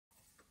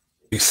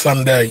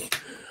Sunday.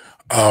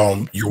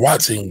 You're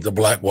watching the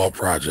Black Wall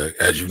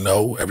Project. As you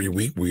know, every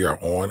week we are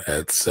on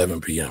at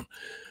 7 p.m.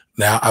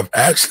 Now, I've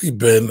actually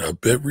been a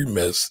bit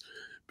remiss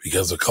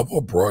because a couple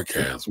of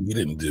broadcasts we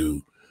didn't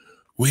do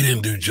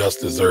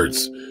just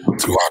desserts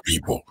to our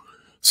people.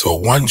 So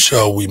one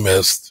show we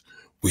missed.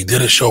 We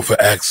did a show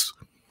for X,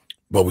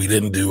 but we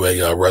didn't do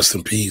a rest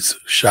in peace.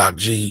 Shock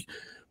G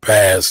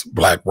pass,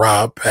 Black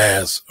Rob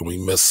pass, and we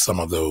missed some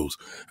of those.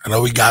 I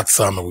know we got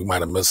some and we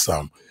might have missed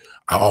some.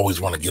 I always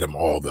want to get them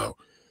all though.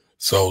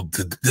 So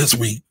this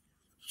week,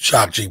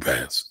 Shock G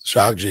pass,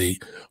 Shock G,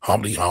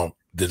 Humpty Hump,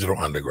 Digital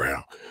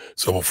Underground.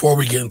 So before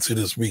we get into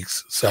this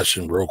week's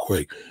session real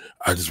quick,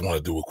 I just want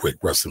to do a quick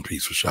rest in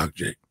peace for Shock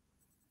G.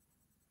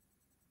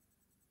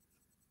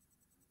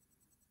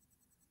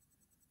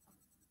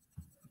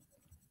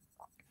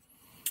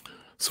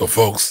 So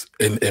folks,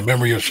 in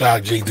memory of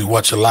Shock G, do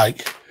what you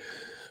like.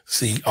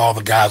 See all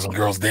the guys and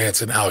girls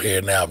dancing out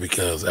here now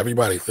because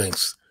everybody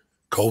thinks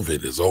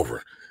COVID is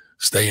over.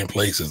 Stay in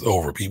place is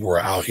over. People are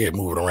out here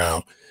moving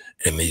around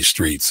in these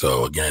streets.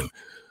 So again,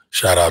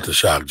 shout out to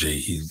Shock G.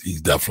 He's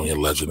definitely a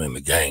legend in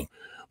the game.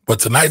 But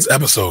tonight's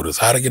episode is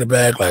how to get a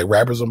bag like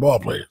rappers and ball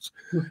players.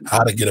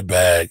 How to get a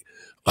bag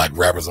like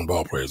rappers and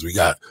ball players. We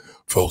got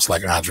folks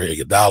like Andre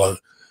Iguodala,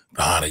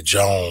 Dhani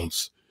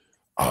Jones,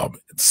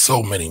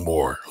 so many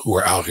more who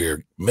are out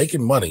here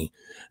making money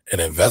in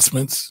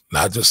investments,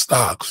 not just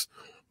stocks,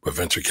 but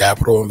venture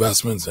capital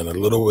investments and a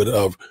little bit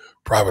of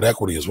private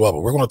equity as well.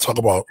 But we're going to talk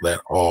about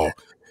that all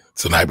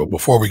tonight. But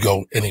before we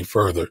go any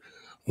further,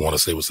 I want to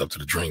say what's up to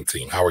the Dream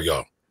Team. How are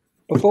y'all?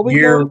 Before we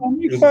go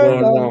any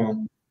further,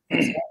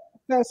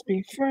 let's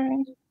be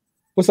friends.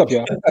 What's up,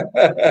 y'all?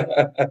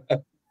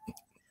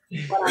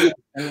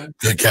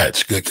 Good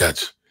catch. Good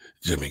catch,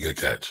 Jimmy. Good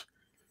catch.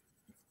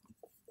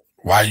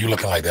 Why are you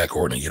looking like that,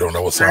 Courtney? You don't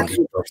know what song?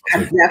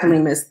 I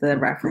definitely missed the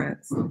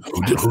reference.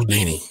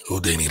 Houdini,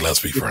 let's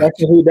be friends.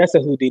 That's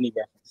a Houdini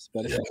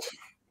reference.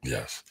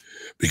 Yes.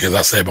 Because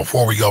I said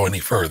before we go any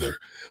further,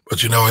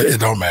 but you know, it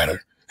don't matter.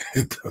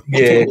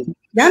 Yeah.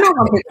 Y'all know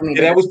how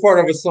Yeah, that was part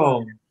of a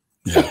song.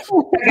 Yeah.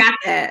 I got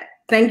that.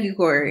 Thank you,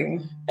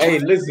 Corey. Hey,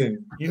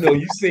 listen,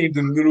 you seemed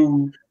a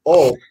little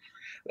off.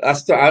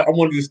 I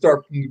wanted to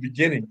start from the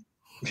beginning.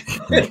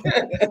 So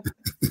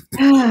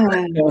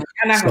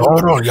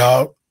hold on,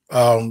 y'all.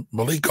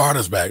 Malik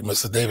Carter's back.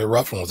 Mr. David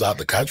Ruffin was out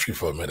the country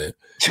for a minute.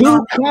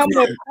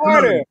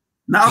 Carter.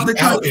 Not out the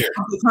country.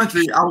 Out the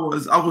country. I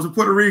was in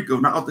Puerto Rico,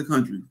 not out the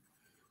country.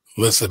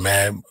 Listen,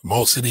 man,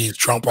 most of these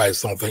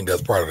Trumpites don't think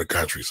that's part of the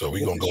country, so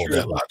we're gonna go with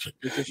that logic.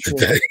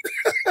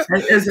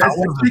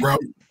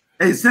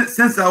 Hey,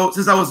 since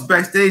I was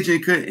backstage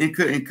and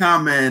couldn't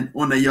comment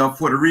on the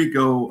Puerto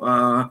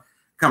Rico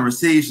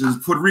conversations,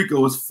 Puerto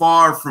Rico is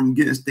far from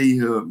getting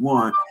statehood.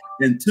 One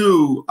and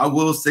two, I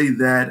will say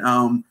that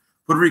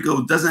Puerto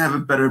Rico doesn't have a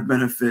better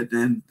benefit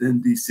than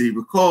DC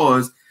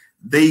because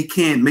they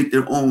can't make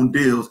their own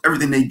deals.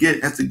 Everything they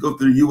get has to go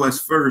through the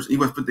U.S. first. The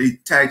U.S. put their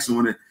tax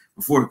on it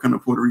before it comes to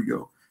Puerto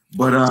Rico.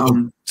 But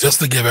so just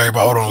to give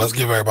everybody, hold on, let's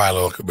give everybody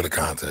a little bit of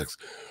context.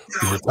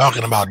 We were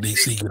talking about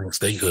D.C. getting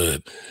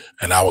statehood,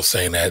 and I was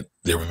saying that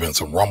there have been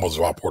some rumbles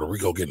about Puerto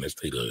Rico getting their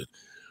statehood.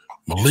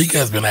 Malik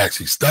has been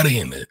actually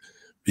studying it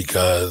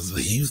because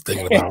he's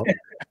thinking about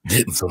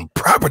getting some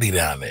property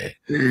down there.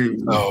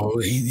 So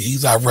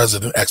he's our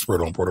resident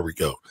expert on Puerto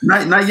Rico.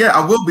 Not yet.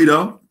 I will be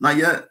though. Not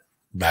yet.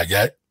 Not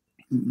yet.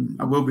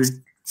 I will be.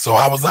 So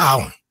how was the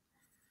island?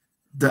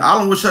 The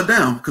island was shut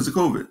down because of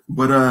COVID,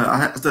 but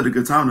I still had a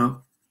good time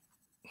though.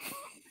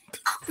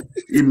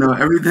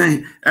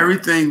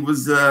 Everything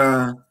was.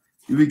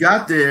 We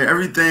got there.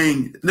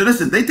 Everything. No,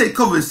 listen, they take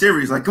COVID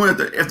serious. Like coming at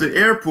the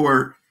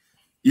airport,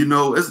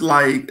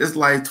 it's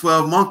like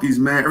 12 monkeys,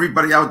 man.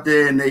 Everybody out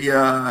there in they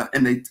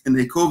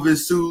COVID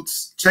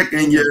suits,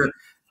 checking your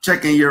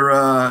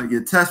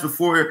test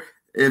before.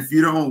 If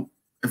you don't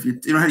have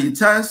your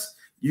test,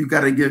 you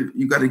gotta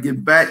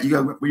get back. You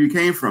got where you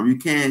came from. You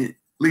can't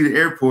leave the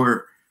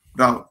airport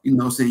without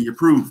saying your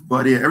proof.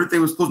 But yeah,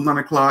 everything was closed at 9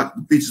 o'clock.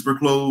 The beaches were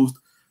closed.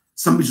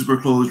 Some beaches were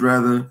closed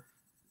rather.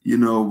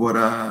 But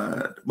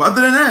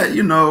other than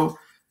that,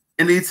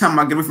 anytime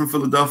I get away from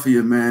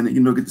Philadelphia, man,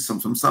 get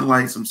some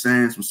sunlight, some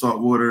sand, some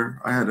salt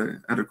water. I had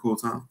a cool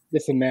time.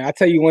 Listen, man, I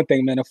tell you one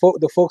thing, man.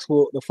 The folks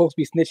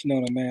be snitching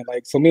on them, man.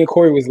 Like, so me and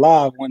Corey was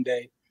live one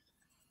day,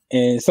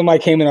 and somebody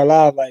came in our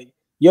live like,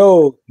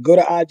 "Yo, go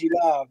to IG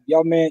Live.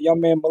 Y'all man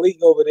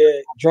Malik over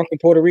there, drunk in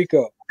Puerto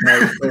Rico."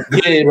 Like,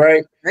 yeah,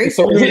 right.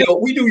 So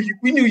we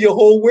knew your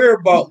whole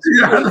whereabouts.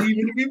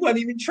 We weren't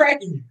even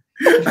tracking you.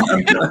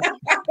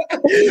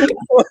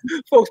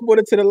 Folks brought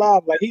it to the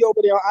live like he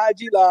over there on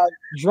IG Live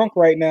drunk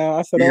right now.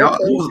 I said, yeah,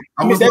 okay.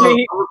 I was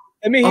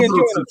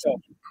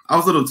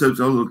a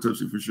little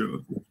tipsy for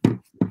sure.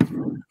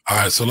 All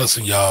right, so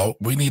listen, y'all,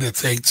 we need to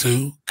take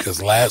two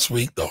because last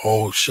week the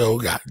whole show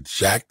got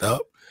jacked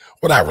up.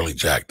 Well, not really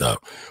jacked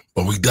up,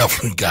 but we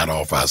definitely got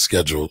off our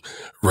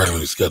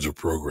regularly scheduled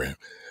program.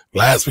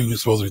 Last week we were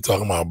supposed to be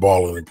talking about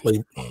balling and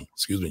play.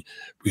 Excuse me.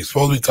 We were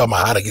supposed to be talking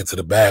about how to get to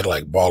the bag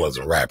like ballers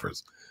and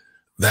rappers.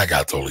 That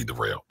got totally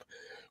derailed.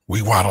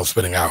 we wound up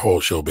spending our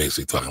whole show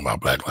basically talking about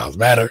Black Lives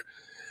Matter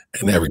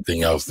and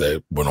everything else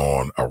that went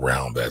on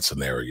around that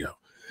scenario.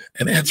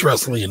 And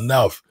interestingly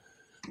enough,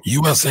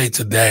 USA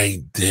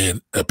Today did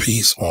a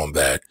piece on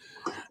that,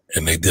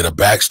 and they did a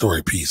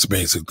backstory piece,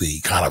 basically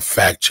kind of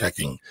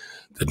fact-checking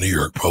the New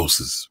York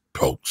Post's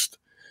post.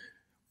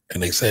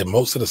 And they said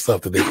most of the stuff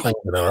that they claimed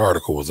in that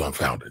article was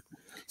unfounded.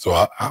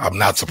 So I'm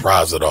not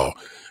surprised at all.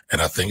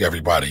 And I think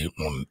everybody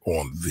on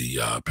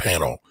the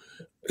panel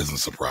isn't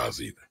surprised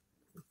either.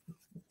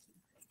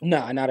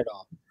 No, not at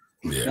all.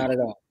 Yeah. Not at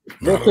all.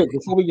 Real quick,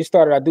 before we get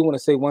started, I do want to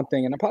say one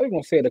thing, and I'm probably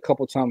going to say it a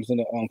couple times in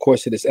the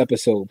course of this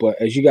episode,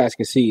 but as you guys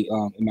can see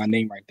in my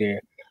name right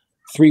there,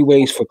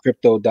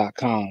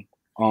 3waysforcrypto.com,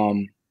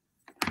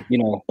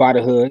 Buy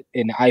the Hood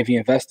and the Ivy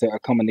Investor are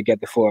coming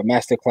together for a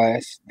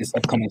masterclass this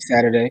upcoming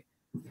Saturday.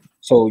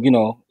 So,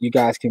 you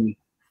guys can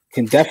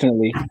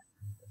definitely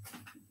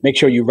make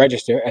sure you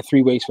register at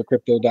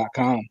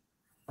 3waysforcrypto.com. You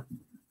know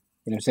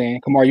what I'm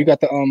saying? Kamar, you got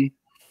the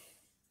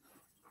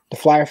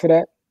flyer for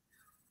that?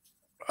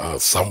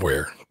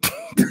 Somewhere.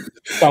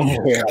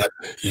 Somewhere.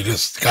 You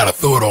just gotta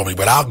throw it on me,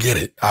 but I'll get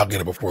it. I'll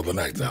get it before the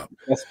night's out.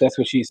 That's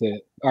what she said.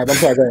 All right, I'm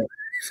sorry, go ahead.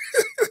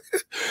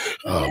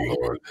 Oh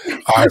Lord.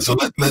 All right, so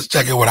let's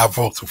check in with our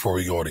folks before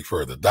we go any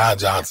further. Don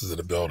Johnson's in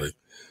the building.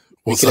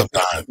 What's up,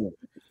 Don?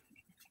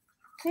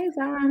 Hey,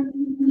 Don.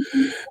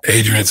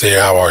 Adrian's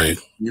here. How are you?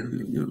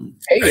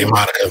 Hey,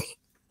 Monica.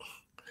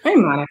 Hey,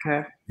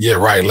 Monica. Yeah,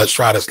 right. Let's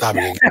try this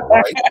topic again.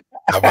 Right?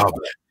 How about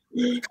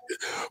that?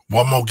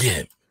 One more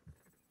again.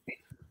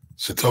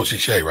 Satoshi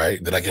Shea,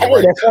 right? Did I get it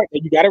right? That's right.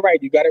 You got it right.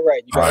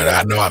 All right.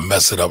 I know I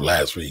messed it up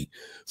last week,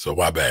 so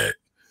my bad.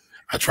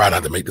 I try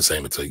not to make the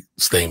same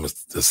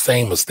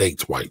mistake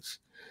twice.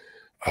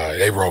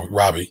 Hey,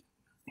 Robbie.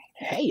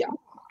 Hey, y'all.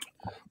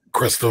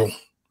 Crystal.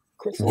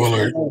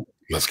 Willard.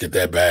 Let's get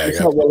that bag.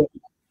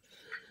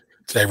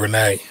 Say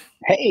Renee.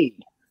 Hey.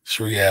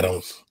 Shree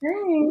Adams.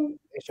 Hey.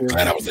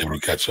 Glad I was able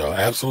to catch y'all.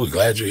 Absolutely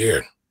glad you're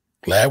here.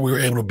 Glad we were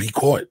able to be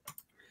caught.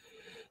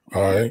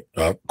 All right.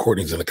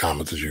 Courtney's in the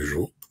comments as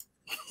usual.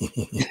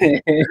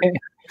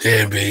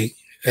 JB.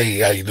 Hey,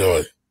 how you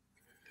doing?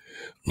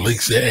 Malik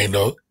said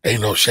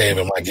ain't no shame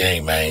in my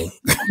game, man.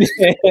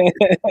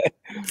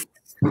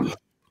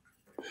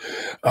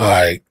 All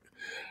right.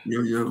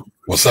 Yo.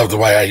 What's up,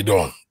 Dwight? How you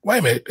doing? Wait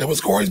a minute. It was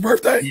Corey's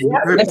birthday?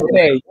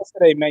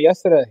 Yesterday, man.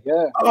 Yesterday.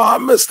 Yeah. Oh, I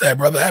missed that,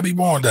 brother. Happy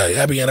born day.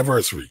 Happy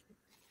anniversary.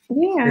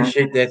 Yeah.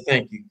 Appreciate that.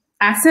 Thank you.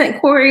 I sent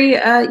Corey,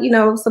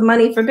 some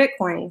money for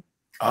Bitcoin.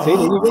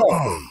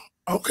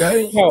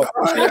 Okay. No,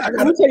 I'm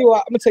gonna tell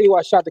you why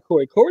I shot to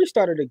Corey. Corey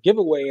started a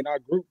giveaway in our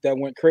group that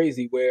went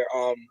crazy where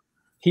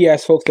he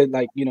asked folks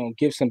to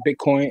give some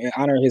Bitcoin and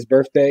honor his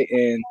birthday,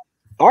 and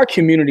our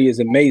community is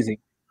amazing.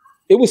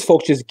 It was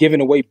folks just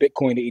giving away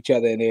Bitcoin to each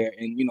other in there,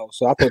 and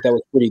so I thought that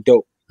was pretty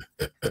dope.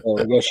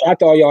 So, shout out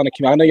to all y'all in the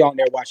community. I know y'all in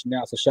there watching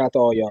now, so shout out to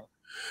all y'all.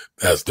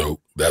 That's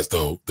dope.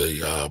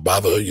 The By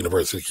the Hood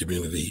University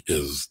community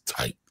is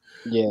tight.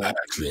 Yeah, I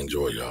actually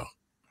enjoy y'all.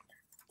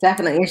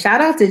 Definitely. And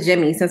shout out to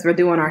Jimmy since we're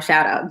doing our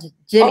shout out.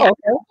 Jimmy, I had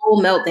a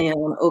whole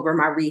meltdown over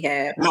my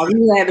rehab. My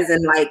rehab is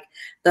in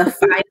the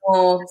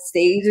final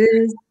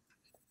stages.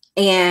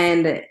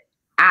 And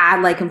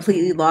I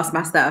completely lost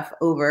my stuff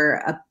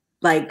over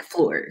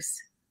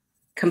floors.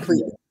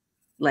 Completely.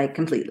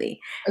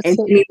 And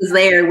Jimmy was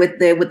there with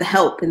the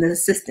help and the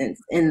assistance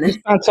and the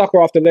trying to talk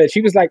her off the ledge. She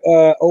was like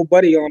old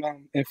buddy on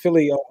in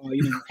Philly,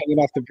 hanging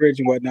off the bridge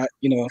and whatnot,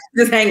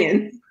 Just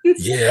hanging.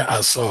 Yeah, I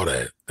saw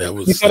that. That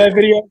was you saw that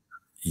video?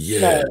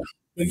 Yeah.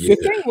 The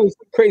thing was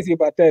crazy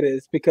about that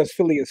is because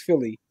Philly is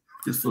Philly.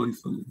 It's Philly.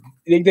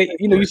 They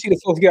you see the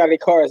folks get out of their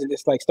cars and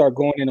just start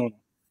going in on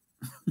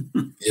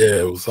them.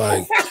 Yeah, it was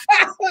like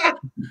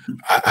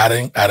I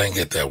didn't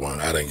get that one.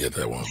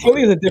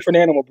 Philly is a different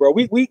animal, bro.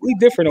 We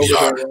different over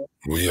there. Bro.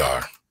 We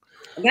are.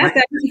 That's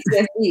that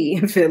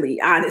PTSD in Philly,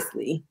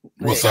 honestly.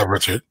 What's up,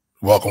 Richard?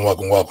 Welcome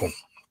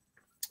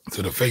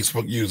to the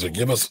Facebook user.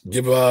 Give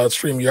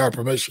StreamYard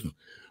permission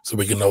so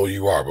we can know who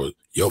you are, but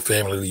your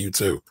family to you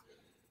too.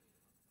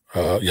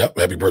 Yep.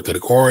 Happy birthday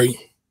to Corey.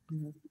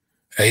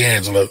 Hey,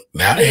 Angela.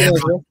 Now,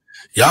 Angela,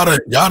 y'all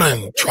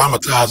done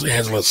traumatized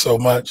Angela so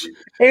much.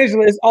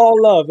 Angela, it's all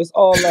love. It's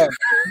all love.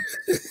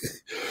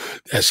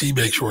 That she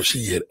makes sure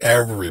she get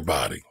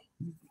everybody.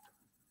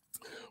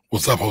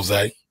 What's up,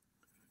 Jose?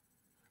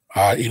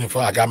 Even if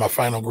I got my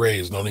final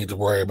grades, no need to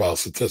worry about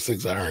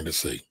statistics. I earned a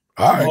C.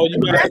 All right. Oh, you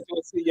got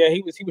to see. Yeah,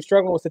 he was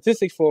struggling with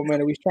statistics for a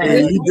minute. He was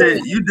trying.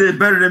 You did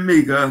better than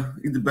me, girl.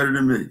 You did better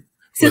than me.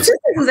 Statistics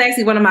was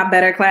actually one of my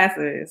better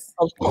classes.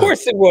 Of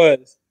course it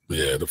was.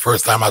 Yeah, the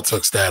first time I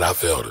took stat, I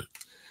failed it.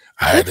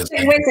 Wait a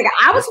second.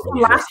 I was a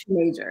philosophy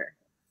major.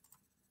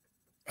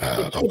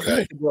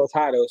 Okay. The girl's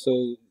high though,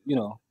 so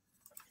You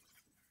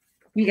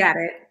got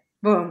it.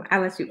 Boom. I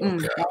let you.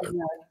 Okay.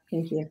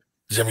 Thank you.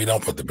 Jimmy,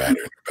 don't put the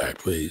battery in the back,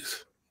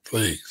 please.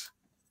 Please.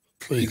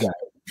 Please,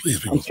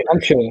 people.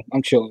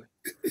 I'm chilling.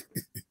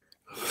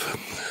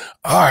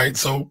 All right,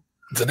 so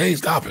today's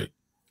topic.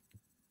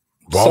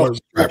 Ballers,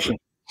 rappers.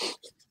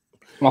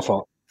 My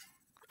fault.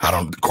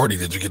 Courtney,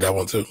 did you get that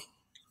one too?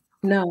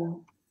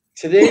 No.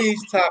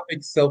 Today's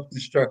topic: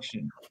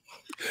 self-destruction.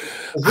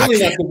 It's really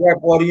not the rap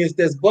audience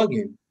that's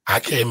bugging.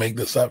 I can't make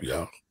this up,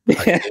 y'all.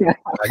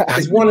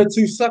 It's one or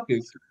two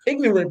suckers,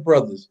 ignorant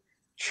brothers,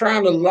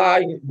 trying to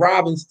lie,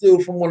 rob, and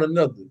steal from one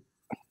another.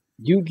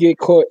 You get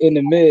caught in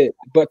the mid,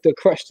 but to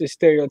crush the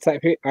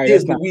stereotype here. All right,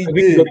 Yes, we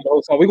did.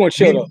 We're gonna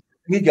chill though.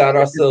 We got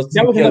ourselves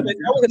together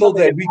so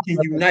that we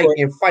can unite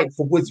and fight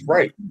for what's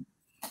right.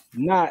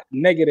 Not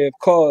negative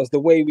cause the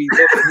way we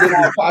live.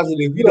 Not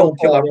positive. We don't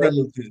kill our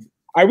relatives.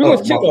 All right, we're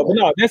gonna chill though. But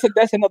no,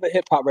 that's another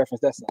hip hop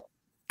reference. That's all.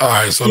 All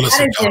right, so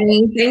listen.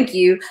 Jimmy, thank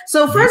you.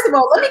 So first of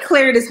all, let me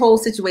clear this whole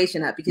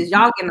situation up because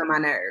y'all getting on my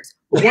nerves.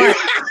 One, y'all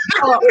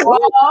are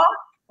all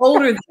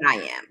older than I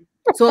am.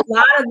 So a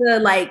lot of the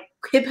like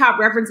hip hop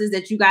references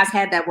that you guys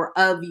had that were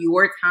of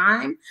your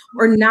time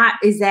were not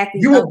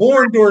exactly. You were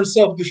born during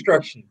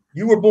self-destruction.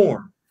 You were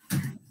born.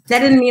 That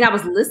didn't mean I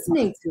was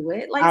listening to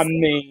it. Like I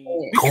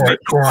mean,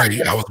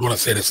 Corey, I was going to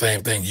say the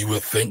same thing. You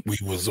would think we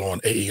was on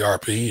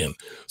AARP and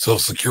Social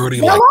Security.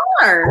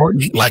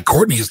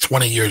 Courtney is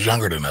 20 years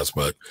younger than us,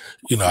 but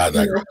you know, I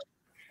digress.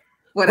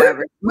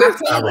 Whatever.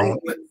 Tyrone?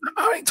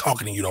 I ain't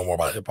talking to you no more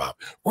about hip hop.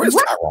 Where's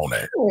Tyrone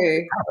at?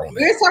 Where's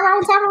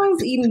Tyrone?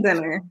 Tyrone's eating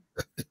dinner.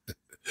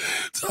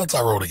 Tell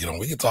Tyrone to get on.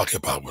 We can talk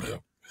hip hop with him.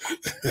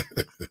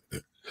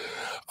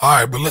 All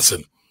right, but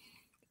listen.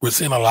 We're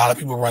seeing a lot of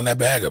people run that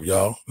bag up,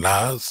 y'all.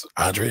 Nas,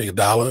 Andre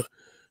Iguodala,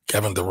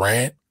 Kevin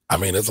Durant. I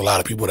mean, there's a lot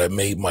of people that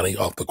made money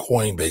off the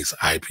Coinbase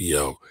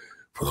IPO.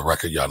 For the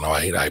record, y'all know I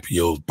hate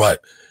IPOs,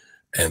 but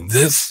in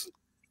this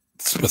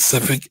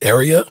specific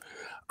area,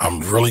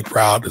 I'm really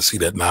proud to see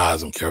that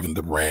Nas and Kevin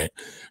Durant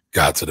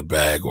got to the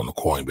bag on the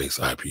Coinbase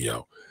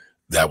IPO.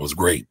 That was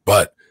great,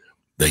 but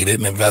they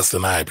didn't invest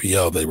in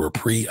IPO. They were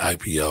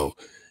pre-IPO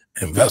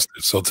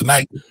investors. So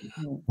tonight,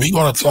 we're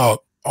going to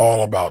talk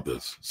all about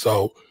this.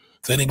 So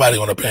to anybody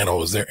on the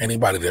panel, is there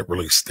anybody that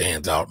really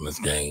stands out in this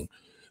game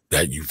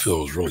that you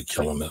feel is really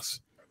killing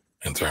this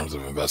in terms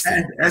of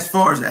investing? As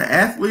far as an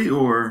athlete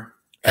or?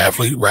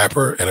 Athlete,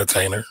 rapper,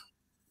 entertainer?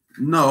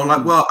 No,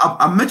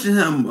 I mentioned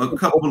him a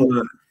couple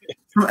of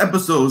some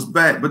episodes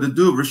back, but the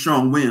dude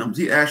Rashawn Williams,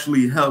 he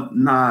actually helped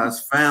Nas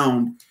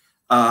found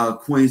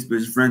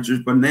Queensbridge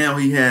Ventures, but now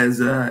he has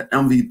a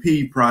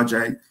MVP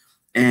project,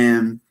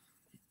 and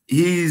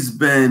he's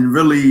been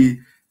really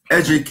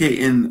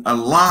educating a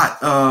lot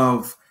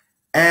of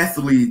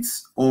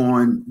athletes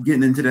on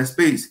getting into that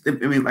space. I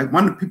mean, like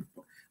one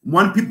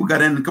people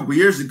got in a couple of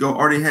years ago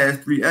already has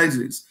 3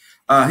 exits.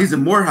 He's a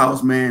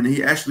Morehouse man.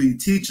 He actually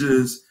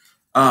teaches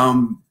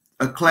a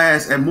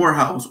class at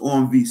Morehouse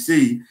on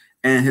VC,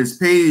 and his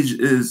page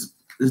is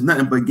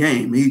nothing but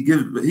game. He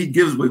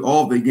gives away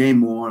all the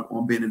game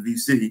on being a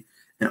VC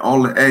and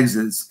all the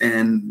exits,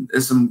 and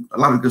there's a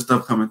lot of good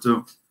stuff coming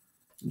too.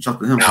 Shout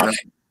out to him. Now,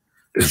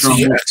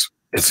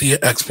 is he an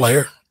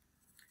ex-player?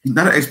 He's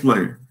not an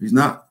ex-player. He's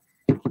not.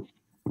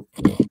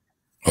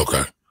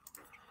 Okay.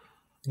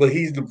 But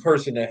he's the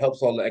person that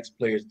helps all the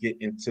ex-players get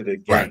into the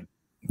game.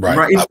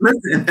 Right.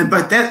 And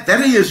but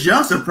Thaddeus is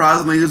young,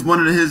 surprisingly, is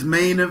one of his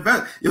main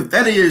investors. If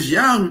Thaddeus is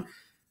young,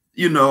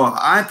 you know,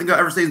 I don't think I'll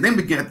ever say his name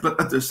again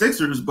at the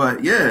Sixers,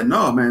 but yeah,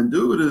 no, man,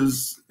 dude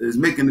is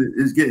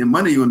getting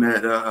money on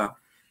that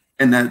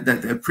and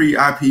that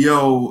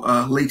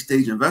pre-IPO late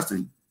stage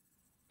investing.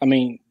 I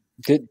mean,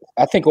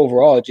 I think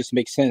overall it just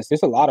makes sense.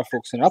 There's a lot of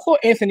folks in it. I thought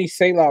Anthony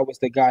Saylor was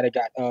the guy that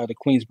got the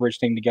Queensbridge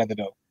thing together,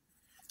 though.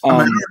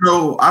 I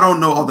don't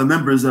know all the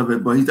members of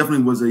it, but he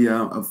definitely was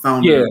a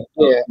founder.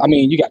 Yeah. I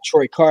mean, you got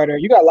Troy Carter.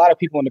 You got a lot of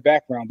people in the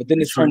background, but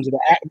then in terms of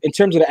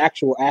the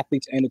actual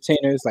athletes,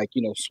 entertainers, like,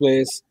 you know,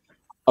 Swizz,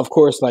 of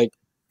course, like,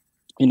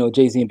 you know,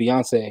 Jay-Z and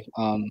Beyonce.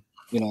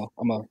 You know,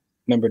 I'm a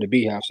member of the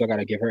Beehive, so I got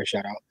to give her a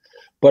shout out.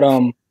 But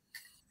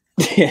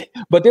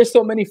but there's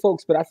so many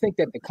folks. But I think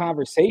that the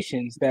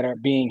conversations that are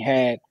being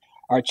had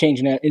are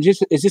changing that.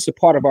 It's just a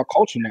part of our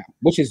culture now,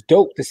 which is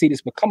dope to see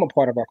this become a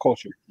part of our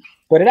culture.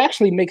 But it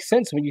actually makes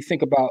sense when you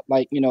think about,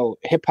 like, you know,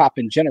 hip hop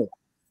in general,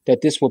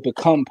 that this will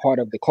become part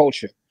of the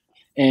culture.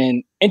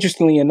 And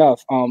interestingly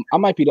enough, I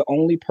might be the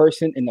only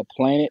person in the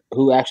planet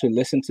who actually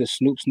listened to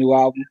Snoop's new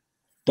album.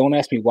 Don't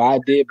ask me why I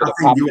did, but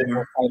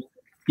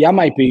yeah, I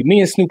might be. Me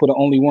and Snoop are the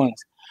only ones.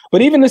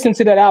 But even listening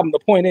to that album, the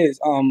point is,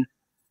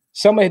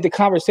 somebody had the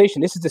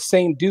conversation. This is the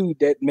same dude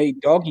that made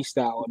Doggy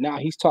Style. Now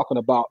he's talking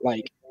about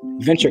like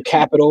venture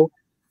capital.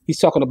 He's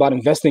talking about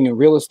investing in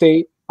real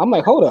estate. I'm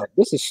like, hold up,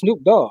 this is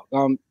Snoop Dogg.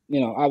 You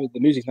know, the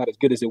music's not as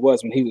good as it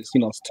was when he was, you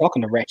know,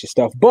 talking the ratchet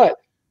stuff, but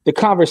the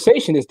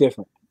conversation is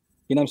different.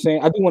 You know what I'm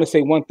saying? I do want to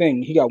say one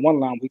thing. He got one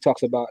line where he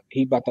talks about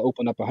he about to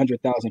open up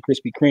 100,000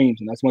 Krispy Kremes,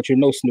 and I just want you to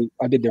know, Snoop,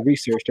 I did the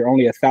research. There are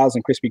only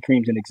 1,000 Krispy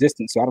Kremes in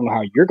existence, so I don't know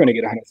how you're going to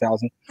get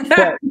 100,000.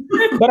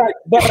 But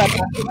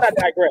I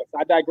digress.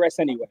 I digress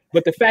anyway.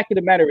 But the fact of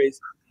the matter is,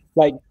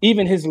 like,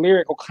 even his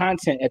lyrical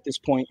content at this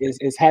point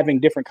is having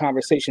different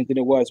conversations than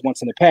it was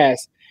once in the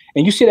past,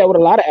 and you see that with a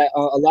lot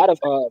of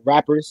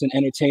rappers and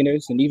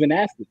entertainers and even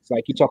athletes.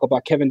 Like, you talk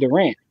about Kevin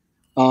Durant.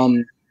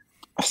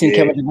 I've seen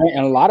Kevin Durant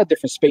in a lot of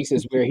different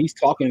spaces where he's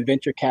talking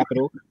venture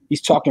capital,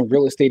 he's talking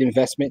real estate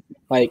investment.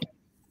 Like,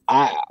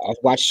 I've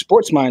watched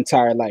sports my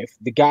entire life.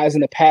 The guys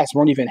in the past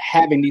weren't even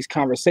having these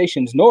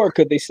conversations, nor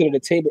could they sit at a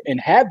table and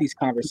have these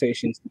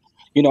conversations.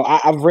 You know,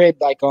 I've read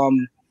like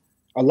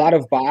a lot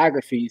of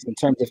biographies in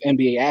terms of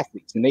NBA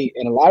athletes, and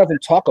a lot of them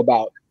talk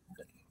about,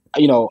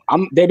 you know,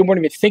 they weren't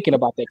even thinking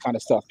about that kind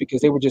of stuff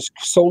because they were just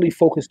solely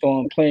focused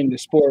on playing the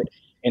sport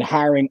and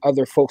hiring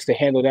other folks to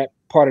handle that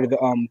part of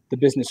the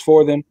business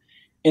for them.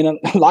 And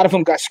a lot of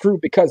them got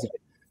screwed because of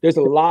it. There's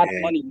a lot of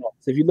money lost.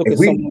 If you look at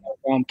someone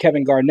like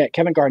Kevin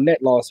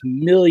Garnett lost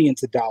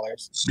millions of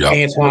dollars. Yep.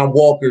 Antoine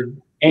Walker.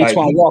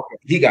 Walker.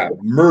 He got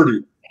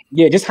murdered.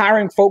 Yeah, just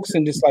hiring folks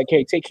and just like,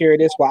 hey, take care of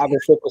this while I go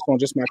focus on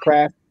just my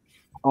craft.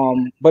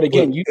 But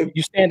again,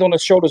 you stand on the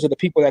shoulders of the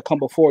people that come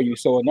before you.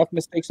 So enough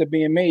mistakes are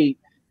being made,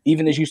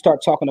 even as you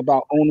start talking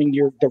about owning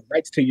the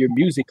rights to your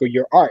music or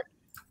your art.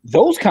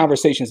 Those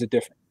conversations are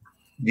different.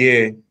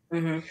 Yeah.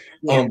 Mm-hmm.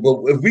 But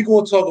if we're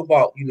going to talk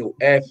about, you know,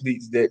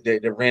 athletes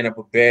that ran up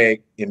a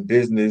bag in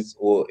business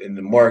or in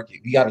the market,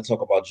 we got to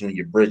talk about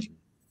Junior Bridgman.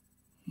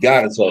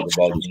 Got to talk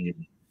about Junior.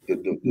 You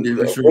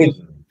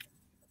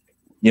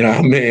know what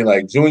I mean?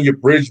 Like Junior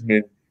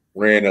Bridgman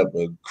ran up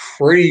a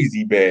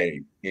crazy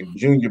bag, and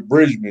Junior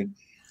Bridgman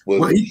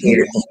was.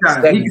 He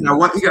got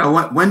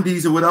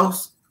Wendy's and what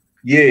else?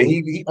 Yeah,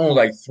 he owned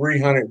like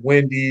 300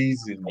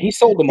 Wendy's, and he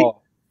sold them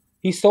all.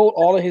 He sold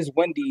all of his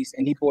Wendy's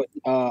and he bought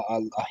a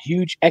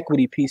huge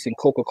equity piece in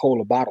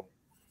Coca-Cola bottling.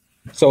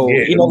 So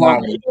he no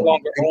longer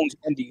owns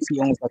Wendy's. He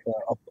owns like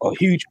a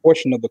huge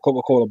portion of the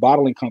Coca-Cola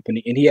bottling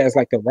company, and he has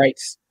like the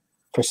rights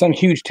for some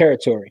huge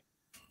territory.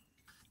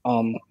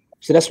 So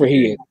that's where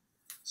he is.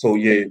 So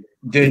yeah,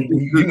 then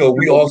you know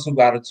we also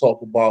got to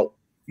talk about,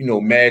 you know,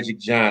 Magic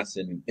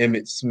Johnson and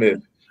Emmitt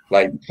Smith,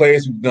 like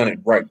players who've done it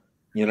right.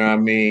 You know what I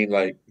mean?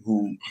 Like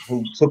who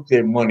took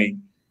their money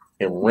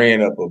and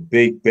ran up a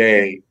big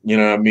bag, you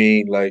know what I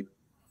mean? Like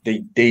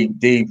they've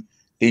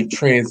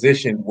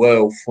transitioned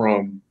well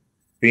from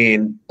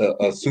being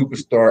a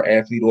superstar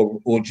athlete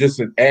or just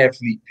an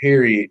athlete,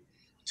 period,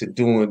 to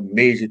doing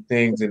major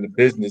things in the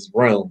business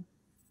realm,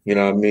 you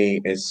know what I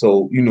mean? And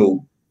so, you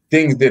know,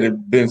 things that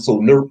have been so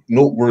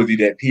noteworthy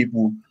that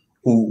people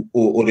who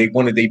or they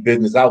wanted their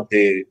business out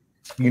there,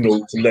 you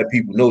know, to let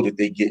people know that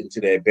they get into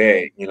that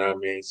bag, you know what I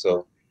mean?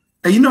 So.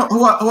 And you know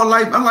who I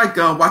like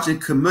watching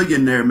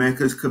Chamillionaire, man,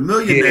 because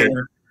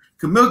Chamillionaire,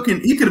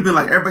 he could have been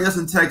like everybody else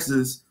in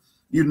Texas,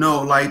 you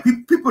know, like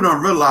people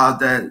don't realize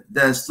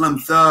that Slim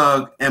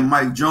Thug and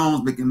Mike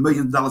Jones making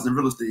millions of dollars in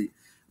real estate.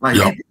 Like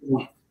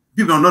people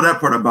don't know that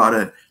part about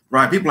it,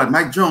 right? People like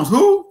Mike Jones,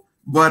 who?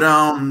 But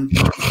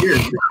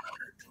yeah.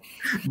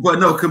 But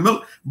no,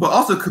 but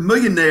also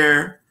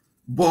Chamillionaire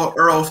bought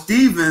Earl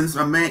Stevens,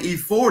 my man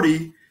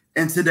E40,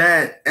 into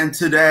that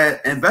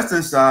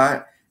investing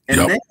side.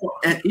 And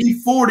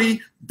E40,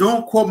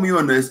 don't quote me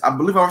on this. I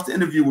believe I watched the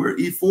interview where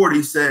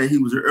E40 said he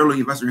was an early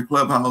investor in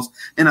Clubhouse.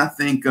 And I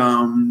think,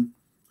 I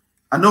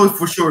know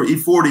for sure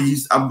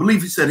E40, I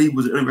believe he said he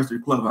was an early investor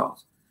in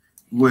Clubhouse,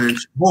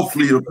 which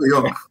hopefully it'll pay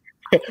off.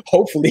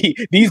 Hopefully,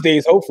 these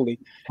days, hopefully.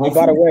 And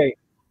by the way,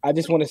 I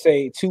just want to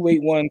say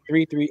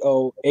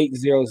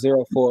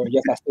 281-330-8004.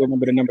 Yes, I still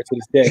remember the number to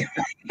this day.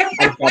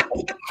 I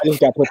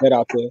just got to put that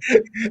out there.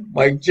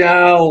 Mike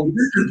Jones.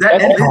 He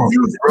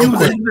was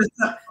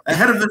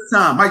ahead of his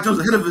time. Mike Jones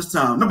ahead of his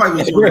time. Nobody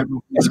was doing that.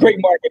 It's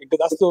great marketing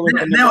because I still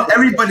remember. Now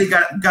everybody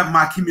got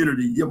my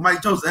community. Yeah,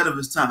 Mike Jones ahead of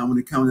his time when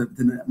it comes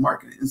to that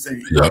marketing.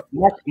 Insane. Yep.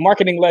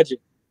 Marketing legend.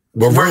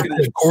 But real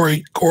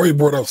quick, Corey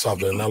brought up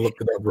something, and I looked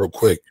it up real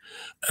quick,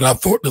 and I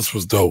thought this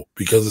was dope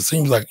because it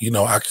seems like, you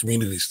know, our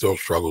community still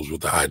struggles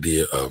with the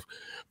idea of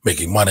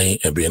making money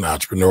and being an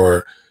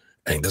entrepreneur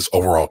and just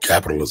overall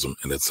capitalism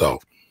in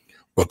itself.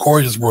 But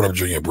Corey just brought up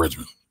Junior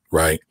Bridgman,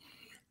 right?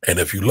 And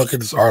if you look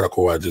at this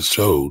article I just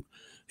showed,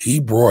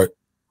 he brought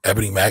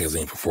Ebony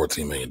Magazine for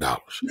 $14 million.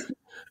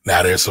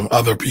 Now, there's some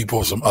other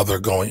people, some other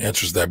going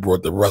interests that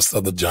brought the rest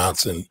of the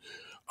Johnson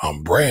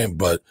brand,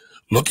 but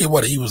look at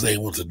what he was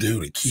able to do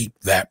to keep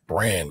that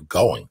brand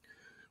going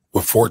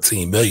with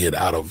 14 million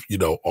out of, you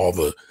know, all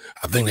the,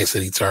 I think they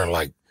said he turned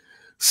like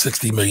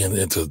 60 million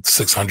into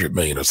 600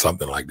 million or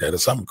something like that.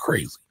 It's something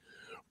crazy.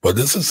 But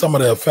this is some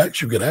of the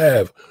effects you could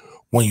have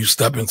when you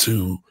step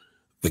into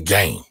the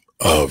game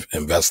of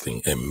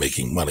investing and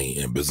making money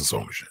in business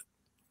ownership.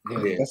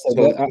 Yeah.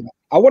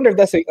 I wonder if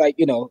that's like,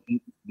 you know,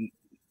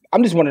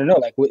 I'm just wanting to know,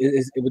 like,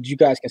 would you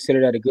guys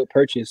consider that a good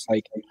purchase?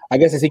 Like, I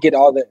guess as he get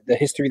all the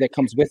history that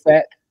comes with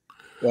that.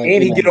 Like,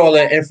 and he get all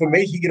that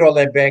information. He get all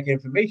that back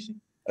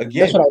information.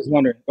 Again, that's what I was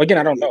wondering. Again,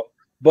 I don't know,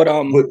 but I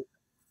would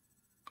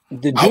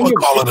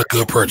call it a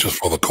good purchase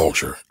for the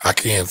culture. I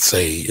can't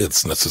say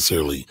it's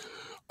necessarily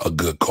a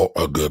good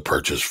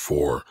purchase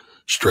for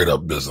straight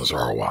up business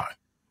ROI.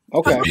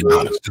 Okay,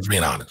 just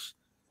being honest.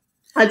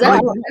 I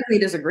definitely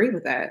disagree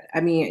with that.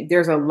 I mean,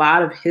 there's a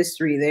lot of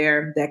history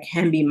there that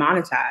can be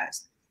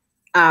monetized,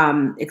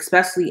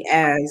 especially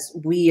as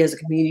we as a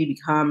community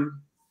become,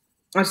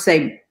 I'll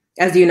say,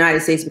 as the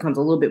United States becomes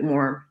a little bit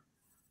more,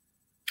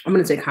 I'm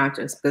going to say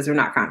conscious because they're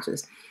not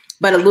conscious,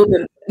 but a little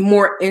bit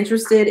more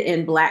interested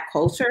in Black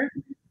culture.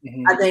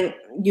 I think,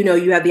 you know,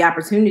 you have the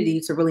opportunity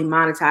to really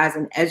monetize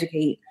and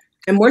educate,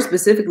 and more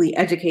specifically,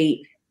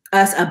 educate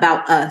us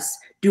about us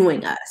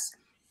doing us.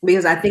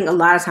 Because I think a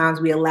lot of times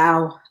we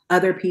allow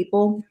other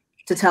people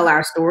to tell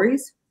our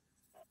stories,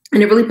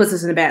 and it really puts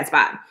us in a bad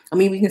spot. I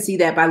mean, we can see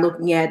that by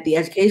looking at the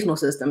educational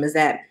system, is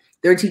that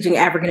they're teaching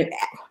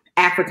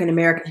African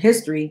American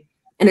history,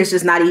 and it's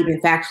just not even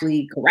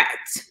factually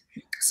correct.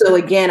 So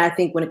again, I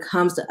think when it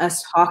comes to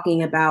us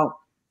talking about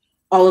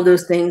all of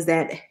those things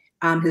that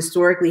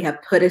historically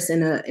have put us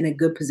in a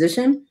good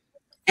position,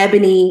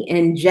 Ebony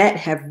and Jet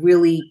have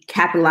really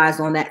capitalized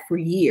on that for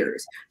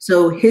years.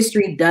 So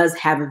history does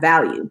have a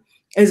value.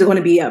 Is it going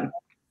to be a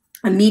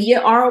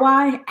immediate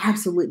ROI?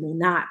 Absolutely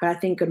not. But I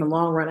think in the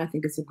long run, I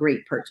think it's a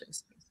great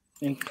purchase.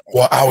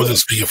 Well, I was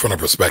just speaking from the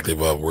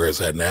perspective of where it's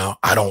at now.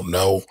 I don't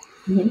know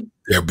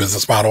their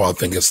business model. I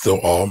think it's still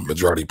all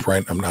majority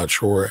print. I'm not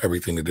sure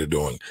everything that they're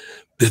doing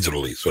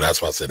digitally. So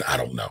that's why I said I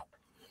don't know.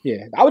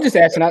 Yeah, I was just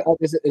asking.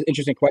 It's an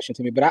interesting question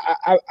to me, but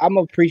I'm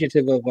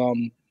appreciative of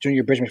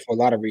Junior Bridgman for a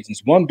lot of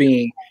reasons. One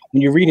being,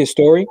 when you read his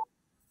story,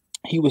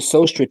 he was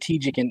so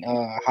strategic in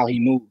how he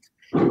moved.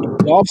 In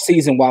the off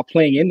season, while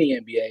playing in the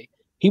NBA,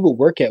 he would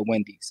work at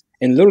Wendy's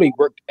and literally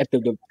work at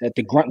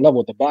the grunt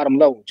level, the bottom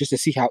level, just to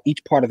see how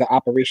each part of the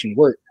operation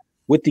worked,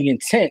 with the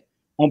intent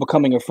on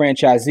becoming a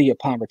franchisee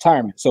upon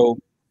retirement. So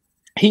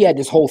he had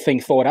this whole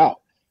thing thought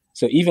out.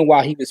 So even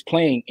while he was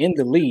playing in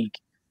the league,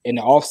 in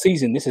the off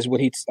season, this is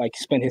what he'd like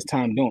spend his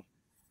time doing.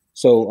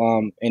 So,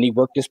 and he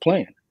worked his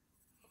plan.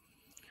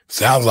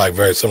 Sounds like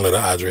very similar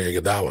to Andre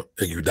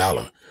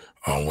Iguodala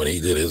when he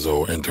did his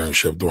old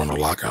internship during the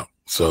lockout.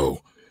 So,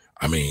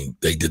 I mean,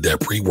 they did that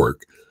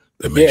pre-work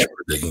to make sure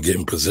they can get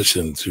in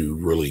position to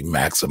really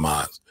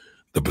maximize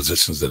the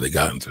positions that they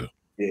got into.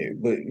 Yeah,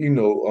 but you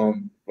know,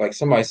 like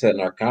somebody said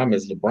in our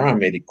comments, LeBron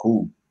made it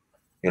cool.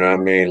 You know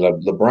what I mean? Like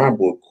LeBron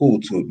brought cool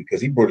to it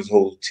because he brought his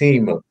whole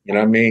team up. You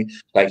know what I mean?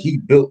 Like he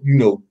built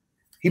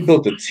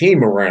a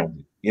team around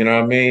it. You know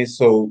what I mean?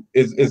 So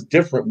it's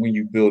different when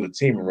you build a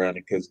team around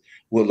it, because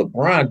what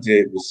LeBron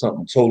did was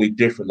something totally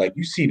different. Like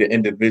you see the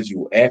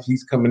individual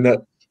athletes coming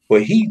up,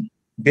 but he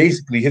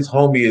basically, his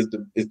homie is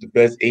the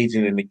best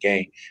agent in the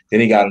game.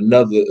 Then he got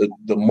another,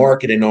 the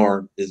marketing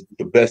arm is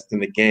the best in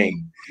the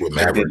game with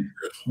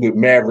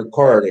Maverick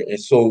Carter. And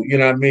so, you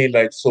know what I mean?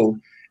 Like, so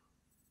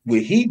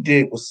what he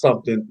did was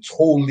something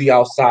totally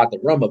outside the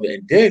realm of it.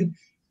 And then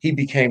he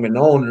became an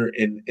owner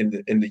in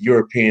the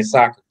European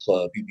Soccer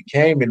Club. He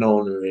became an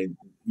owner and,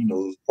 you know,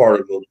 was part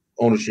of the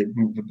ownership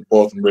group with the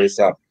Boston Red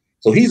Sox.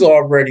 So he's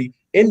already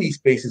in these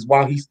spaces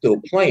while he's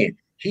still playing.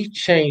 He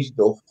changed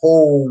the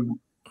whole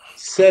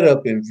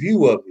setup and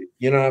view of it.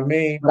 You know what I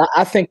mean? But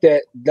I think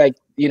that, like,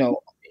 you know,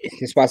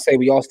 it's why I say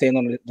we all stand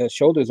on the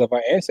shoulders of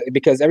our ancestors,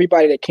 because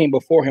everybody that came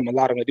before him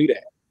allowed him to do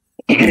that.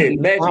 Yeah,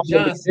 Magic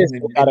Johnson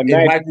and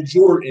Michael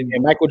Jordan.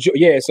 And Michael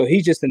Jordan. Yeah, so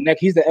he's just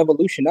he's the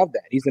evolution of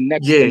that. He's the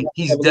next. Yeah,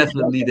 he's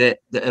definitely the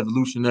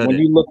evolution of when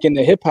you look in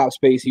the hip hop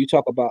space, you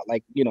talk about,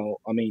 like, you know,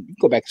 I mean, you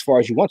go back as far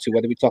as you want to,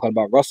 whether we're talking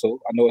about Russell.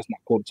 I know it's not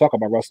cool to talk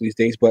about Russell these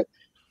days, but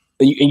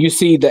you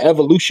see the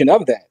evolution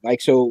of that.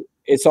 Like, so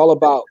it's all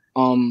about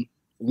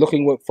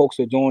looking what folks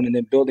are doing and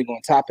then building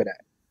on top of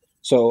that.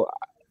 So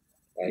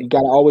you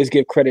got to always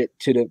give credit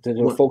to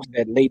the folks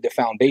that laid the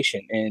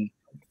foundation, and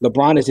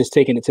LeBron is just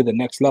taking it to the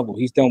next level.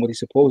 He's done what he's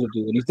supposed to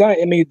do, and he's done.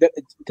 I mean,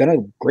 done a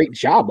great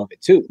job of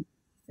it too,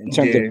 in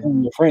terms of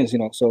being your friends. You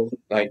know, so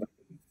like,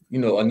 you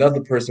know,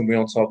 another person we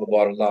don't talk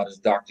about a lot is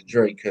Dr.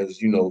 Dre,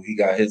 because, you know, he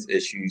got his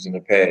issues in the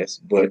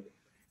past, but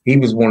he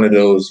was one of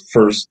those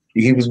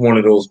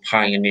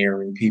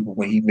pioneering people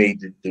when he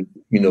made the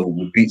you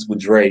know, beats with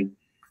Dre,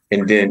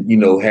 and then, you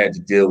know, had to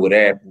deal with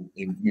Apple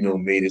and, you know,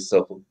 made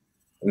himself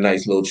a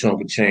nice little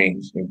chunk of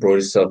change and brought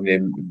himself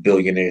in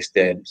billionaire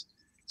status.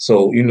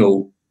 So, you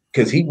know,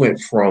 because he went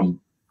from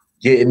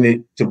getting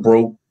it to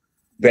broke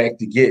back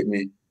to getting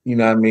it, you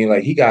know what I mean?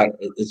 Like, he got,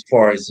 as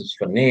far as his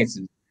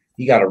finances,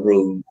 he got a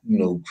real, you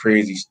know,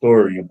 crazy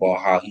story about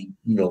how he,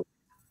 you know.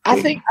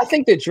 I think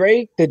the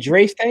Dre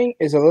thing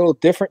is a little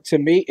different to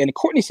me. And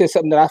Courtney said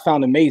something that I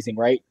found amazing,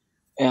 right?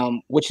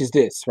 Which is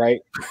this, right?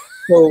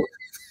 So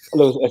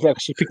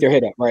she picked her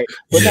head up, right?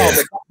 But no,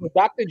 but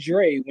Dr.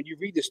 Dre, when you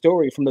read the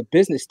story from the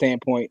business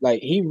standpoint,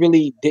 like, he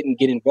really didn't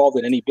get involved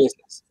in any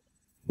business.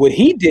 What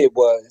he did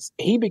was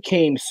he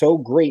became so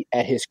great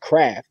at his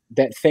craft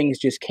that things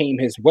just came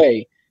his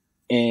way.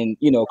 And,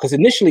 you know, because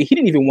initially he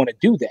didn't even want to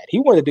do that. He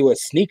wanted to do a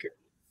sneaker.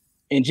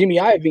 And Jimmy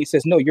Iovine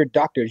says, no, you're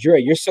Dr.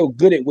 Dre. You're so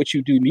good at what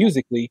you do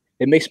musically,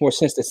 it makes more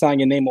sense to sign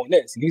your name on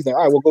this. And he's like,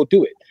 all right, well, go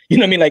do it. You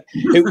know what I mean? Like,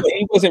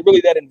 he wasn't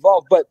really that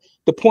involved. But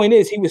the point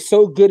is, he was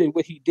so good at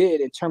what he did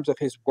in terms of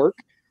his work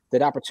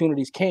that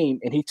opportunities came.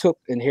 And he took,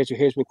 and here's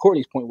what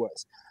Courtney's point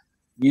was.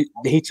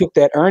 He took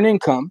that earned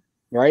income,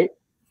 right,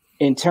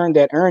 and turned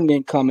that earned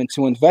income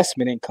into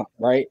investment income,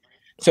 right?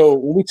 So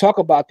when we talk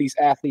about these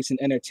athletes and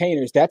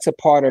entertainers, that's a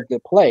part of the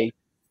play,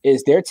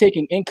 is they're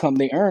taking income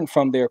they earn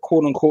from their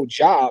quote unquote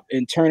job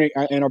and turning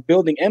and are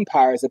building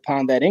empires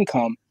upon that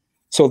income.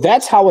 So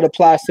that's how it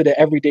applies to the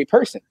everyday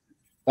person.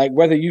 Like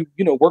whether you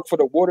work for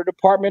the water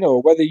department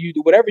or whether you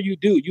do whatever you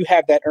do, you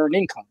have that earned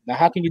income. Now,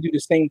 how can you do the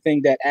same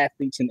thing that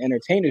athletes and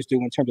entertainers do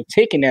in terms of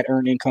taking that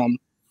earned income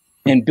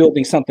and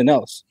building something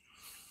else?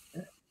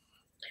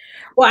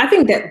 Well, I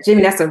think that,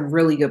 Jimmy, that's a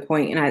really good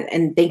point,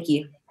 and thank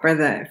you for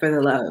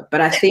the love.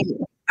 But I think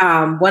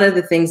one of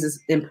the things that's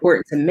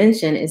important to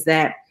mention is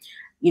that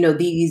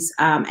these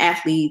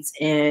athletes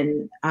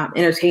and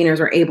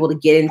entertainers are able to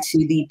get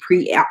into the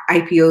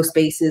pre-IPO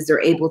spaces.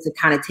 They're able to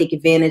kind of take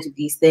advantage of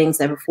these things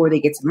that before they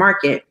get to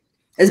market,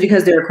 is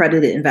because they're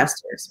accredited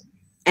investors.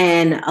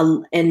 And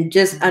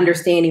just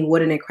understanding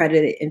what an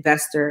accredited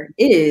investor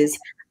is,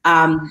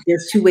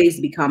 there's two ways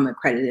to become an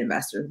accredited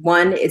investor.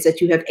 One is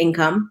that you have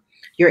income.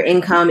 Your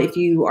income, if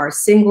you are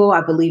single,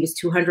 I believe is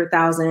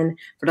 $200,000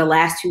 for the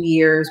last 2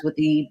 years, with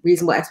the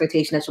reasonable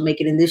expectation that you'll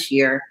make it in this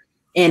year.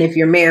 And if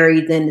you're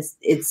married, then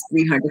it's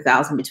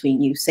 $300,000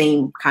 between you.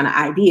 Same kind of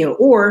idea.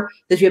 Or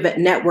that you have a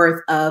net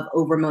worth of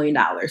over $1 million.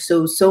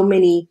 So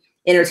many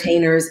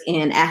entertainers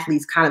and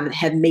athletes kind of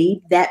have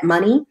made that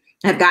money,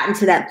 have gotten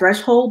to that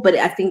threshold. But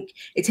I think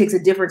it takes a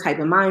different type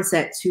of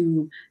mindset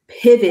to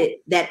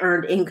pivot that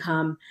earned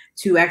income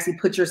to actually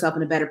put yourself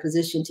in a better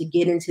position to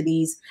get into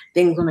these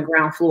things on the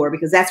ground floor,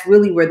 because that's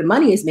really where the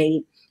money is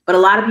made. But a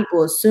lot of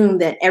people assume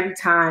that every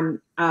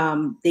time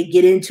they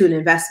get into an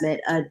investment,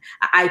 an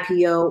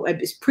IPO,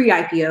 a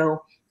pre-IPO,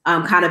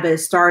 kind of a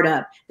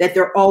startup, that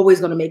they're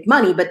always going to make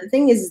money. But the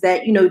thing is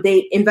that,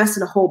 they invest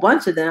in a whole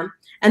bunch of them,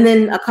 and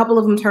then a couple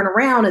of them turn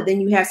around, and then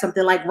you have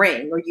something like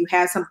Ring, or you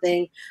have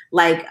something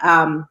like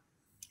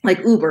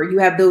Uber. You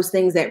have those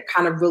things that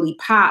kind of really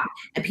pop,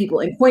 and people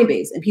in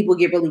Coinbase, and people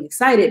get really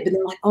excited, but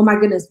they're like, oh my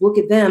goodness, look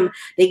at them.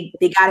 They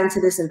got into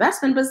this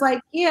investment. But it's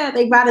like, yeah,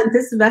 they got into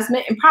this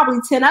investment and probably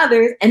 10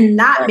 others, and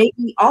not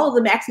maybe all of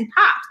them actually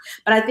popped.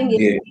 But I think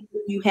if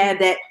you have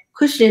that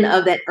cushion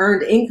of that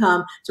earned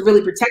income to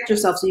really protect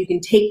yourself, so you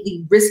can take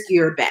the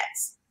riskier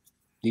bets.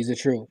 These are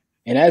true.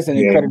 And as an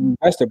accredited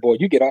investor, boy,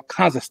 you get all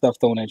kinds of stuff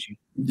thrown at you.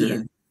 Yeah.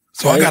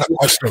 So I got a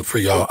question for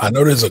y'all. I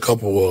know there's a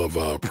couple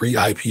of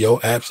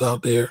pre-IPO apps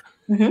out there.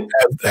 Mm-hmm.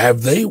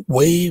 Have they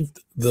waived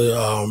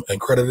the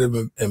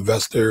accredited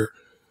investor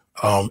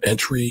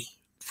entry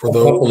for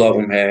those? A couple of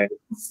them have.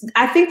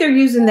 I think they're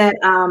using that.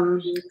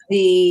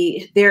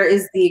 There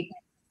is the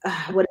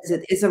what is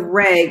it? It's a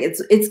reg.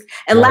 It's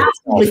allows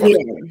people to get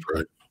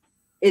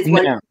in.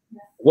 Right.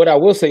 What I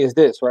will say is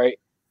this, right?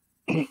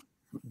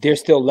 There's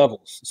still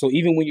levels. So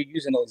even when you're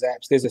using those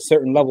apps, there's a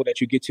certain level that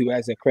you get to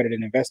as an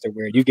accredited investor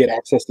where you get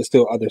access to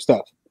still other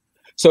stuff.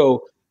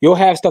 So you'll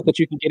have stuff that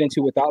you can get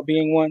into without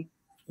being one.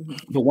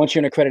 But once you're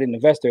an accredited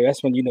investor,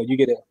 that's when you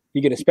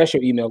get a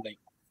special email link.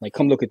 Like,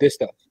 come look at this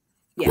stuff.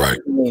 Yeah. Right.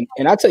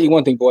 And I'll tell you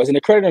one thing, boys, an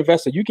accredited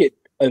investor, you get,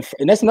 and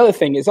that's another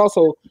thing, is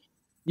also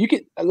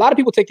a lot of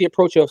people take the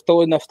approach of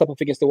throw enough stuff up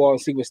against the wall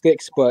and see what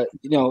sticks, but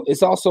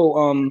it's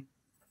also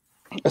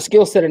a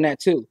skill set in that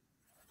too.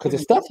 Because the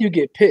stuff you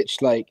get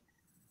pitched, like,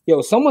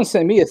 someone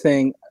sent me a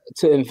thing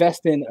to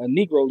invest in a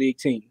Negro League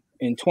team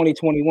in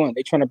 2021.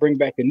 They're trying to bring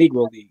back the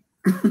Negro League.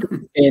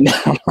 And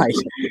I'm like,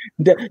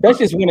 that's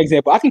just one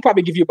example. I can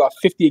probably give you about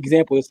 50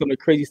 examples of some of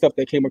the crazy stuff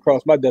that came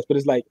across my desk, but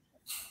it's like,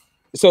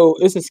 so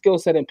it's a skill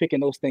set in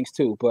picking those things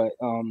too. But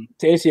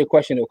to answer your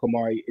question, though,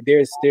 Kamari,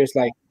 there's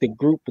like the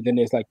group, but then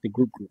there's like the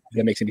group, if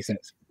that makes any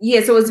sense.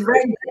 Yeah, so it's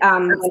Reg.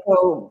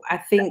 So I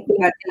think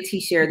he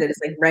shared that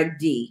it's like Reg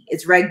D.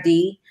 It's Reg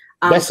D.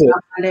 That's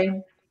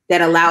it. That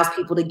allows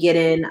people to get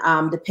in,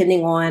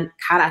 depending on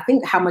I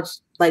think how much,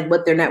 like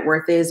what their net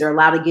worth is. They're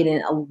allowed to get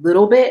in a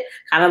little bit,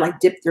 kind of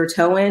like dip their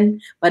toe in,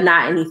 but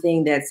not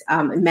anything that's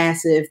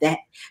massive.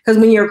 Because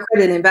when you're a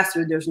accredited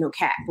investor, there's no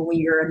cap. But when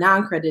you're a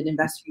non-accredited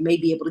investor, you may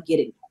be able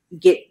to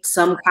get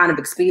some kind of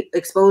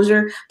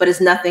exposure, but it's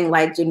nothing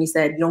like Jimmy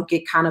said. You don't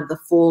get kind of the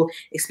full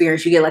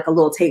experience. You get like a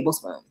little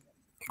tablespoon.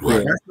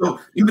 Right. So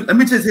let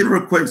me just hit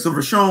real quick. So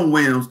for Sean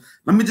Williams,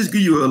 let me just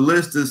give you a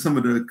list of some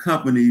of the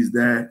companies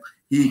that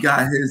he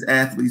got his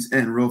athletes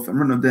in. Real fast,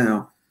 run them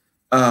down.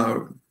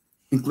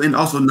 Including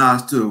also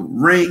Nas too.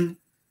 Ring,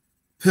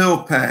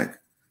 PillPack,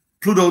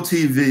 Pluto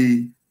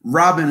TV,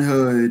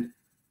 Robinhood,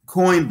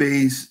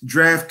 Coinbase,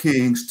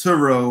 DraftKings,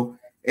 Turo,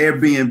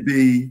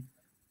 Airbnb,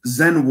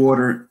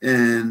 Zenwater,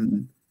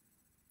 and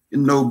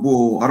No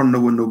Bull. I don't know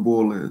what No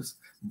Bull is,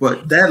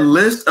 but that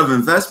list of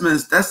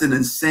investments, that's an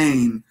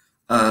insane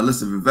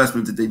list of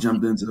investments that they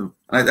jumped into.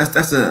 Like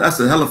that's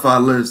a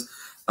hellified list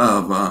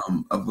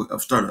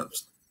of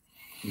startups.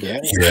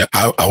 Yeah,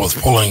 I was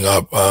pulling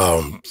up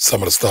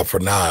some of the stuff for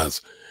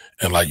Nas,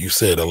 and like you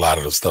said, a lot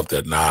of the stuff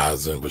that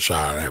Nas and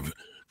Rashawn have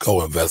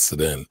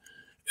co-invested in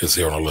is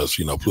here on the list.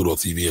 Pluto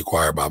TV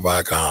acquired by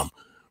Viacom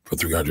for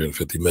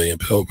 $350 million.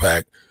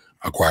 PillPack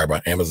acquired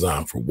by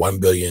Amazon for $1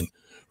 billion.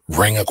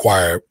 Ring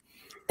acquired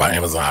by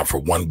Amazon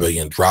for $1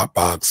 billion.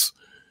 Dropbox,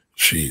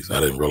 jeez, I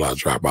didn't realize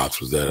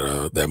Dropbox was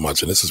that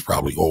much, and this is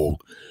probably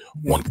old.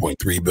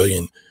 $1.3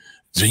 billion.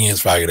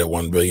 Genius valued at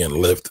 $1 billion.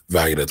 Lyft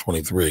valued at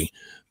 $23.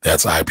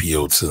 That's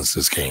IPO'd since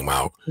this came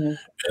out. And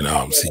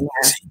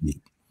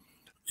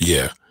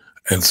yeah.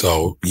 And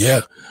so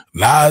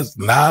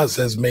Nas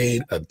has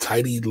made a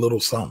tidy little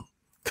sum.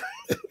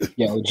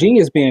 Yo,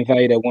 Genius being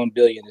valued at $1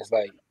 billion is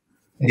like,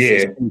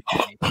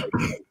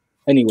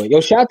 Anyway, yo,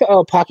 shout out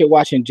to Pocket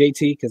Watching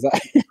JT because I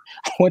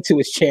went to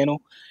his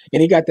channel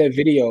and he got that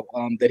video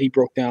that he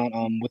broke down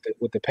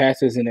with the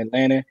Pastors in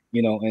Atlanta,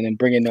 you know, and then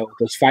bringing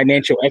those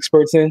financial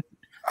experts in.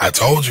 I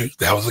told you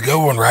that was a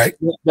good one, right?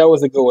 Yeah, that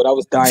was a good one. I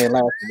was dying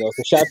laughing, though.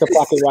 So shout out to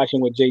Pocket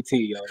Watching with JT,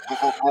 yo.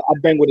 I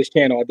bang with his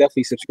channel. I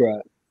definitely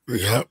subscribe.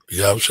 Yep.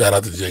 Shout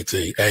out to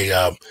JT.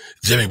 Hey,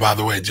 Jimmy, by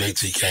the way,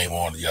 JT came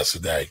on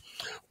yesterday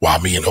while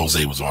me and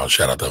Jose was on.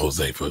 Shout out to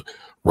Jose for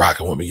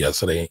rocking with me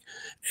yesterday.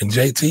 And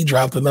JT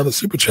dropped another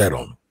super chat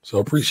on me. So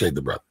appreciate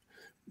the brother.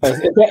 So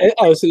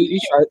you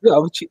try,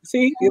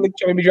 see, you're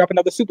trying to drop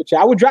another super chat.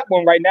 I would drop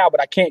one right now, but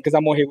I can't because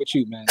I'm on here with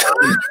you, man.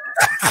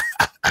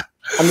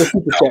 I'm the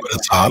super chat.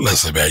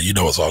 Listen, man, you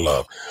know it's all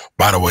love.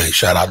 By the way,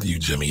 shout out to you,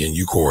 Jimmy, and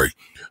you, Corey,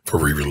 for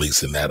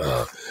re-releasing that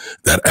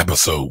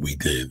episode we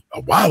did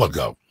a while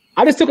ago.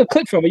 I just took a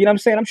clip from it. You know what I'm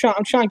saying? I'm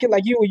trying to get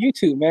like you with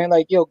YouTube, man.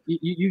 Like, yo,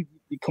 you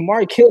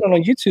Kamari killing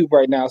on YouTube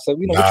right now. So,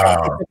 you know, we're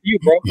trying to get you,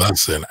 bro.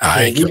 Listen,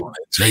 I ain't killing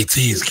it.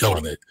 JT's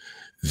killing it.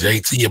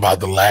 JT about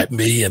to lap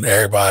me and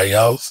everybody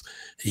else.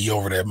 He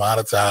over there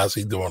monetized.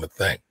 He doing the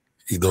thing.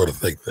 He doing the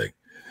thing.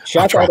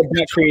 Shout out to all the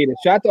black creators.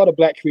 Shout out to all the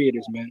black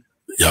creators, man.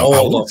 Yo,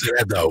 I will say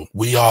that though.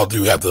 We all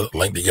do have to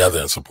link together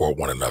and support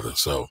one another.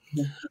 So,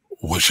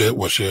 what's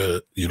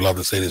your? You love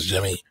to say this,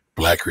 Jimmy?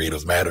 Black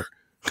creators matter.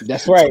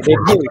 That's right. They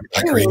do.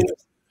 Black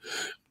creators.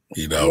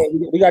 You know,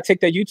 we gotta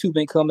take that YouTube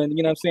income and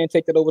you know what I'm saying,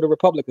 take that over to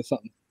Republic or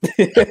something.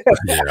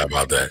 Yeah,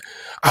 about that.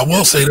 I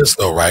will say this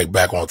though, right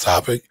back on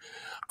topic.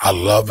 I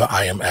love the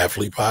I Am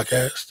Athlete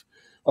podcast.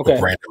 Okay,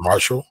 with Brandon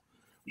Marshall.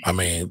 I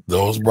mean,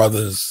 those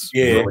brothers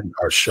really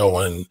are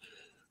showing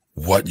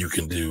what you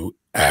can do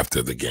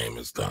after the game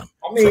is done.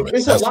 I mean,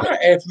 there's a lot of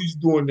athletes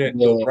doing that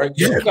though, right?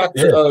 Yeah, you got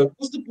the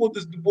what's the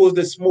boys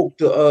that smoke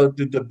the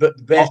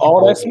basketball?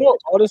 All that smoke.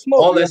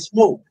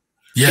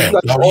 Yeah,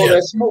 all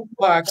that smoke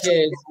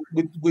podcast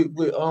with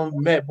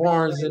Matt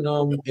Barnes and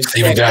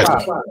Steven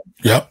Jackson.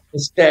 Yep.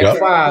 And Stack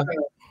 5.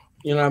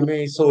 You know what I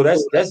mean? So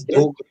that's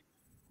dope.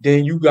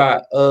 Then you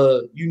got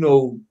you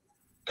know,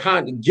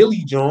 kind of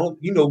Gilly Jones.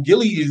 You know,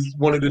 Gilly is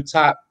one of the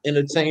top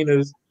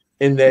entertainers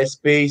in that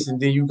space,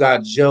 and then you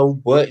got Joe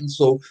Button.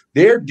 So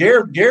they're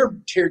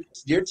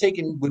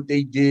taking what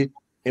they did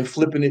and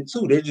flipping it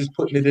too. They're just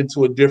putting it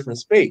into a different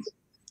space.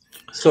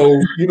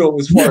 So, you know,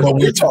 as far as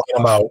we're talking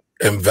about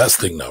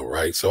investing though,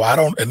 right? So I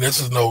don't, and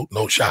this is no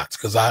shots,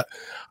 because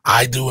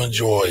I do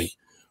enjoy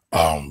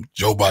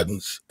Joe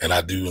Buttons and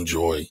I do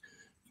enjoy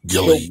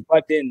Gilly. Joe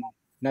Budden,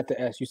 not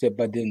the S. You said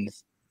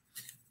Buttons.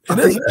 It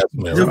is S,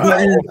 man.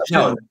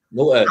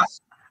 No S.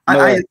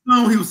 I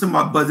assume he was talking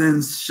about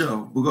Budden's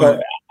show. We'll go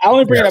ahead. I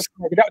only bring it up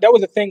that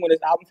was a thing when his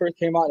album first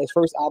came out. His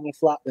first album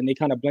flopped, and they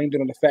kind of blamed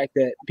it on the fact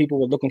that people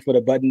were looking for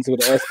the Buttons with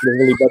the S, but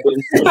really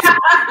Buttons.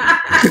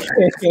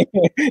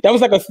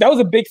 that was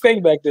a big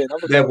thing back then.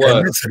 I'm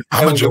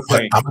a Joe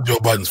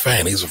Buttons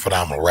fan. He's a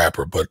phenomenal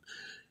rapper, but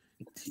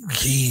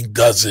he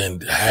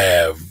doesn't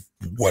have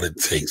what it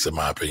takes, in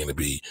my opinion, to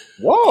be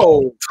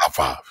top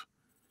 5.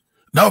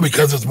 No,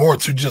 because it's more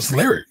to just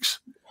lyrics.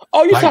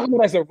 Oh, you're talking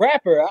about as a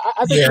rapper?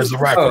 I think as a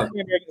rapper.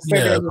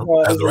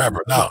 As a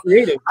rapper. No,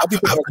 I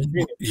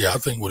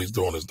think what he's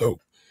doing is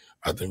dope.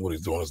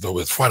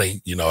 It's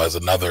funny, you know, as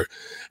another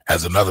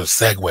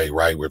segue,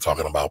 right? We're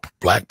talking about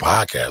black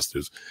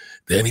podcasters.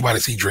 Did anybody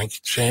see Drink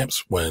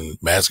Champs when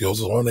Mascos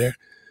was on there?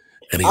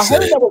 And I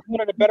heard that was one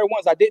of the better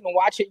ones. I didn't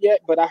watch it yet,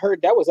 but I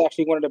heard that was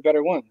actually one of the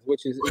better ones. But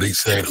he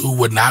said who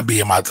would not be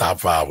in my top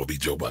 5 would be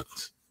Joe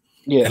Buttons.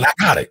 Yeah, and I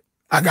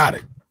got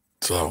it.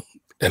 So.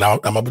 And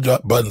I'm a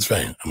Buttons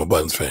fan.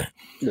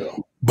 Yeah.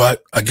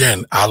 But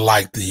again, I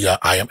like the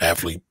I Am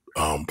Athlete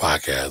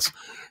podcast.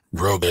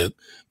 Real good.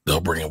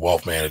 They'll bring in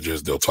wealth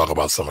managers. They'll talk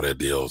about some of their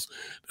deals.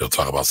 They'll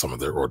talk about some of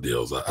their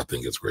ordeals. I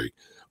think it's great,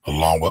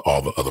 along with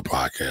all the other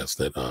podcasts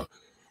that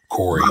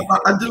Corey.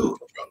 I do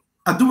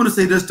want to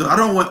say this though. I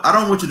don't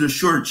want you to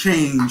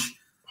shortchange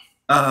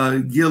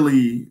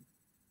Gilly,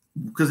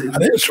 because it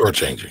is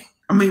shortchanging.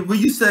 I mean, well,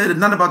 you said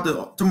not about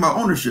talking about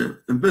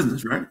ownership and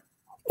business, right?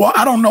 Well,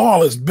 I don't know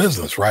all his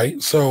business,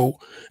 right? So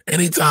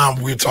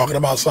anytime we're talking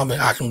about something,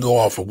 I can go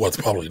off of what's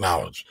public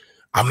knowledge.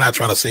 I'm not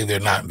trying to say they're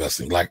not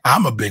investing. Like,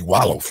 I'm a big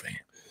Wallow fan.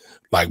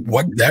 Like,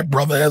 what that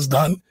brother has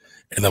done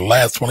in the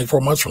last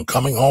 24 months from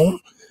coming home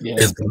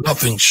is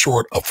nothing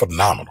short of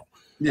phenomenal.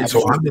 Yeah,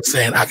 so I'm just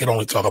saying I can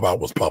only talk about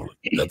what's public.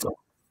 That's all.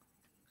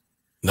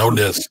 No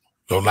this.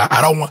 No, not.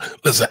 I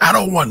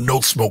don't want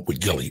no smoke with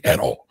Gilly at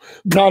all.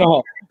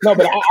 No.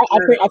 But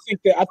I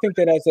think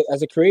that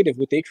as a creative,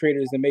 what they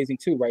created is amazing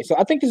too, right? So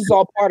I think this is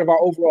all part of our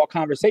overall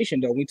conversation,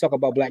 though. When we talk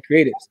about black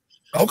creatives,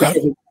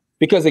 okay?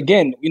 Because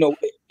again, you know,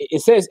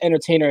 it says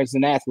entertainers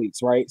and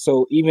athletes, right?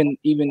 So even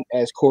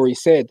as Corey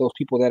said, those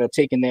people that are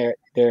taking their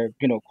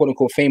you know, quote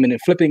unquote fame and then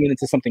flipping it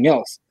into something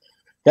else,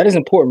 that is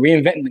important,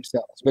 reinventing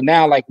themselves. But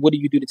now, like, what do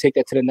you do to take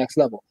that to the next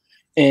level?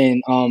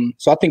 And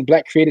so I think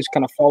black creatives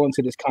kind of fall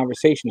into this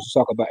conversation to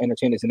talk about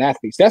entertainers and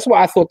athletes. That's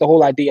why I thought the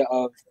whole idea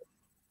of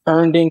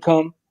earned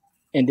income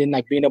and then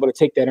like being able to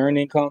take that earned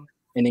income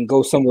and then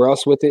go somewhere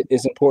else with it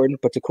is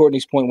important. But to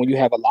Courtney's point, when you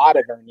have a lot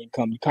of earned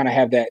income, you kind of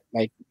have that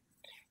like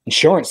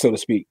insurance, so to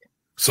speak.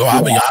 So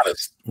I'll be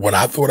honest, when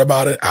I thought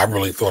about it, I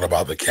really thought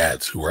about the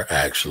cats who are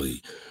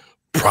actually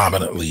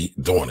prominently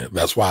doing it.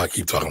 That's why I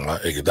keep talking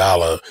about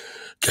Iguodala,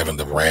 Kevin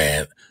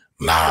Durant,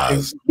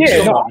 Nas.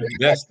 Yeah,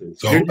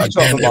 so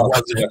again,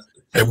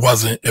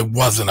 it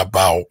wasn't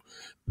about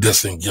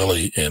dissing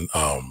Gilly and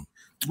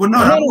well, no,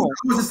 I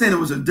wasn't saying it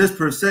was a diss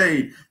per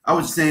se. I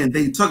was saying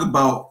they talk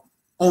about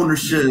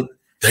ownership.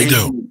 They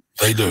do.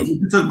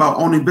 You talk about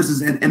owning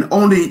business and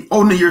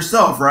owning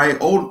yourself, right?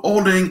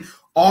 Owning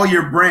all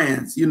your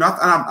brands. You know,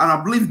 and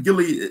I believe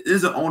Gilly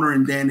is an owner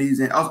in Danny's,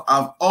 and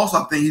I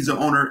also think he's an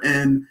owner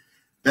in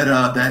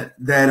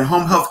that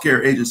home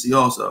healthcare agency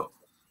also.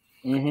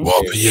 Mm-hmm. Well,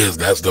 if he is,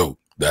 that's dope.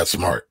 That's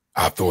smart.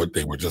 I thought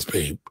they were just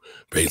paid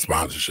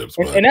sponsorships.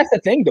 And that's the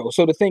thing, though.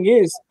 So the thing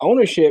is,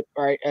 ownership,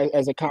 right,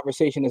 as a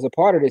conversation is a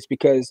part of this,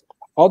 because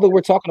although we're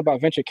talking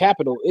about venture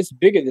capital, it's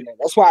bigger than that.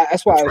 That's why I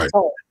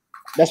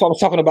was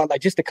talking about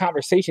like just the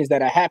conversations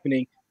that are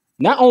happening,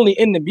 not only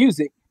in the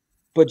music,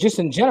 but just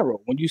in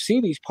general. When you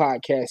see these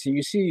podcasts and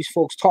you see these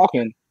folks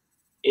talking,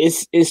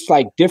 it's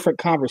like different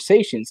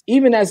conversations,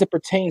 even as it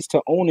pertains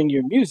to owning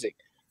your music.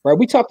 Right?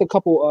 We talked a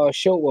couple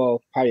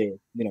probably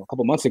a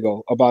couple months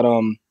ago about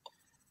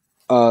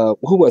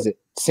who was it?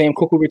 Sam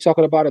Cooke we were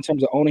talking about in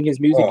terms of owning his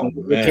music and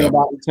what it came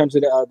about in terms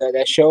of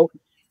that show.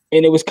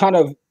 And it was kind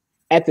of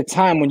at the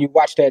time when you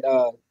watched that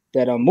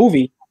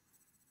movie,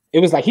 it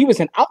was like he was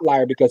an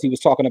outlier because he was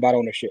talking about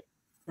ownership.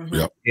 Mm-hmm.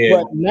 Yep. Yeah.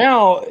 But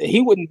now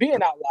he wouldn't be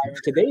an outlier in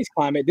today's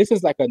climate. This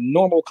is like a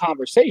normal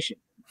conversation.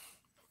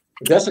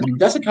 That's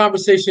a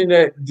conversation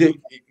that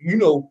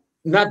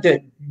not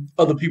that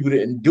other people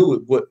didn't do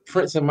it, but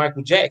Prince and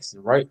Michael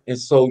Jackson, right? And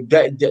so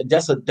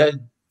that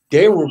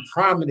they were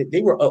prominent.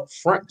 They were up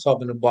front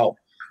talking about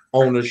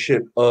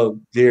ownership of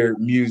their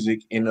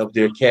music and of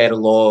their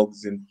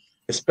catalogs, and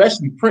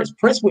especially Prince.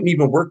 Prince wouldn't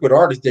even work with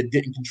artists that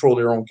didn't control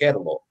their own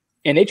catalog.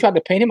 And they tried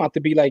to paint him out to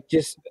be like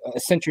just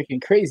eccentric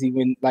and crazy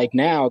when like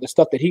now the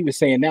stuff that he was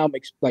saying now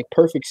makes like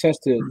perfect sense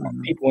to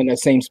people in that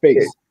same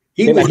space.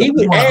 He would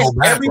ask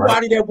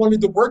everybody that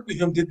wanted to work with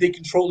him, did they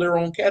control their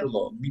own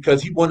catalog?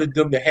 Because he wanted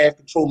them to have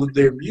control of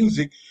their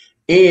music,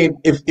 and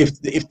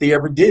if they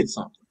ever did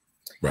something.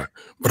 Right.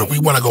 But if we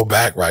want to go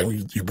back, right,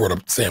 you brought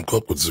up Sam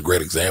Cooke, which is a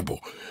great example.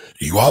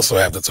 You also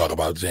have to talk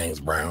about James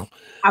Brown.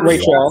 Ray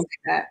Charles.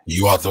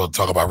 You also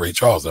talk about Ray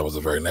Charles. That was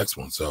the very next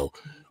one. So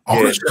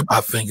ownership, I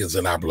think, is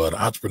in our blood.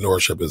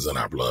 Entrepreneurship is in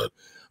our blood.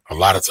 A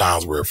lot of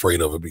times we're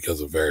afraid of it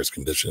because of various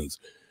conditions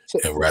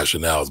and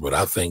rationales, but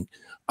I think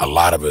a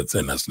lot of it's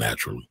in us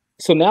naturally.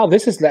 So now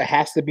that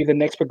has to be the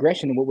next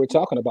progression in what we're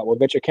talking about with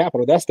venture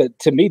capital. That's the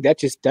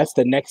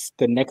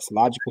next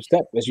logical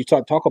step as you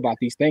talk about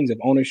these things of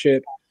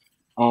ownership.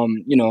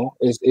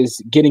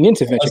 Is getting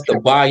into venture capital.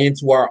 To buy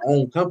into our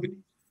own company,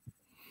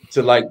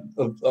 to like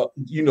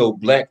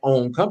Black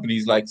owned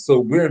companies. Like, so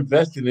we're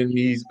investing in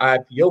these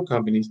IPO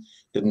companies.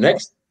 The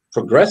next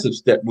progressive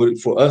step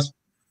would for us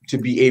to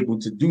be able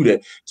to do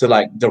that, to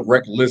like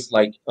direct list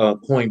like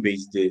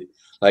Coinbase did.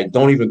 Like,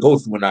 don't even go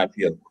through an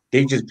IPO.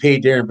 They just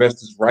paid their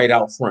investors right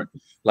out front.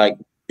 Like,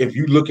 if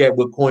you look at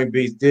what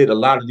Coinbase did, a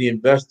lot of the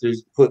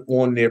investors put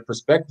on their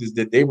prospectus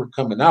that they were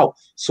coming out.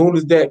 Soon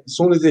as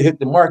it hit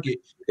the market,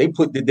 they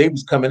put that they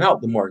was coming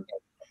out the market.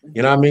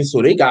 You know what I mean?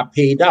 So they got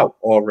paid out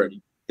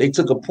already. They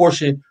took a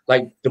portion,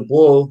 like the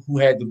boy who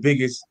had the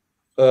biggest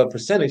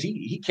percentage,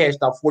 he cashed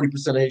out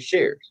 40% of his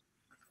shares.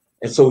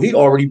 And so he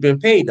already been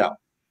paid out.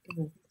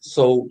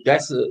 So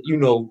that's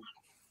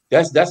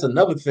that's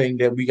another thing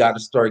that we got to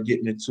start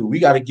getting into. We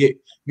got to get,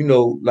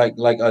 like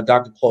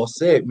Dr. Paul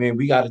said, man,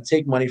 we got to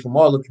take money from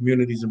all the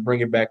communities and bring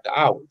it back to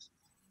ours.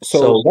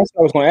 So that's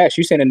what I was going to ask.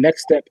 You saying the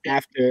next step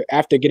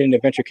after getting the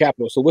venture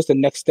capital. So what's the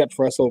next step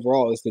for us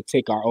overall is to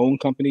take our own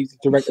companies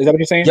direct? Is that what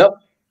you're saying? Yep.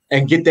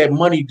 And get that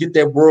money, get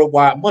that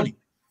worldwide money.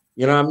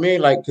 You know what I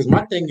mean? Like, because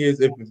my thing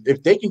is,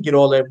 if they can get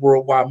all that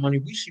worldwide money,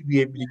 we should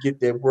be able to get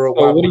that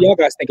worldwide money. What do y'all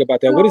guys think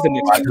about that? What is the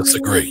next step? I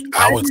disagree.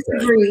 I would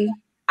disagree.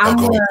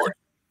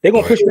 They're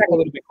going to push back a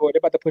little bit, Corey. They're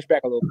about to push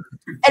back a little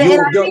bit. And you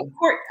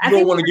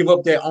don't want to give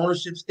up that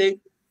ownership stake?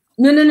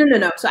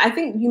 No. So I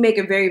think you make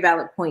a very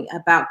valid point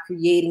about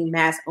creating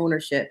mass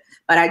ownership,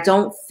 but I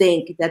don't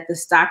think that the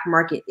stock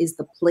market is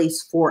the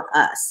place for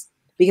us.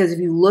 Because if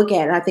you look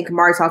at, and I think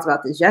Kamari talked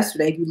about this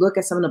yesterday, if you look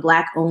at some of the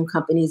Black-owned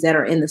companies that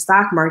are in the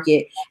stock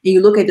market, and you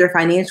look at their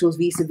financials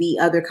vis-a-vis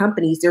other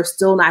companies, they're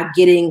still not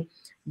getting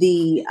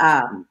the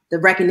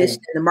recognition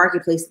in the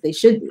marketplace that they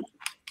should be.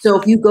 So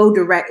if you go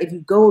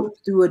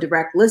through a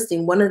direct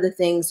listing, one of the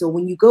things, so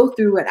when you go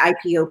through an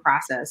IPO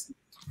process,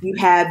 you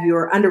have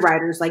your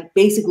underwriters like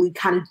basically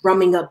kind of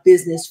drumming up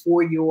business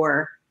for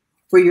your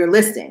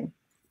listing.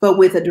 But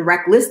with a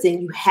direct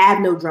listing, you have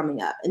no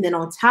drumming up. And then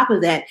on top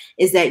of that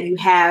is that you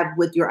have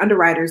with your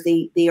underwriters,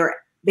 they are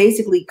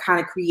basically kind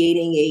of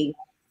creating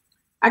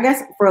I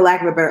guess for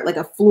lack of a better, like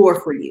a floor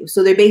for you.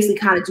 So they basically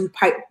kind of do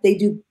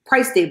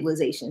price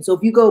stabilization. So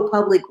if you go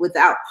public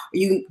without,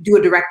 you do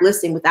a direct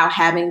listing without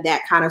having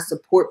that kind of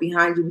support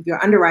behind you with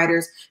your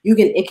underwriters,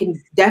 it can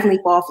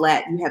definitely fall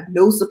flat. You have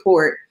no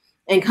support.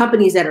 And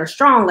companies that are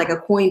strong, like a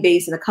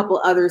Coinbase and a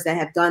couple others that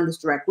have done this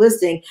direct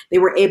listing, they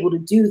were able to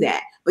do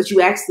that. But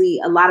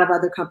a lot of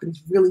other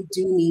companies really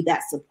do need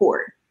that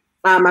support.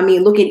 I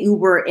mean, look at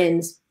Uber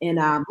and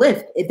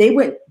Lyft. If they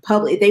went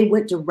public, if they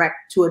went direct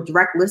to a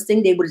direct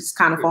listing, they would just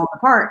kind of fall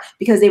apart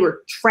because they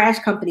were trash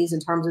companies in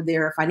terms of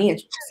their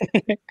financials.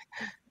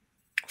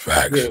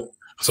 Facts. Yeah.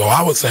 So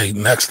I would say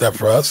next step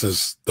for us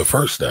is the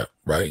first step,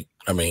 right?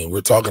 I mean,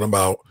 we're talking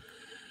about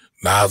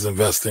Nas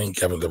investing,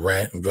 Kevin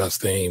Durant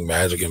investing,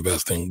 Magic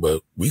investing,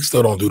 but we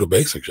still don't do the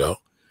basics, yo.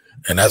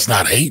 And that's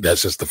not hate.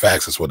 That's just the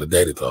facts. That's what the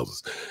data tells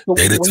us.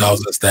 Data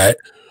tells us that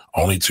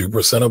only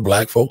 2% of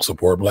Black folks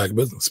support Black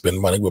business, spend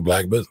money with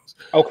Black business.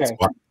 Okay.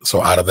 So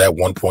out of that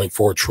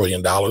 $1.4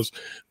 trillion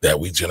that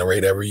we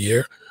generate every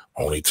year,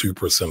 only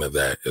 2% of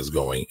that is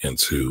going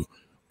into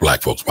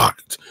Black folks'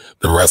 pockets.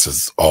 The rest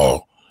is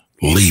all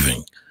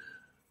leaving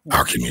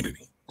our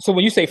community. So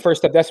when you say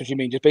first step, that's what you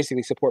mean, just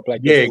basically support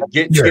Black business.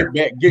 Get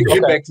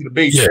back to the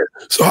basics.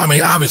 Yeah. So I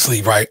mean,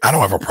 obviously, right, I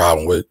don't have a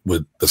problem with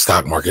the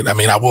stock market. I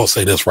mean, I will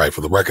say this, right,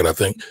 for the record, I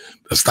think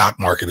the stock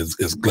market is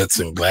glitz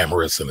and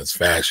glamorous and it's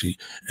fashy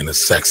and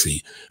it's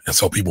sexy. And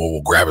so people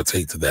will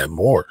gravitate to that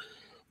more.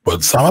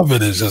 But some of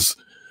it is just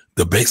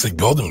the basic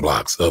building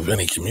blocks of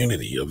any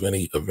community, of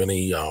any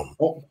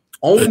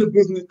own the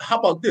business. How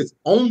about this?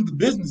 Own the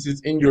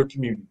businesses in your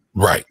community.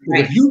 Right.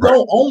 If you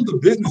don't own the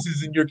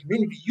businesses in your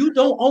community, you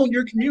don't own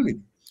your community.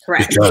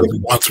 Correct. Because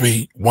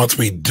once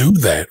we do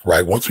that,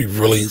 right, once we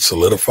really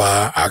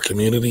solidify our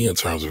community in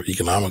terms of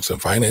economics and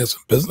finance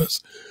and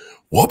business,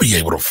 we'll be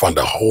able to fund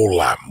a whole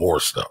lot more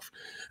stuff.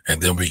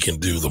 And then we can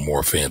do the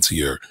more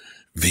fancier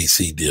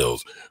VC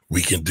deals.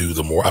 We can do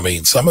the more, I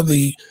mean, some of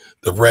the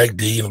Reg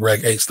D and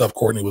Reg A stuff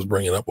Courtney was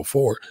bringing up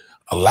before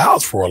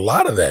allows for a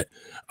lot of that,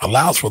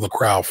 allows for the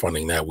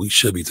crowdfunding that we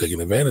should be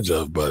taking advantage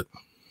of, but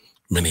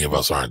many of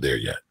us aren't there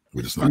yet.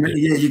 We're just not there.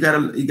 Yeah, you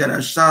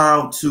gotta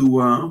shout out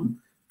to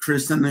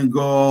Kristen and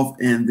Golf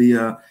and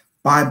the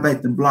Buy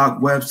Back the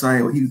Block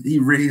website. He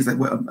raised like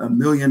 $1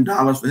 million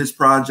for his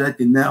project,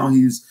 and now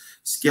he's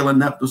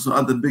scaling up to some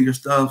other bigger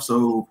stuff.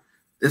 So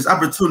there's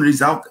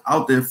opportunities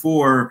out there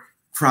for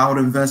crowd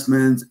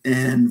investments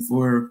and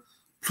for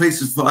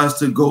places for us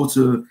to go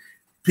to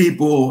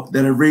people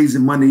that are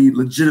raising money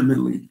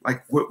legitimately,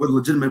 like with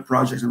legitimate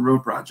projects and real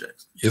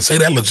projects. You say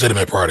that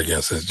legitimate part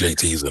again since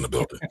JT's in the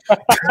building.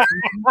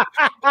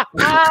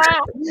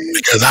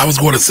 Because I was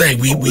going to say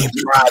we've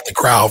tried the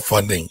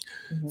crowdfunding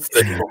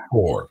thing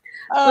before.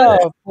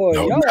 Oh boy,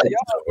 y'all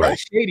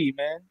that's shady,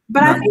 man.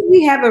 But I think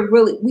we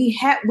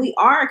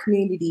are a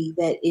community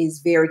that is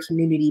very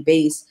community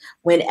based.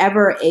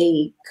 Whenever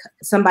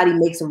somebody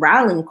makes a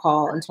rallying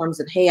call in terms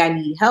of, hey, I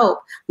need help,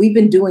 we've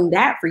been doing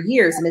that for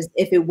years. And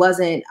if it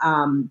wasn't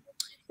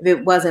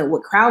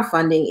with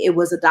crowdfunding, it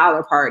was a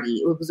dollar party,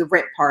 it was a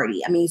rent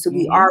party. I mean, so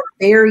we are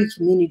very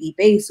community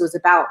based. So it's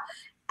about,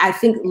 I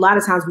think a lot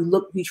of times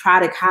we try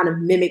to kind of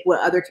mimic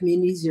what other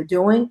communities are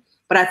doing.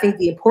 But I think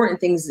the important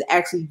thing is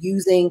actually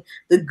using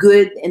the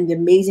good and the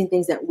amazing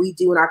things that we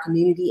do in our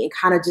community and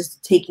kind of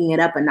just taking it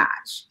up a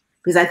notch.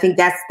 Because I think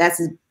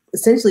that's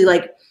essentially,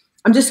 like,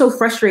 I'm just so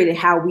frustrated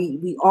how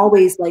we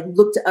always like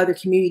look to other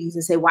communities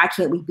and say, why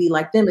can't we be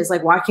like them? It's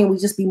like, why can't we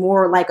just be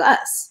more like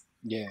us?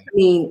 Yeah. I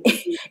mean,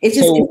 it's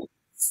just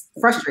it's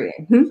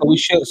frustrating.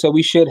 So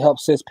we should help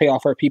sis pay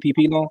off her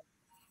PPP loan?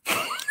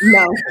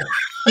 No.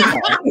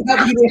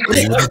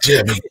 Leave it to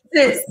Jimmy.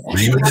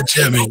 Leave it to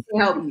Jimmy.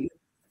 Help you.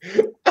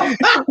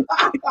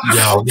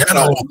 Yo, that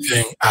whole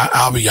thing,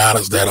 I'll be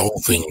honest, that whole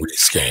thing really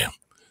scam.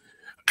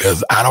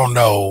 Because I don't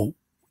know,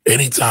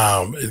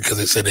 anytime, because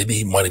they said they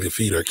need money to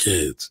feed their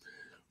kids,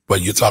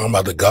 but you're talking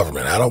about the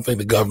government. I don't think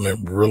the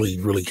government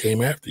really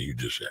came after you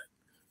just yet.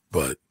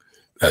 But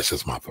that's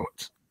just my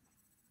thoughts.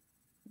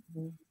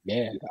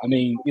 Yeah, I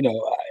mean,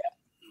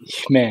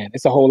 man,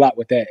 it's a whole lot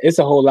with that.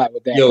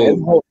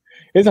 Yo.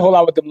 There's a whole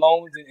lot with the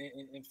loans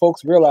and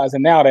folks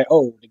realizing now that,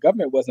 the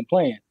government wasn't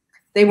playing.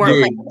 They weren't.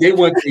 Yeah, they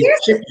weren't.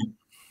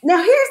 Now,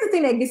 here's the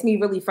thing that gets me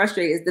really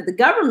frustrated is that the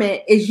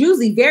government is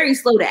usually very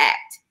slow to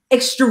act,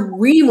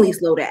 extremely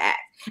slow to act.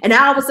 And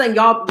now all of a sudden,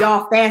 y'all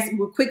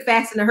we're quick,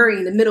 fast, in a hurry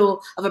in the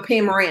middle of a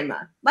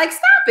panorama. Like,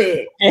 stop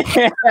it.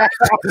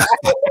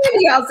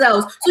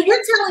 Ourselves. So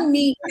you're telling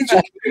me that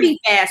you can be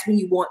fast when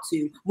you want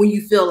to, when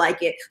you feel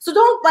like it. So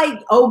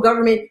don't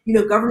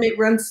government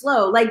runs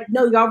slow. Like,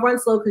 no, y'all run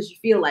slow because you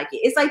feel like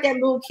it. It's like that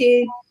little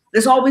kid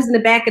that's always in the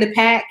back of the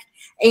pack.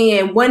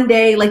 And one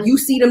day, like, you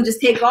see them just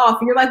take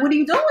off and you're like, what are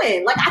you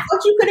doing? Like, I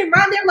thought you couldn't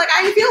run there. Like,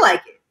 I didn't feel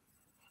like it.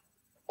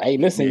 Hey,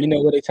 listen,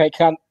 when they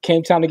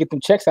came time to get them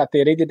checks out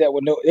there, they did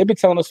that they've been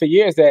telling us for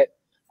years that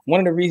one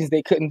of the reasons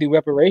they couldn't do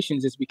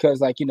reparations is because,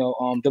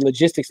 the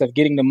logistics of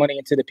getting the money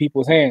into the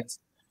people's hands.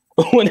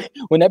 When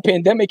that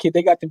pandemic hit,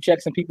 they got them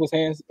checks in people's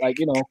hands,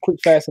 quick,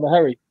 fast, in a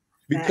hurry.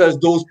 Because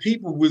those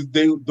people was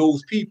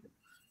those people.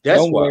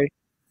 That's why.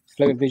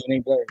 Flex vision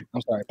ain't blurry.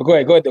 I'm sorry, but go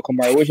ahead, though,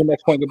 Kamari. What's your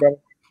next point, good brother?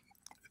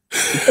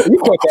 You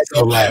caught that.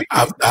 So like,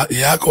 I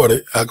caught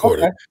it. I caught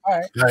it. All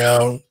right.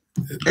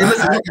 Hey,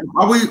 listen,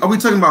 are we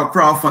talking about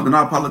crowdfunding?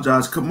 I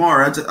apologize,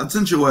 Kamar. I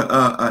sent you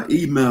a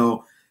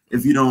email.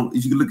 If you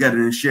can look at it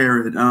and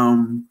share it.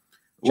 Listen.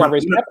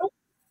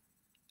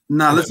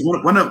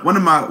 One of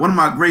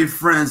my great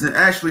friends, and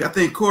actually, I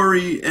think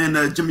Corey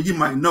and Jimmy, you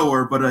might know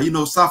her, but you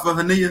know Safa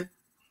Hania.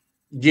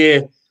 Yeah,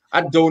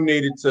 I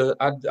donated to.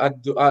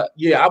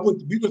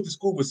 We went to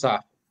school with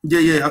Safa.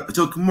 Yeah.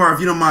 So Kamar, if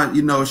you don't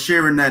mind,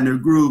 sharing that in the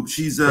group,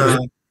 she's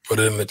put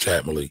it in the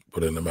chat, Malik.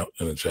 Put it in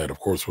the chat. Of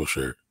course, we'll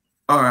share it.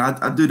 All right,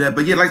 I do that.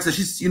 But yeah, like I said,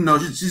 she's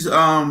she's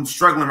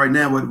struggling right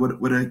now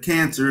with a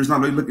cancer. It's not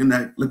really looking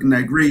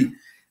that great,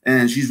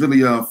 and she's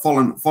really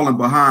falling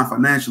behind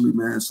financially,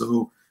 man.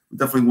 So we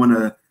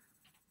definitely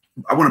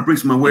I want to bring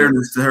some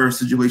awareness to her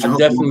situation. I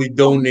definitely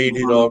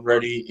donated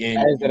already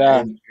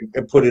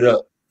and put it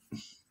up.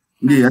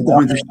 Yeah,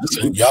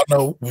 y'all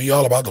know we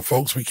all about the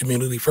folks. We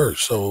community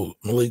first. So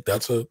Malik,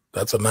 that's a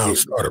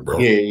non-starter, bro.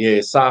 Yeah.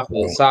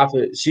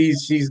 Safa,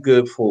 she's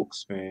good,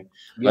 folks, man.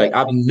 Yeah. Like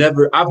I've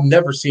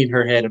never seen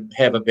her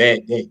have a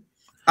bad day.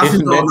 I've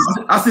seen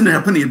her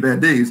have plenty of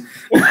bad days.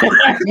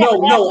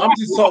 No, I'm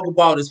just talking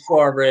about as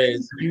far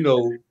as we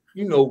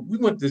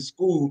went to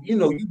school.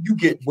 You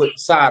get what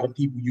side of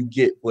people you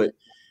get, but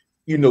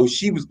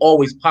she was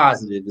always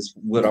positive. Is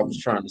what I was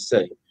trying to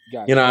say.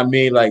 Gotcha. You know what I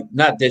mean? Like,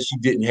 not that she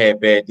didn't have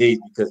bad days,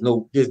 because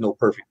there's no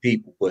perfect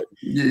people, but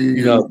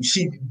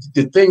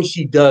the things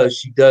she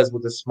does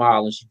with a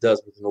smile, and she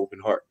does with an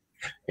open heart.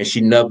 And she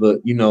never,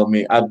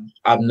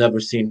 I've never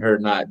seen her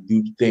not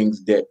do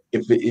things that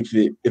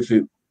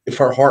if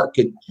her heart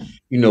could,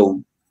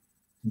 do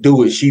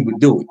it, she would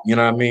do it. You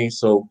know what I mean?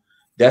 So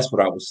that's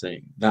what I was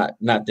saying. Not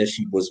that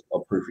she was a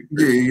perfect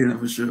person. Yeah,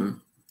 for sure.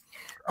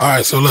 All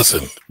right, so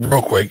listen,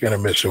 real quick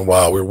intermission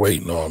while we're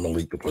waiting on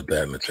Malik to put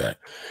that in the chat.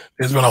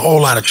 There's been a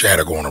whole lot of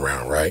chatter going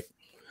around, right,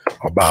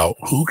 about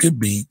who could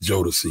beat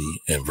Jodeci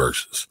in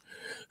verses.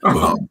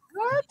 What?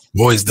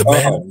 Boys the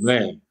Man? Oh,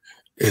 man.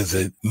 Is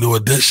it New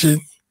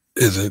Edition?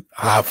 Is it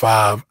High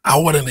Five? I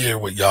want to hear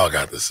what y'all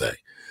got to say.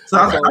 So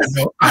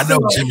I know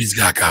Jimmy's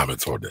got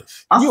comments on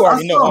this. You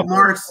already know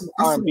Mark's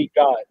R&B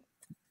God.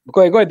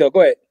 Go ahead, though.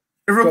 Go ahead.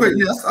 Real quick,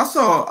 yes, I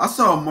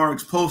saw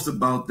Mark's post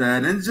about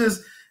that, and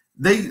just.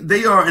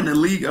 They are in a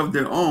league of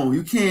their own.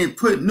 You can't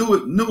put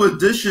New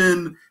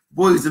Edition,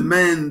 Boys and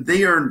Men.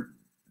 They are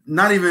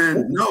not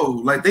even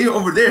like they are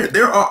over there.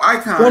 They're all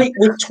icons.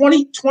 With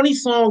 20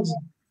 songs,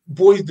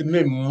 Boys and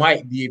Men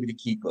might be able to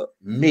keep up.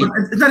 Maybe.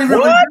 It's not even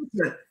what?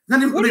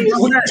 Not even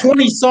with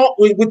 20 songs.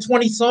 With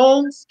 20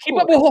 songs, keep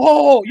up.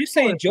 Whoa. You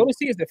saying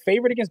Jodeci is the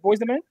favorite against Boys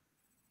and Men?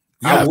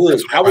 Yeah,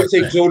 I would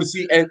take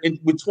Jodeci, and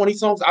with 20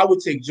 songs, I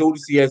would take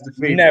Jodeci as the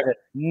favorite.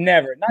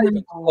 Never, not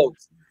even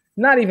close.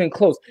 Not even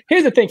close.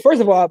 Here's the thing.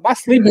 First of all, my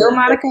sleep.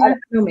 Monica,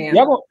 man.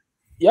 Y'all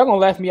gonna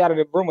laugh me out of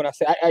the room when I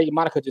say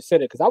Monica just said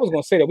it, because I was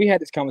gonna say that we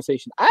had this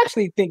conversation. I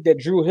actually think that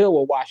Drew Hill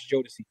will watch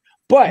Jodeci,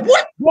 but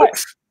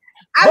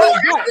I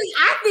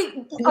think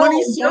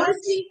 20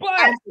 Jodeci.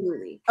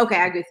 Absolutely. Okay,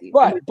 I agree with you.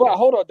 But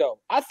hold on though.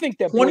 I think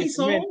that 20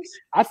 songs.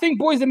 I think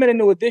Boys and Men and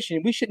New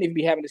Edition. We shouldn't even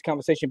be having this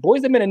conversation.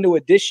 Boys and Men and New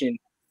Edition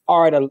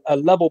are at a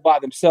level by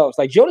themselves.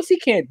 Like Jodeci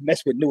can't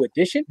mess with New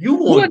Edition.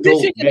 New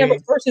Edition can have a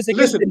versus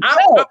against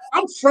themselves.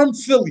 I'm from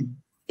Philly,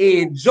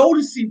 and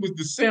Jodeci was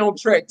the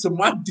soundtrack to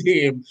my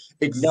damn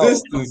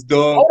existence,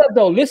 dog. Hold up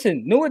though.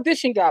 Listen, New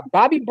Edition got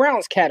Bobby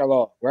Brown's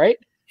catalog, right?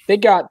 They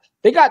got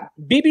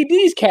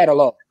BBD's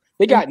catalog.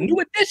 They got New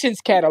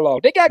Edition's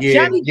catalog. They got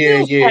Johnny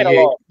Gill's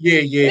catalog.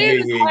 Yeah.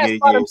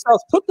 By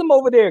themselves. Put them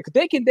over there because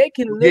they can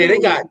literally they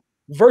got.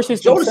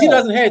 Versus Jodeci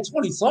doesn't have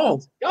 20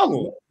 songs. Y'all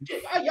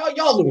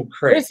little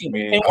crazy,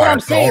 man. And what I'm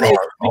saying is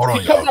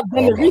because I've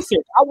done the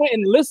research, I went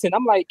and listened.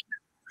 I'm like,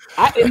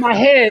 in my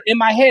head,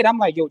 I'm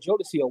like, yo,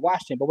 Jodeci will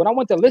watch him. But when I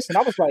went to listen,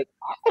 I was like,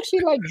 I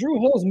actually like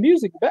Drew Hill's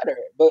music better.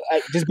 But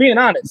just being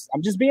honest,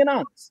 I'm just being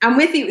honest. I'm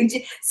with you.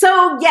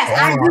 So yes,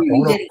 I agree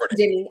with you,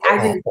 Jimmy.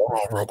 Hold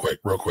on,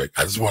 real quick.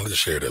 I just wanted to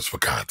share this for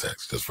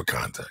context,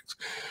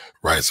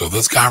 right? So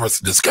this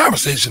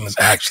conversation has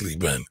actually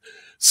been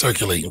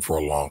circulating for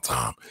a long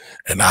time,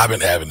 and I've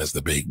been having this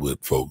debate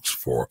with folks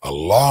for a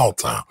long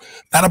time,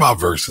 not about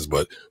verses,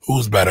 but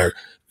who's better,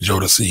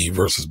 Jodeci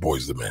versus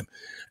Boys II Men.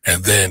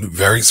 And then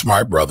very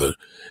smart brother,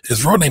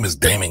 his real name is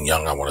Damon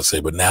Young, I want to say,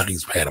 but now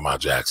he's Panama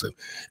Jackson.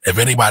 If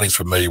anybody's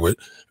familiar with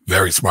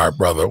very smart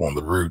brother on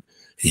The Root,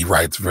 he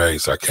writes very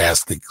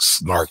sarcastic,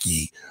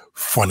 snarky,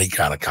 funny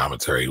kind of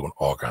commentary on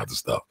all kinds of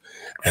stuff.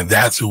 And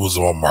that's who was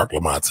on Mark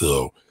Lamont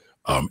Hill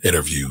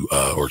interview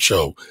or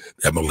show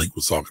that Malik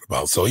was talking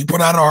about. So he put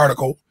out an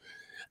article,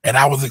 and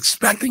I was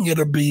expecting it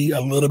to be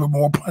a little bit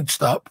more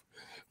punched up,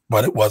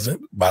 but it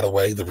wasn't. By the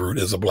way, The Root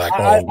is a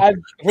black-owned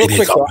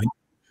media company.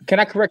 Can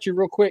I correct you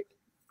real quick?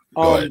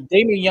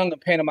 Damon Young and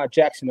Panama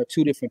Jackson are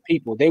two different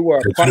people. They were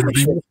a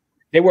partnership.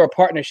 They were a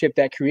partnership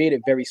that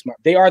created Very Smart.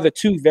 They are the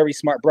two Very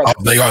Smart brothers.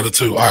 They are the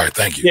two. All right,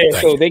 thank you.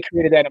 Yeah, they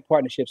created that in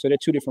partnership. So they're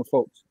two different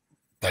folks.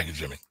 Thank you,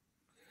 Jimmy.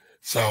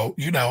 So,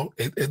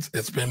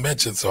 it's been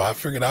mentioned. So I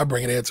figured I'd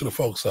bring it in to the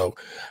folks. So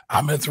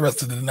I'm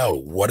interested to know,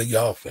 what do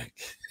y'all think?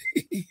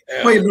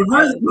 Wait,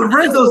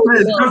 Lorenzo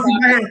says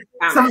Jodeci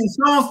had 7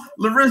 songs.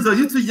 Lorenzo,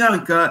 you too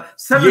young, cut.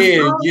 7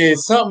 songs? Yeah,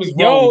 something's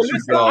wrong with you,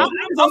 dog.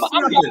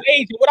 I'm your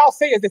age. What I'll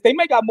say is that they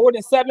may got more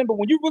than 7, but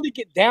when you really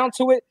get down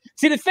to it,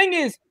 see, the thing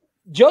is,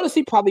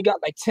 Jodeci probably got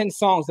like 10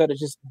 songs that are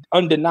just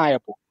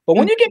undeniable. But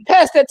when you get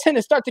past that 10,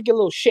 it starts to get a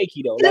little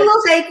shaky, though. It's a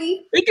little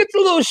shaky. It gets a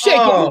little shaky.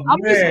 Oh, I'm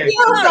man. just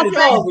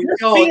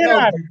being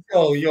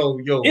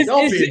Yo. It's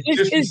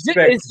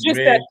just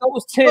that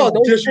those 10. Y'all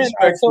those 10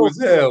 disrespectful as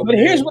hell. But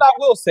here's what I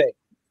will say.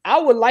 I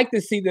would like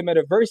to see them at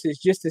a versus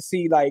just to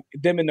see like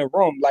them in the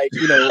room, like,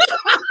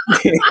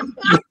 Crackhead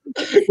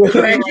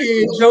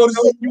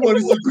Jodeci. You want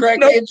to see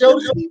Crackhead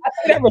Jodeci? I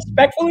say that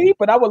respectfully,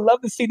 but I would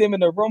love to see them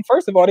in the room.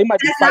 First of all, they might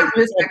be That's not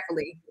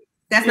respectfully.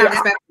 That's not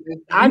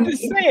respectfully. I'm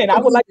just saying, I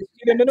would like to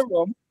see them in the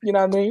room. You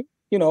know what I mean?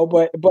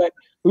 But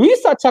when we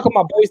start talking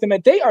about Boyz II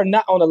Men, they are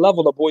not on the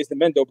level of Boyz II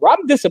Men, though, bro.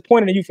 I'm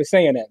disappointed in you for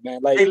saying that,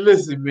 man. Like, hey,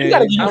 listen, man.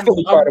 I'm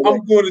going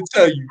to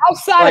tell you.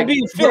 Outside of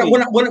being Philly,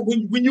 when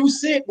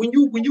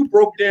you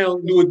broke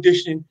down New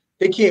Edition,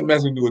 they can't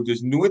mess with New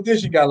Edition. New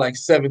Edition got like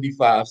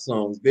 75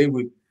 songs. They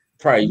would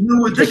probably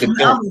New Edition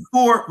album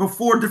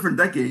before different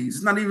decades.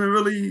 It's not even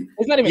really.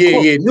 It's not even.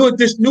 Close. Yeah. New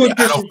Edition.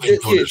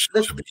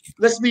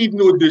 Let's leave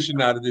New Edition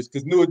out of this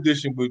because New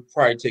Edition would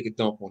probably take a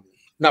dump on it.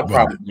 Not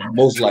probably,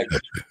 most likely.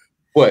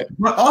 But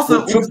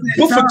also for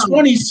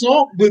 20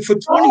 songs, He's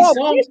not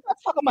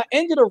talking about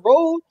End of the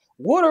Road,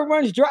 Water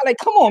Runs Dry. Like,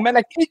 come on, man.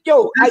 Like,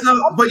 yo,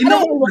 but you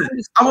know what?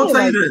 I will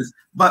tell you this.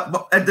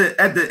 But at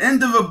the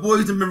end of a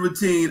Boyz II Men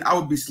routine, I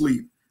would be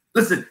asleep.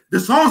 Listen, the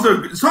songs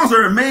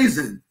are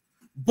amazing,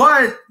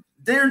 but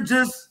they're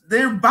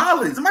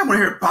ballads. I might want to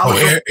hear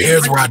ballads. Well,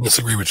 here's where I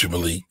disagree with you,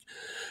 Malik.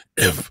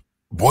 If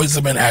Boyz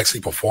II Men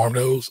actually perform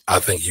those, I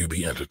think you'd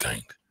be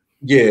entertained.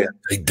 Yeah,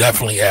 they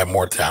definitely have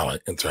more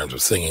talent in terms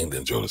of singing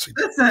than Jodeci.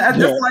 Listen,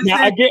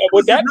 I get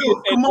what that means.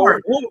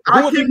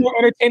 Who would be more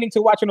entertaining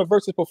to watching a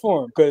versus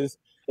perform? Because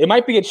it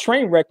might be a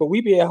train wreck, but we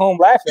be at home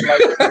laughing. I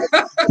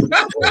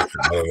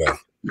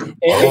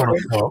don't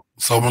know.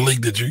 So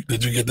Malik, did you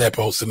get that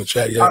post in the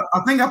chat yet?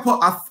 I think I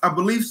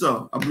believe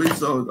so. I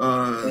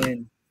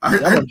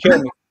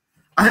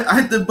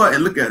hit the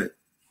button. Look at it.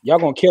 Y'all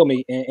gonna kill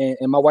me, and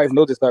my wife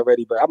knows this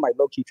already, but I might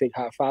low key take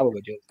High Five over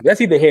Jodeci. That's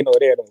either here nor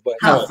there, though. But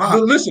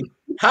listen,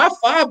 High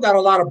Five got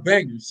a lot of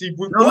bangers. See,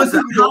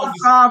 listen, High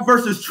Five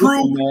versus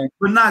Troop,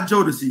 but not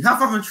Jodeci. High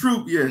Five and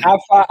Troop, yeah. High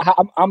Five.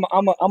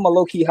 I'm a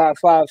low key High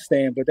Five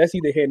stand, but that's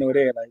either here nor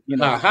there. Like,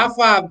 High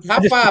Five. I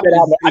just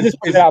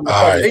put it out.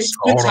 They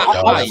split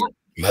top five.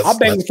 I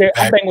bang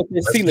with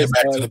this C-list.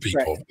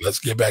 Let's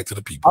get back to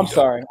the people. I'm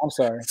sorry.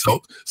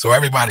 So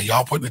everybody,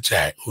 y'all put in the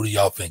chat. Who do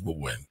y'all think will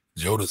win?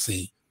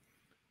 Jodeci,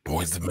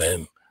 Boyz II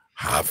Men,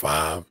 High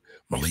Five.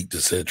 Malik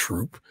just said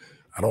Troop.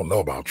 I don't know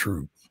about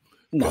Troop.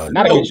 No.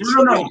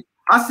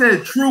 I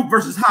said Troop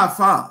versus High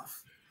Five.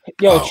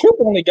 Yo, Troop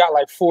only got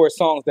like 4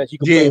 songs that you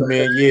can play.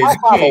 Man, yeah. High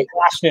Five will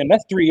wash them.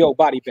 That's 3-0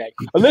 body bag.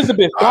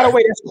 Elizabeth, by the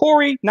way, that's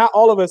Corey. Not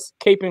all of us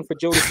caping for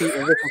Jodeci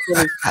and Rick and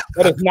Philly.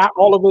 That is not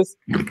all of us.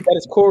 That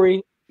is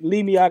Corey.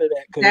 Leave me out of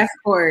that. That's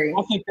Corey.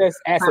 I think that's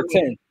ass a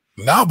 10.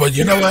 No, but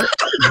you know what?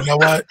 I'm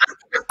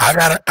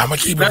gonna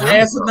keep it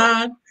real.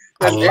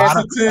 A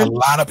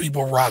lot of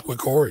people rock with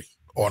Corey.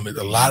 A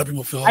lot of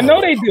people feel. I know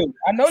they do.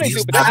 But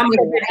he's not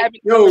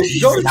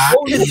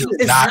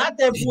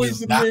that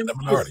Boyz II Men.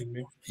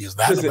 He's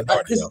not the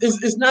minority.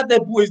 It's not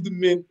that Boyz II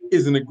Men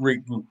isn't a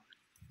great group,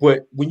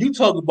 but when you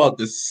talk about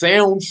the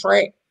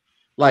soundtrack,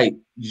 like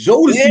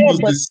Jodeci was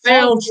the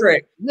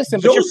soundtrack.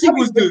 Listen, Jodeci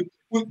was the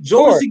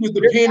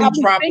penny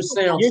dropper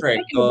soundtrack. You're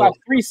thinking about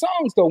 3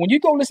 songs though. When you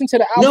go listen to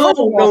the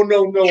album,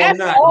 no, I'm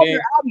not, man.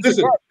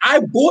 Listen, I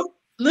bought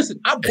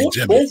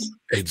both.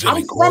 Hey,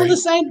 Jimmy, we're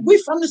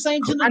from the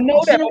same generation. I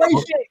know that.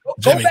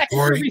 Jimmy,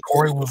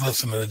 Corey was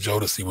listening to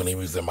Jodeci when he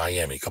was in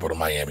Miami, a couple of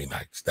Miami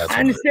nights. I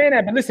understand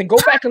that, but listen, go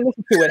back and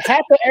listen to it.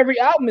 Half of every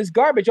album is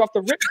garbage off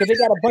the rip because they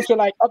got a bunch of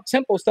like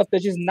up-tempo stuff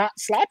that's just not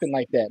slapping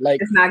like that.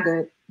 Like, it's not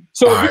good.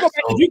 So if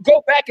you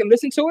go back and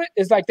listen to it,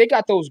 it's like they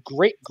got those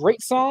great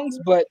songs,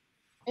 but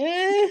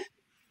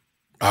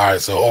All right,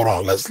 so hold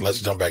on.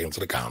 Let's jump back into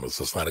the comments.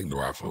 Let's not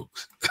ignore our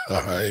folks.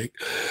 All right.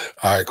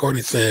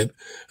 Courtney said,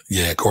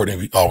 Courtney,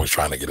 we always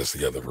trying to get us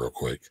together real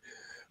quick.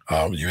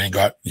 You ain't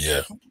got,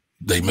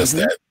 they missed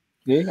that.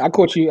 Yeah, I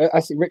caught you. I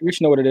see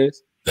Rich know what it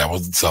is. That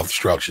was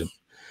self-destruction.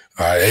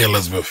 All right. Hey,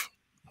 Elizabeth.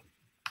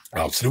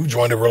 Snoop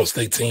joined the real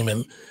estate team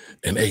in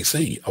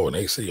AC. Oh, in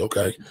AC.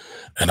 Okay.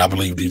 And I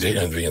believe DJ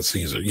Envy and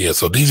Caesar. Yeah.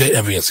 So DJ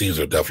Envy and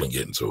Caesar are definitely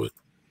getting to it.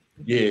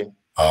 Yeah.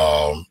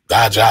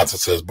 Di Johnson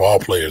says ball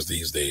players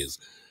these days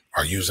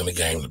are using the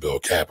game to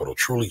build capital,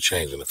 truly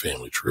changing the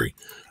family tree.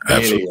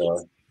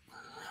 Absolutely.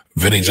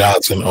 Vinny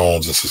Johnson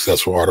owns a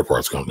successful auto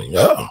parts company.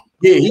 Yeah,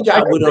 he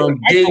got with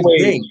Dave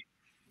Bing.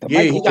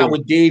 Yeah, he got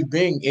with Dave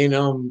Bing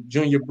and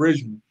Junior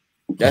Bridgman.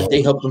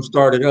 They helped them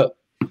start it up.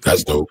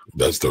 That's dope.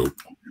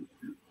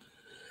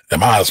 And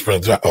my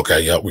husband,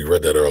 okay, we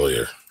read that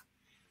earlier.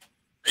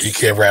 He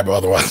can't rap,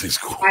 otherwise he's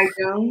cool. Mike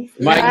Jones.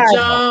 Mike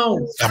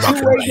Jones.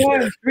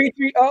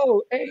 281-330.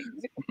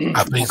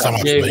 I think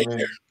someone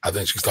Chameleon. I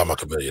think she's talking about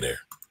Chameleon there.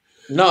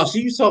 No,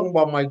 she's talking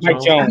about Mike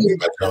Jones.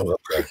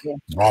 Okay.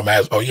 Jamal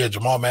Masters. Oh yeah,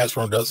 Jamal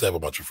Masters does have a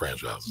bunch of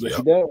franchises. Yes,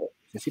 he does.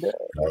 Yes, he does.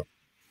 Yep.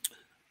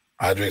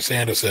 Andre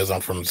Sanders says,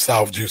 I'm from the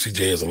South. Juicy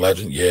J is a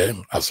legend. Yeah,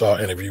 I saw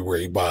an interview where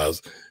he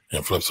buys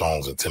and flips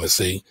homes in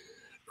Tennessee.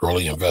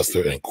 Early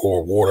investor in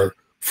Core Water,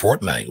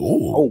 Fortnite.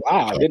 Ooh. Oh,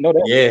 wow. I didn't know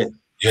that. Yeah.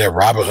 Yeah,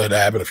 Robin Hood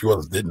happened. A few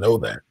others didn't know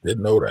that.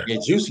 Yeah,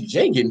 Juicy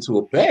J get into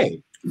a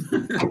bag.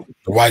 The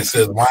White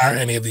says, why aren't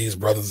any of these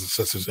brothers and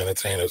sisters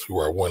entertainers who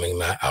are winning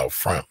not out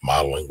front,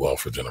 modeling well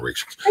for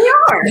generations? They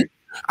are.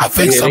 I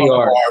think some they of them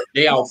are. are.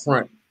 They out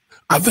front.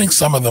 I think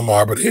some of them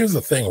are, but here's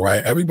the thing,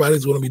 right?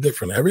 Everybody's going to be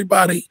different.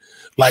 Everybody,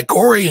 like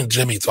Corey and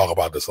Jimmy talk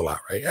about this a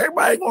lot, right?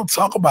 Everybody going to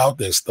talk about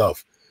their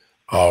stuff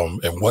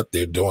and what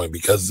they're doing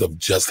because of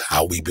just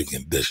how we've been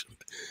conditioned.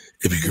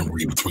 If you can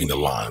read between the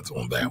lines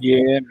on that.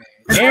 Yeah, man.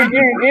 And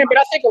but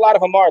I think a lot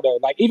of them are, though.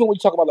 Like, even when you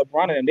talk about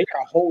LeBron and them, they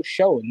got a whole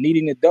show,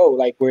 Kneading the Dough,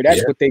 like, where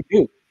that's what they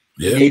do.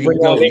 Yeah. They bring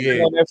on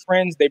their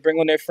friends. They bring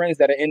on their friends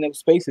that are in those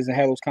spaces and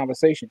have those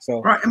conversations.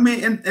 So right, I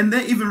mean, and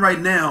then even right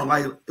now,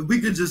 like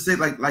we could just say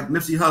like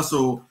Nipsey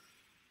Hussle.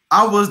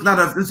 I was not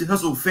a Nipsey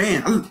Hussle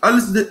fan. I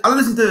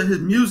listened to his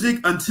music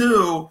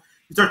until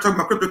he started talking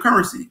about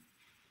cryptocurrency.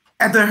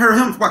 After I heard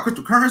him about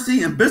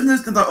cryptocurrency and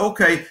business, I thought,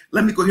 okay,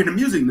 let me go hear the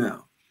music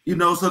now. You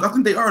know, so I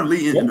think they are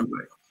leading in a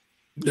way.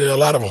 Yeah, a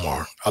lot of them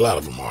are.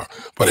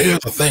 But here's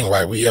the thing,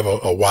 right? We have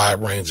a wide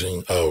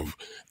ranging of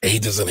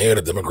ages in here.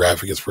 The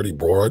demographic is pretty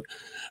broad.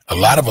 A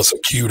lot of us are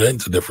cued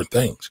into different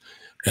things.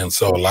 And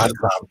so a lot of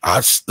times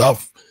our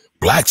stuff,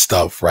 black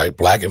stuff, right?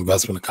 Black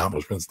investment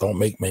accomplishments don't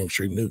make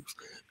mainstream news.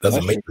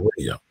 Doesn't make the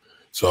radio.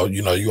 So,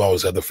 you know, you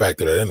always have to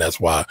factor that in. That's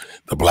why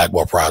the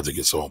Blackball Project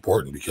is so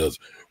important, because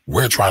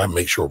we're trying to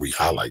make sure we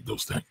highlight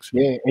those things.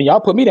 Yeah, and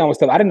y'all put me down with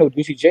stuff. I didn't know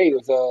Juicy J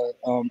was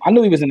I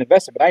knew he was an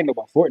investor, but I didn't know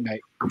about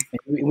Fortnite.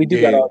 And we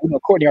do got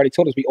Courtney already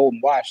told us we old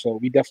and washed, so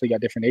we definitely got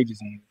different ages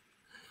in here.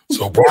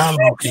 So Brian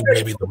Lukey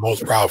may be the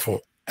most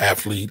powerful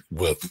athlete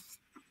we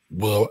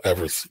will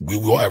ever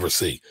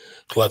see.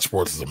 Clutch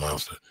Sports is a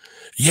monster.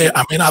 Yeah,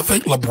 I mean, I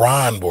think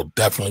LeBron will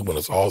definitely, when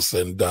it's all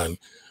said and done,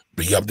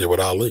 be up there with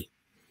Ali,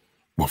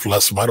 with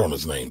less smut on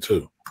his name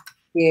too.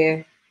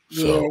 Yeah.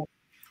 So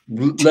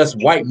less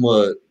white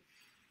mud.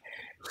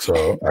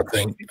 So I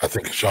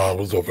think Sean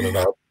was opening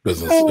up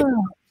business.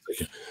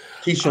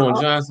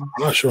 Keyshawn Johnson.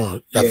 I'm not sure.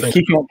 I think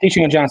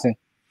Keyshawn Johnson.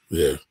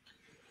 Yeah.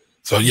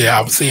 So yeah,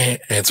 I'm seeing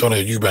Antonio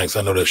Eubanks.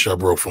 I know that show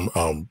broke from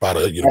by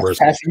the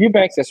university. Pastor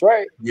Eubanks, that's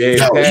right. Yeah,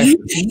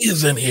 he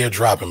is in here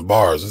dropping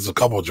bars. There's a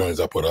couple of joints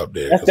I put up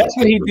there. That's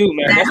what he do,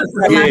 man.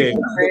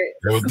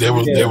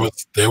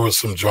 There was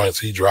some joints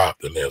he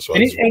dropped in there. So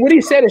and what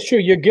he said is true.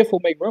 Your gift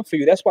will make room for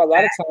you. That's why a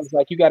lot of times,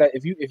 like, you gotta,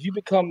 if you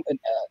become an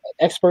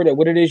expert at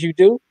what it is you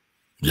do,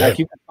 like,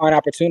 you can find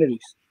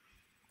opportunities.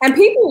 And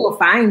people will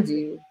find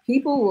you.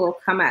 People will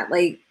come out,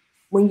 like,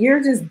 when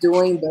you're just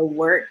doing the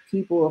work,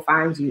 people will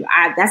find you.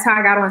 That's how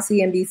I got on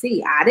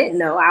CNBC. I didn't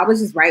know. I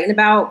was just writing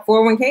about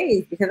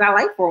 401ks because I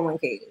like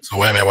 401ks. So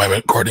wait a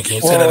minute. Courtney, can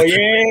you say that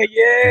again?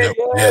 Yeah,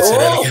 say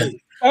that again.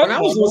 When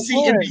I was on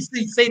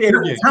CNBC, say that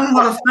again. Tell them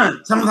how to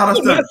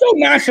stunt. So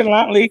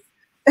nonchalantly.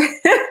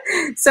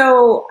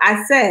 So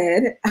I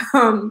said,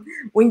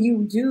 when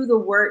you do the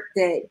work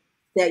that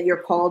you're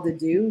called to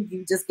do,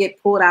 you just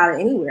get pulled out of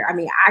anywhere. I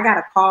mean, I got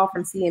a call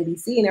from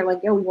CNBC and they're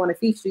like, yo, we want to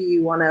feature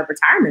you on a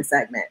retirement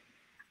segment.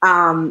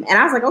 And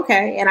I was like,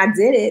 okay. And I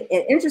did it.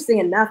 And interesting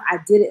enough, I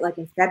did it like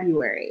in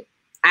February.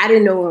 I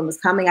didn't know when it was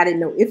coming. I didn't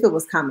know if it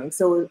was coming.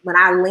 So when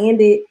I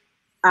landed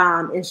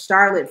in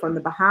Charlotte from the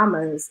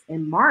Bahamas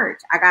in March,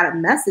 I got a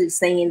message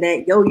saying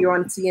that, yo, you're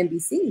on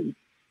CNBC.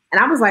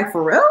 And I was like,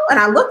 for real? And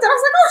I looked and I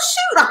was like, oh,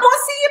 shoot, I'm on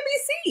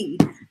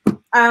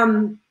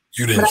CNBC.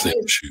 You didn't say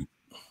shoot.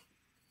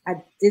 I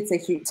did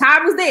say shoot.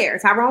 Ty was there.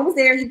 Tyrone was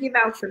there. He gave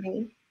out for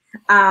me.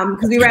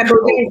 Because we were at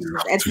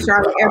Bojangles at the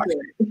Charlotte Airport.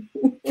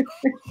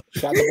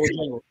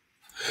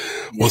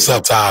 What's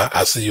up, Ty?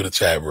 I see you in the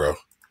chat, bro.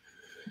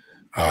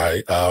 All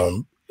right.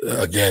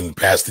 Again,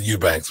 Pastor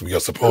Eubanks, we are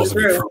supposed to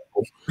be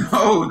fruitful.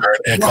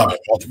 Income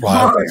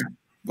multiply.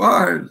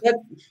 Bars. Let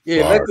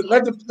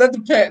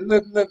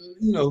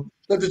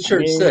the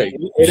church say.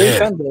 It is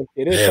Sunday.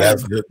 It is Sunday.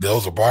 That's good.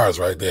 Those are bars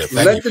right there.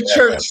 Let the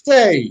church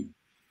say.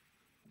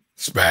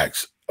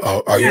 SPACs.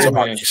 Are you talking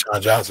about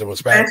Keyshawn Johnson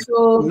with SPACs?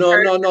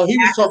 No. He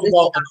was talking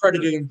about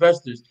accredited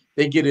investors.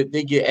 They get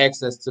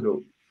access to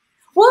those.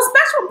 Well,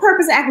 special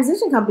purpose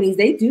acquisition companies,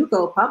 they do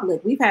go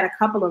public. We've had a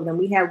couple of them.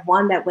 We had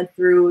one that went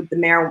through the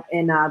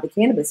the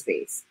cannabis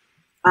space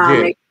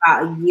about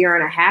a year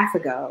and a half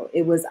ago.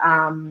 It was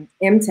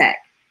MTech.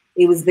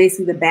 It was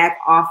basically the back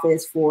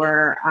office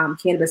for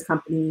cannabis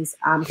companies,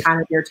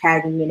 kind of their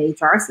tagging and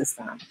HR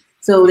system.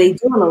 So they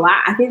doing a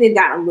lot. I think they've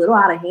gotten a little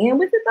out of hand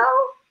with it,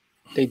 though.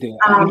 They do.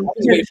 I'm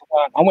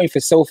waiting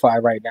for SoFi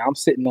right now. I'm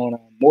sitting on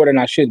more than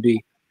I should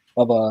be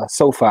of a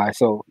SoFi.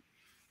 So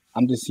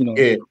I'm just,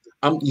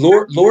 I'm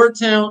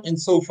Lordtown and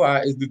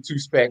SoFi is the two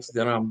SPACs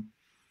that I'm.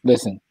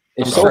 Listen,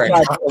 If SoFi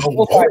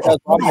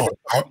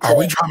are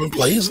we dropping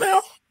plays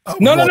now?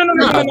 No.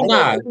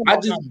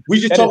 We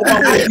just talk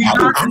about what we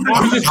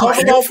do. We just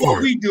talk about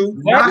what we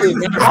do.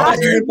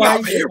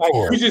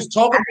 We just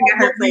talk about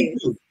what we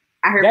do.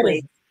 I heard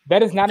plays.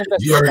 That is not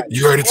investment.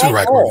 You heard it too,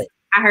 right?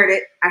 I heard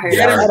it.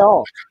 At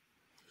all.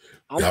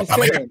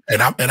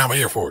 I'm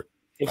here for it.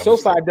 If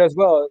SoFi does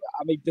well,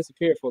 I may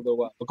disappear for a little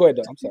while. But go ahead,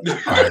 though. I'm sorry.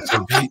 All right.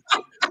 So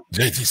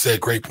JT said,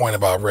 great point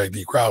about Reg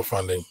D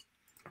crowdfunding.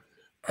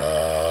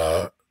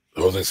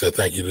 Jose said,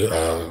 thank you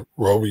to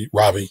Robbie.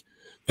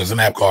 There's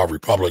an app called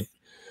Republic.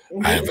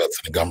 Mm-hmm. I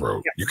invested in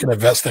Gumroad. You can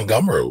invest in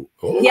Gumroad.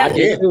 Oh, yeah,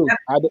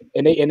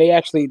 and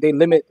they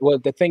limit. Well,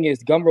 the thing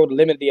is, Gumroad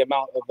limited the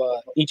amount of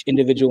each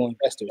individual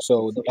investor.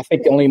 So I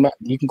think the only amount,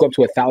 you can go up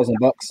to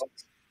 $1,000,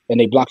 and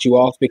they blocked you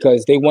off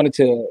because they wanted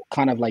to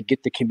kind of like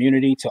get the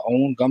community to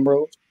own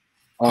Gumroad.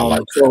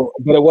 But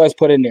it was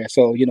put in there.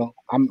 So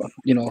I'm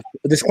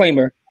a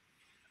disclaimer.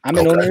 I'm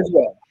an owner as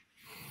well.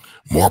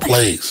 More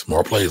plays. I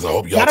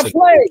hope y'all take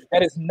play.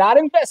 That is not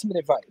investment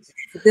advice.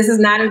 This is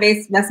not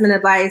investment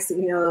advice.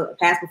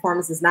 Past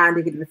performance is not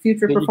indicative of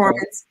future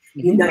performance.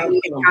 You need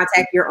to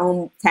contact your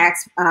own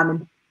tax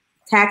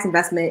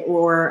investment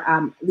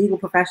or legal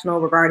professional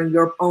regarding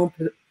your own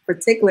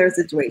particular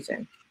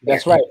situation.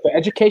 That's right. For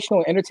educational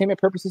and entertainment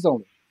purposes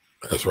only.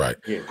 That's right.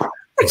 Yeah.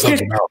 What's up,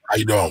 Jamal? How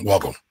you doing?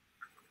 Welcome.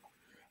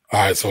 All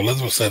right, so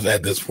Elizabeth says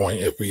at this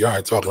point, if we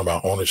aren't talking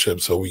about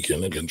ownership so we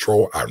can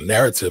control our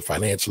narrative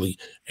financially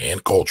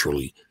and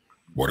culturally,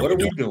 what are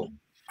we doing?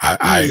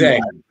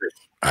 I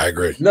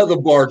agree. Another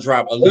bar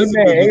drop.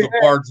 Elizabeth is a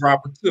bar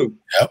dropper too.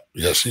 Yep,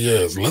 yes, she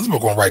is. Elizabeth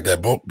gonna write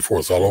that book before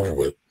it's all over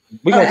with.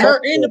 We gonna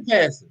her in the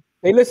past.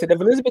 Hey, listen, if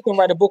Elizabeth can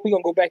write a book, we're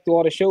gonna go back through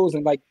all the shows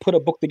and like put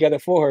a book together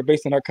for her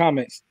based on her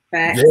comments.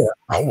 Yeah,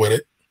 I'm with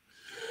it.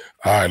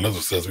 All right,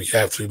 Elizabeth says we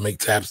have to make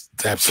tap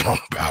song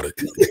about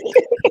it.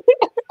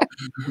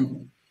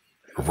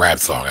 Rap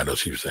song. I know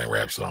she was saying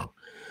rap song.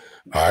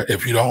 All right.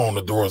 If you don't own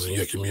the doors in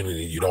your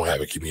community, you don't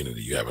have a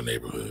community. You have a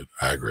neighborhood.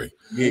 I agree.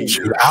 Yeah.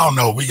 Shoot, I don't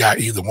know. We got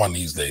either one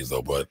these days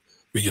though, but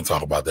we can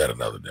talk about that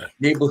another day.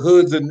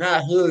 Neighborhoods are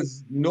not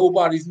hoods.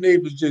 Nobody's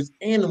neighbors, just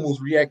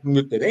animals reacting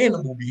with that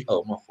animal.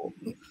 My fault.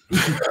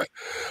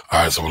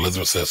 All right. So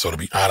Elizabeth says, so to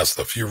be honest,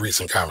 a few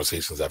recent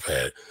conversations I've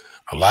had,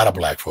 a lot of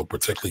Black folk,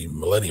 particularly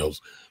millennials,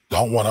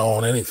 don't want to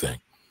own anything.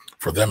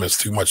 For them, it's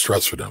too much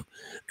stress for them.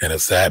 And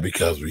it's sad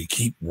because we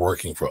keep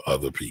working for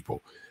other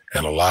people.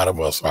 And a lot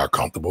of us are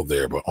comfortable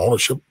there, but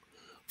ownership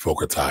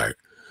folk are tired.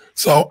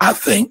 So I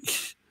think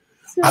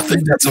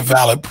that's a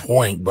valid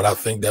point, but I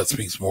think that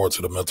speaks more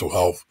to the mental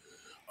health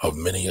of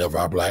many of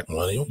our Black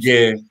millennials.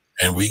 Yeah.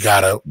 And we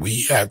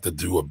have to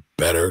do a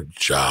better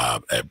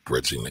job at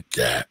bridging the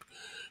gap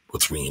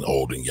between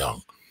old and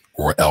young,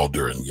 or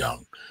elder and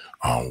young,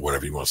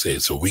 whatever you want to say,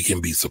 so we can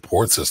be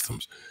support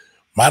systems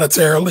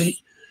monetarily,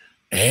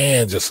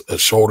 and just a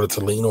shoulder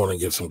to lean on and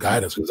give some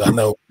guidance. Because I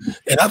know,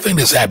 and I think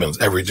this happens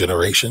every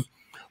generation,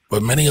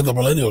 but many of the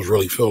millennials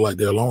really feel like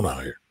they're alone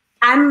out here.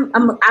 I'm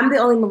the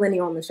only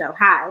millennial on the show.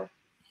 Hi.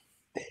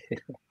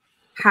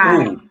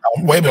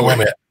 Wait a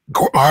minute.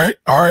 All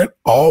right.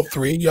 All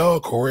three of y'all,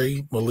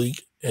 Corey, Malik,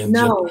 and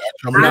no,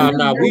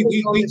 we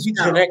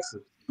Gen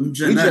Xers. We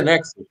Gen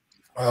Xers.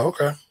 Oh,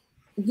 okay.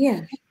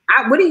 Yeah.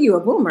 What are you, a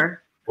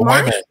boomer? Well,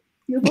 wait a minute.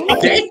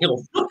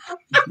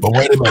 But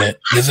wait a minute,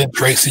 isn't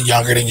Tracy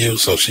younger than you?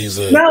 So she's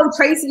a no.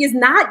 Tracy is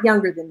not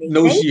younger than me.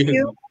 No, she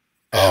is.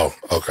 Oh,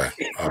 okay,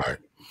 all right.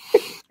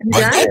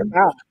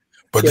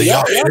 But do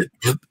y'all?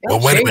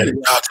 But wait a minute,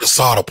 y'all just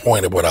saw the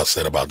point of what I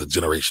said about the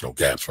generational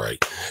gaps,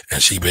 right?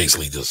 And she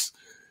basically just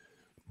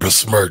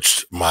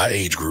besmirched my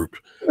age group.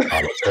 She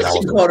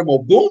called him a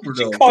boomer,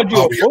 though. She called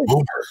you a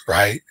boomer,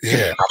 right?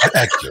 Yeah, I'm an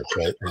extra,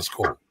 but it's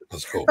cool.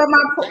 That's cool. But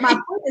my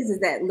point is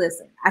that,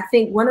 listen, I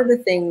think one of the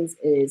things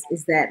is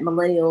that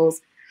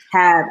millennials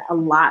have a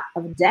lot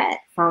of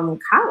debt from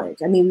college.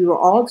 I mean, we were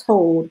all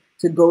told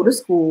to go to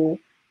school,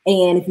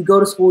 and if you go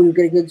to school, you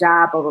get a good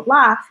job, blah, blah,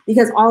 blah,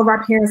 because all of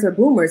our parents are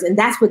boomers, and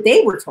that's what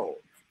they were told.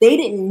 They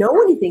didn't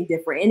know anything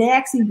different, and it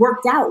actually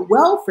worked out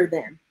well for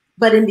them.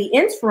 But in the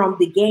interim,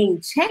 the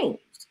game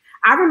changed.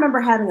 I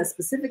remember having a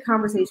specific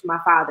conversation with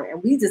my father,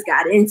 and we just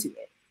got into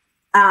it.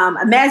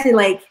 Imagine,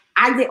 like,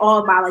 I get all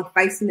of my like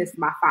feistiness from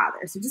my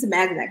father. So just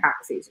imagine that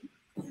conversation.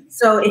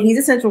 So, and he's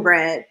a Central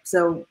grad.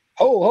 So,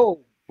 watch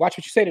what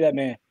you say to that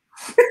man.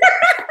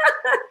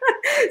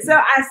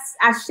 So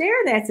I share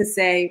that to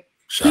say,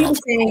 he was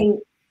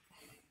saying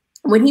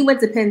when he went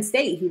to Penn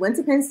State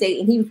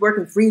and he was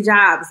working 3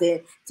 jobs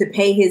to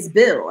pay his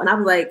bill. And I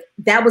was like,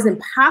 that was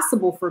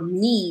impossible for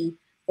me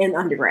in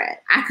undergrad.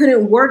 I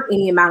couldn't work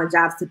any amount of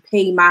jobs to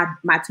pay my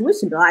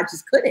tuition bill. I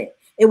just couldn't.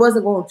 It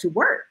wasn't going to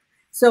work.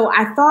 So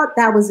I thought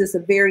that was just a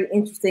very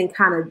interesting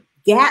kind of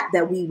gap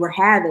that we were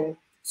having.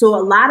 So a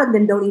lot of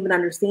them don't even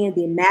understand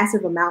the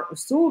massive amount of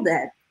school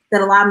debt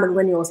that a lot of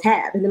millennials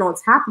have. And then on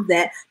top of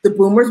that, the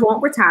boomers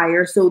won't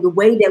retire. So the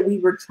way that we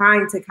were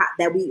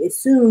that we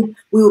assumed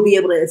we will be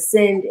able to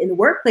ascend in the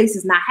workplace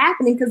is not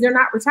happening because they're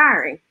not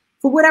retiring.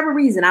 for whatever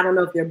reason. I don't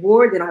know if they're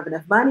bored, they don't have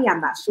enough money.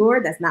 I'm not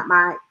sure. That's not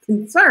my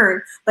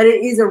concern, but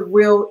it is a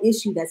real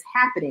issue that's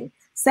happening.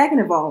 Second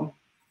of all,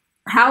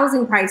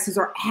 housing prices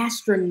are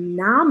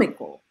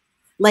astronomical.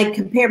 Like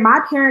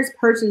my parents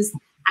purchased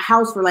a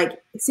house for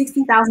like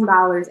 $60,000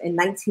 in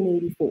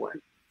 1984.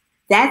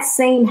 That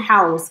same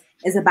house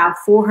is about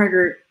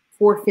 400,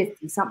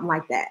 450, something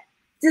like that.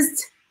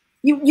 Just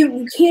you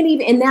can't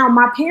even. And now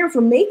my parents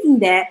were making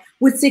that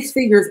with six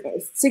figures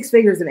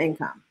of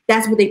income.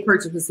 That's what they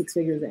purchased with 6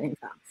 figures of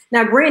income.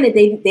 Now, granted,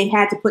 they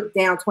had to put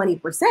down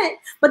 20%,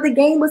 but the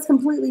game was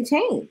completely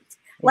changed.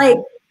 Like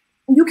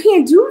you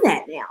can't do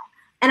that now.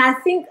 And I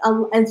think,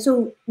 and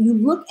so you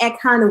look at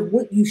kind of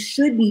what you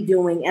should be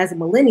doing as a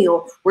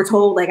millennial. We're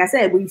told, like I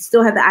said, we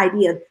still have the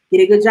idea of get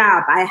a good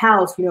job, buy a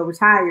house,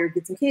 retire,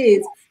 get some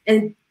kids,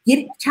 and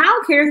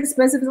childcare is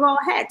expensive as all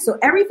heck. So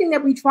everything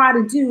that we try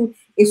to do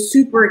is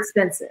super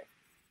expensive.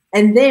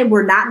 And then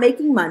we're not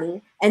making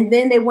money. And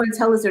then they want to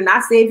tell us they're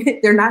not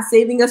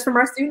saving us from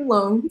our student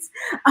loans.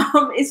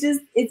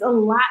 It's a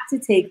lot to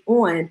take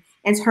on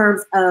in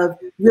terms of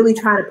really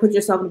trying to put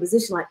yourself in a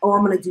position like, oh,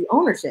 I'm going to do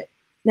ownership.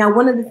 Now,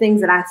 one of the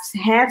things that I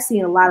have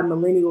seen a lot of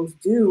millennials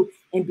do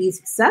and be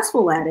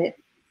successful at it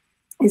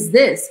is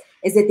that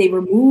they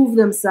remove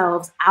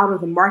themselves out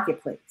of the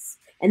marketplace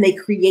and they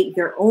create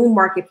their own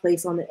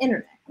marketplace on the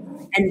internet.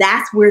 And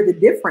that's where the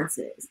difference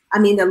is. I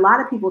mean, a lot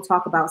of people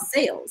talk about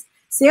sales.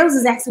 Sales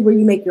is actually where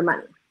you make your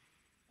money,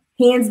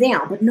 hands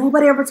down, but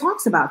nobody ever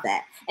talks about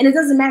that. And it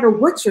doesn't matter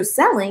what you're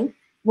selling.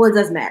 Well, it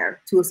does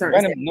matter to a certain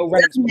extent.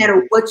 It doesn't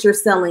matter what you're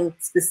selling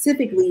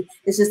specifically.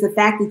 It's just the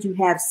fact that you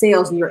have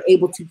sales and you're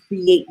able to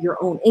create your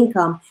own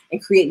income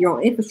and create your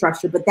own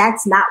infrastructure. But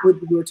that's not what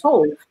we were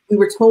told. We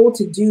were told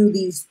to do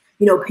these,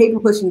 paper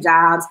pushing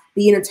jobs,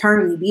 be an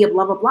attorney, be a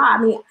blah, blah, blah. I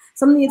mean,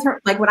 some of the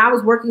like when I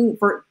was working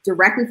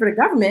directly for the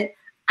government,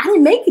 I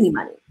didn't make any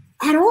money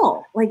at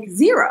all, like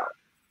zero.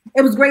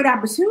 It was a great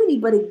opportunity,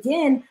 but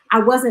again, I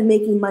wasn't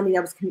making money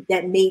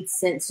that made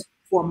sense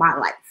for my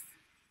life.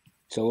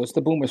 So it's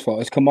the boomers' fault.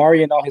 It's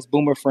Kamari and all his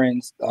boomer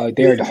friends.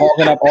 They're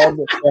hogging up all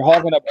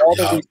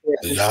the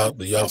resources.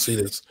 Do y'all see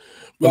this?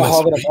 They're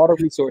hogging up all the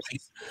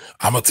resources.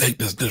 I'm gonna take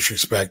this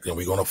disrespect and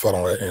we're gonna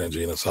funnel that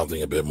energy into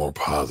something a bit more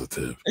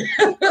positive.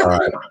 All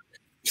right.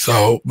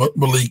 So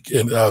Malik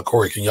and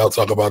Corey, can y'all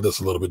talk about this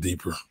a little bit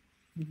deeper?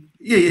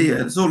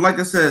 Yeah. So like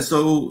I said,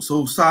 so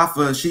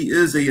Safa, she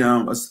is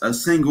a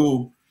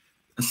single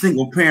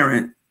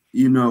parent,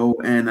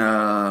 and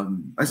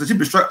like I said, she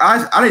been struggling.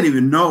 I didn't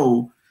even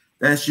know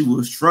that she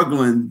was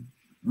struggling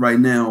right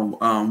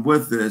now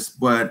with this.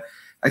 But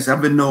like I said,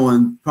 I've been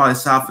knowing probably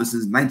Safa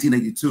since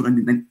 1982,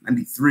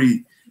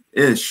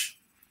 1993-ish,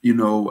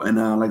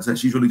 and like I said,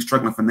 she's really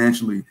struggling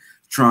financially,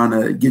 trying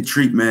to get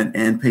treatment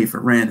and pay for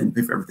rent and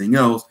pay for everything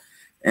else.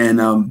 And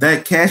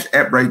that Cash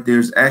App right there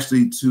is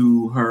actually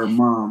to her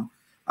mom.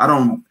 I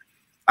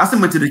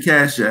sent it to the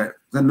Cash App.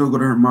 I know go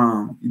to her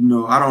mom.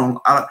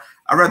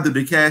 I rather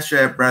the Cash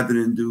App rather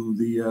than do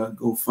the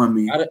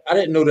GoFundMe. I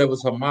didn't know that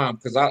was her mom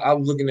because I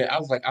was looking at. I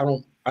was like,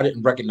 I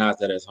didn't recognize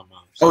that as her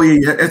mom. So. Oh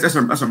yeah, that's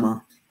her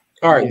mom.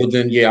 All right, well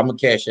then I'm a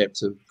Cash App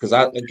too because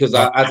I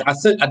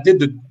did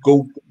the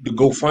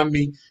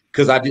GoFundMe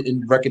because I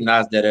didn't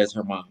recognize that as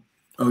her mom.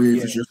 Oh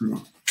yeah, it's just her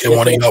mom. Can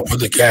one of y'all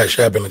put the Cash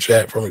App in the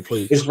chat for me,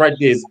 please? It's right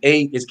there.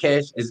 It's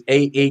cash. It's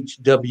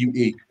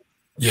AHWE.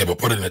 Yeah, but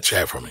put it in the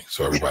chat for me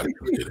so everybody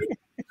can get it.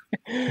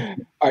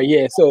 All right,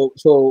 yeah. So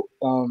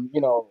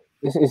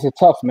it's a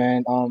tough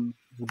man.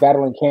 She's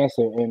battling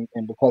cancer, and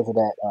because of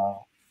that,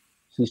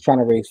 she's trying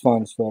to raise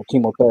funds for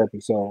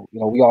chemotherapy. So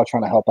we all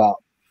trying to help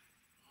out.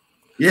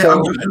 Yeah,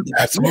 so,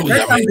 absolutely.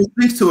 It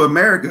speaks to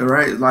America,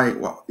 right? Like,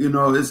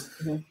 it's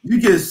you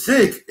get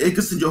sick, it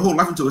can send your whole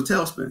life into a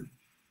tailspin.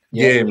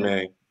 Yeah,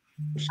 man.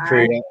 It's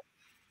crazy.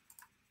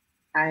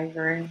 I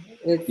agree.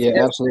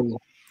 Absolutely.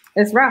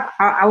 It's rough.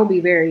 I will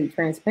be very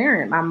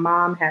transparent. My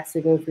mom has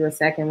to go through a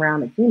second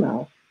round of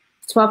chemo.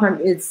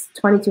 It's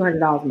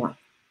 $2,200 a month.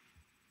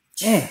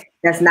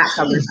 That's not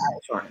covered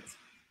by insurance.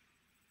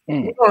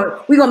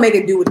 We're gonna make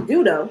it do what it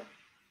do though.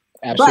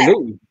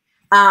 Absolutely.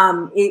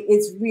 But,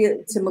 it's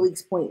real. To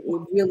Malik's point,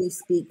 it really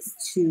speaks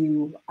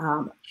to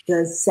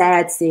the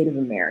sad state of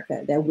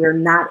America that we're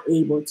not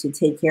able to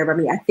take care of. I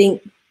mean, I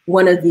think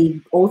one of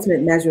the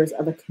ultimate measures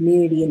of a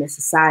community and a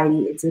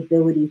society, its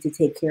ability to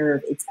take care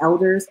of its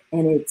elders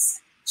and its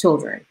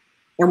children,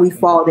 and we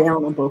fall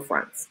down on both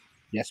fronts.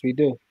 Yes, we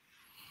do.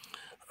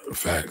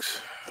 Facts.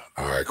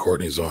 All right,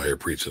 Courtney's on here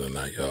preaching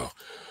tonight, y'all.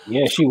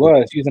 Yeah, she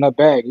was using her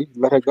bag. We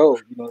let her go.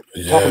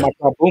 Talking about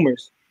our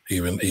boomers.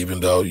 Even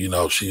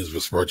though she's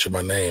besmirching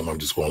my name, I'm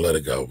just going to let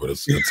it go. But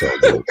it's all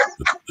good.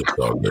 It's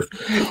all good.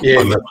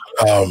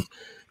 Yeah.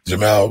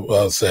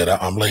 Jamal said,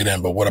 I'm late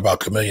in, but what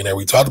about Chamillionaire?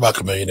 We talked about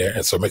Chamillionaire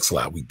and Sir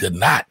Mix-a-Lot. We did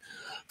not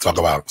talk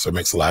about Sir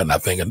Mix-a-Lot, and I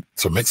think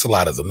Sir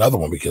Mix-a-Lot is another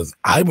one because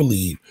I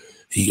believe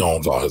he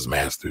owns all his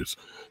masters.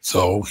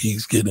 So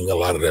he's getting a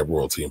lot of that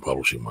royalty and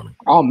publishing money.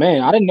 Oh,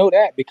 man, I didn't know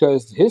that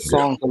because his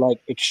songs are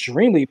like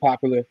extremely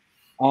popular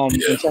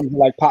in terms of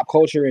like pop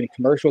culture and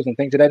commercials and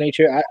things of that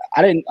nature.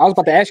 I was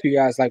about to ask you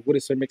guys, like, what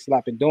has Sir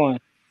Mix-a-Lot been doing?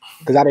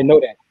 Because I didn't know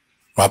that.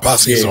 My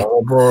posse is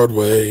on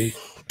Broadway.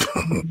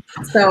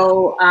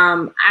 So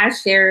I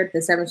shared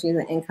the 7 streams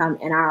of income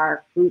in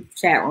our group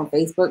chat on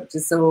Facebook,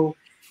 just so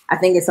I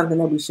think it's something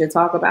that we should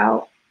talk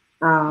about.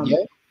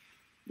 Yeah.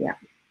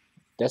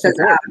 That's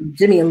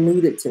Jimmy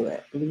alluded to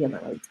it. We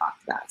haven't really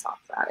talked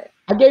about it.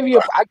 I gave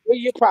you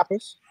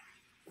props.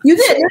 You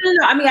did.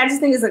 No. I mean, I just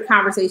think it's a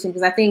conversation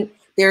because I think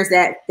there's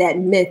that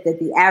myth that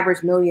the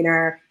average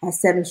millionaire has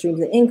 7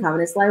 streams of income,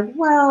 and it's like,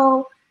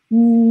 well,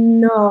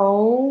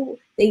 no.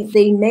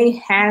 They may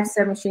have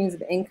 7 streams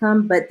of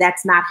income, but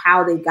that's not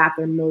how they got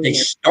their million. They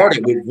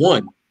started with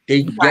one.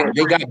 They got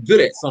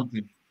good at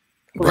something.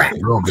 Right,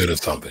 real good at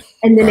something.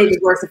 And then they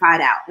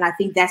diversified out. And I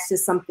think that's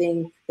just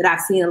something that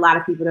I've seen a lot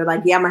of people. They're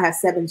like, yeah, I'm gonna have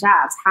 7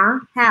 jobs. Huh?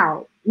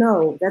 How?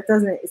 No, that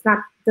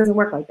doesn't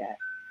work like that.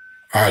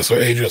 All right, so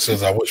Adrian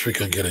says, I wish we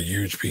could get a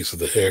huge piece of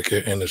the hair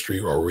care industry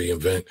or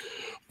reinvent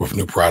with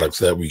new products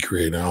that we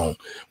create our own.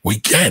 We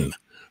can,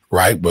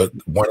 right? But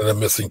one of the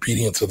missing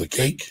ingredients of the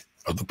cake,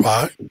 of the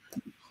pie,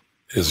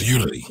 is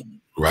unity,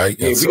 right?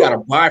 Yeah, we got to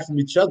buy from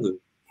each other.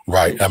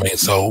 Right. I mean,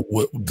 so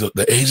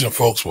the Asian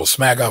folks will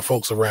smack our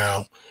folks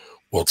around,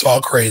 will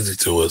talk crazy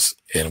to us,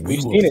 and we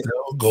will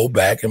still go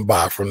back and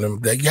buy from them.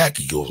 That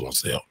Yaki goes on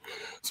sale.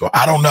 So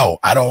I don't know.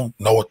 I don't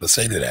know what to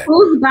say to that.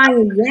 Who's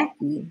buying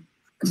Yaki,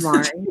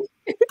 Kamari?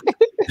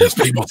 There's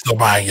people still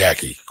buying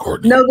Yaki,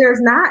 Courtney. No, there's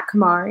not,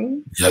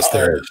 Kamari. Yes,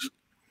 there is.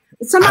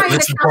 Somebody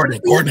Courtney,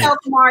 tell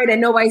Kamari that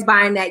nobody's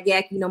buying that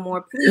Yaki no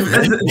more, please.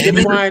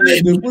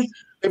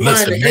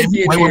 Listen,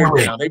 maybe in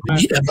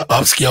the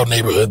upscale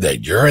neighborhood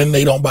that you're in,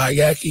 they don't buy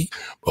Yaki,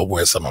 but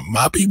where some of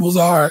my peoples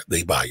are,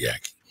 they buy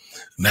Yaki.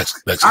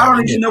 Next I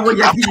don't even know what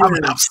Yaki is.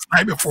 I'm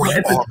sniping for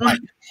you all night.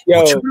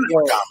 Yo,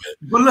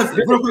 but look,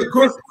 real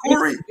quick,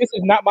 Corey. This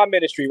is not my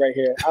ministry right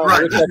here.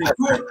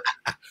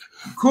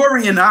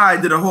 Corey and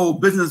I did a whole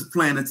business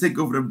plan to take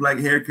over the black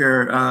hair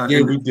care.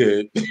 Yeah, we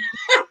did.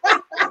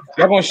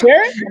 Y'all gonna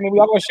share it? I mean,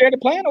 y'all gonna share the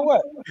plan or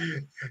what?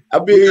 I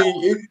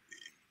mean,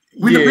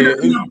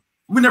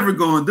 we're never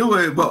gonna do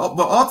it, but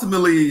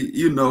ultimately,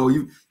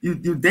 you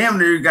damn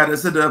near got to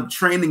set up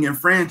training and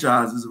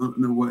franchises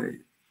in a way,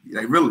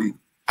 like really.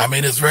 I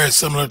mean, it's very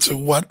similar to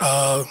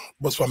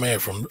what's my man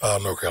from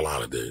North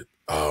Carolina did.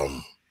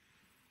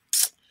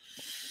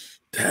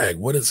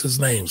 What is his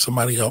name?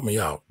 Somebody help me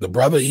out. The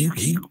brother,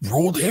 he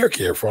ruled hair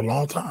care for a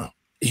long time.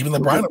 Even the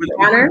brother.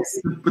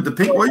 With the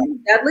pink one?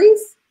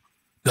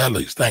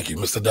 Dudley's, thank you,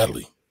 Mr.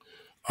 Dudley.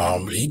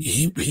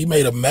 He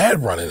made a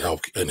mad run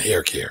in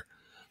hair care.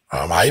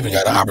 I even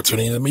got an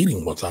opportunity in a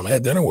meeting one time. I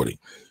had dinner with him.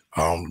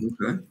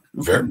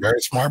 Very, very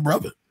smart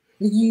brother.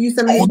 Did you use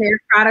some of these hair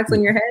products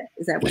on your head?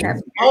 Is that what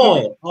happened?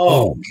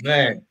 Oh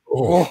man.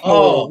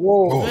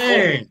 Oh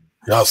man.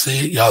 Y'all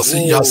see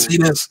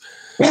this?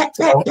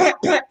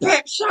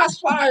 Shots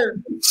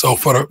fired. So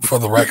for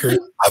the record,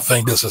 I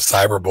think this is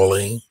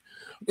cyberbullying.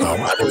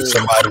 I need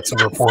somebody to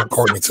report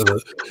Courtney to the.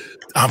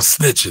 I'm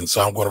snitching, so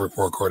I'm going to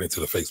report Courtney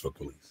to the Facebook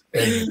police.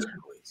 And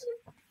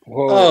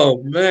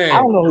oh man! I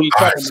don't know who you're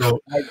talking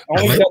about.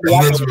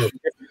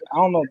 I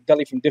don't know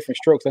Dudley from Different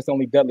Strokes. That's the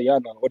only Dudley I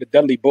know, or the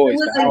Dudley Boys.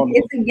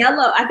 It's a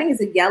yellow. I think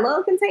it's a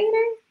yellow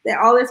container. That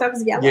all their stuff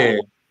is yellow. Yeah.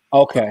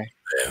 Okay.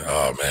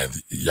 Oh man,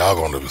 y'all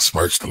going to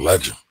besmirch the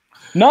legend.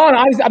 No,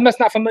 I'm just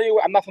not familiar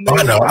with. I'm not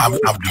familiar. I know.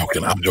 I'm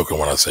joking. I'm joking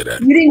when I say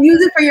that. You didn't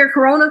use it for your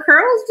Corona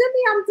curls,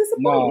 Jimmy? I'm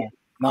disappointed.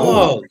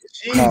 No.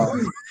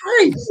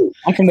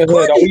 I'm from the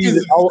hood.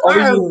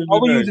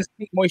 All we use is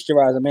pink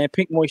moisturizer, man.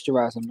 Pink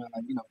moisturizer, man.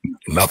 Like,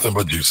 Nothing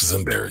but juices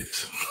and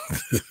berries.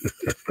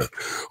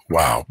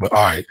 Wow. But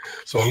all right.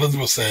 So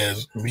Elizabeth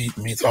says,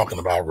 me talking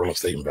about real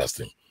estate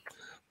investing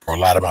for a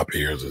lot of my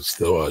peers is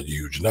still a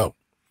huge no.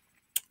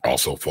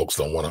 Also, folks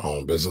don't want to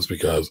own business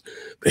because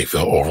they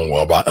feel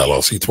overwhelmed by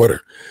LLC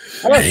Twitter.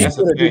 That's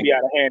what do be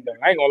out of hand, though.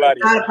 I ain't gonna lie to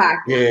you. Out of pocket.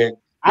 Yeah.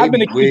 I've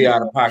been way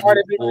out of pocket, part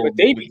of it, but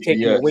they be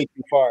taking it way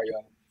too far,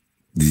 y'all.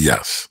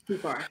 Yes. Too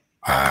far.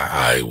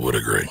 I would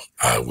agree.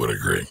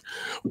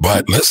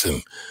 But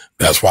listen,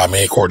 that's why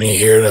me and Courtney are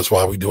here. That's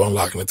why we do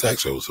Unlocking the Tech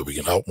Show, so we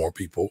can help more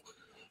people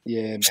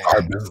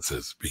start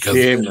businesses. Because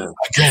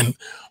again,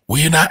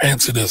 we're not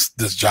into this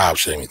job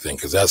shaming thing,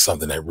 because that's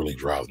something that really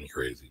drives me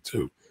crazy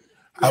too.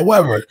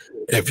 However,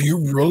 if you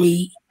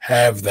really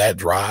have that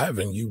drive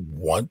and you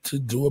want to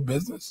do a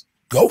business,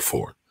 go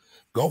for it.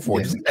 Go for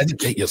it. Just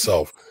educate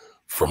yourself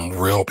from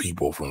real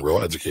people, from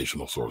real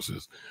educational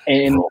sources.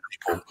 And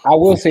I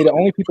will say the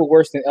only people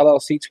worse than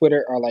LLC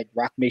Twitter are like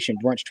Rock Nation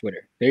Brunch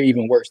Twitter. They're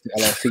even worse than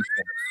LLC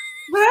Twitter.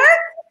 What?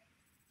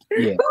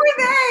 Yeah. Who are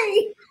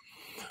they?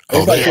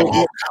 Oh, they have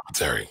all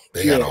commentary.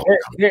 They're an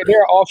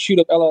offshoot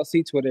of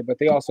LLC Twitter, but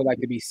they also like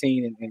to be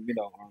seen and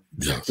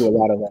do a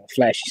lot of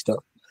flashy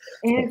stuff.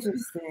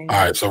 Interesting.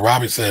 All right, so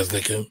Robbie says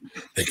they can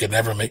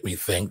never make me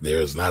think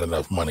there's not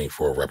enough money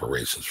for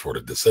reparations for the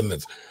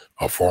descendants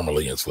of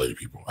formerly enslaved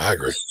people. I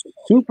agree.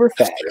 Super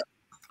facts.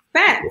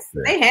 Facts.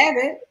 They have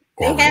it.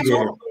 They have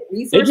it.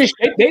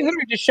 They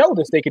literally just showed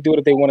us they could do it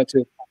if they wanted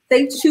to.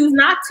 They choose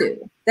not to.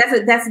 That's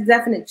a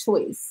definite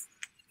choice.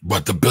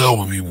 But the bill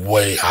would be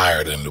way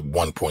higher than the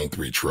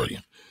 1.3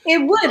 trillion.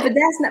 It would, but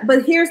that's not.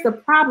 But here's the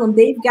problem: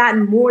 they've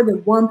gotten more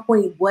than 1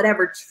 point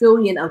whatever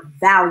trillion of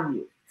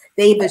value.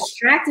 They've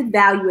extracted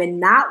value and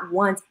not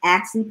once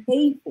actually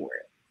paid for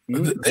it.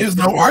 There's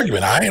no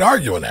argument. I ain't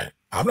arguing that.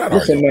 I'm not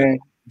arguing. Man,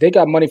 they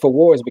got money for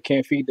wars but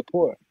can't feed the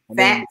poor.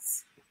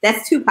 Facts.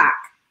 That's Tupac.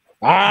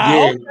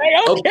 Okay.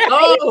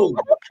 Oh,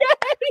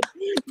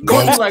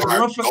 Courtney like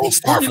 1 for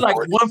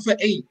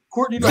 8.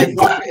 Courtney like 1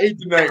 for 8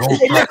 tonight. Don't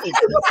do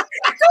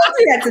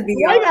that to me.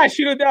 I got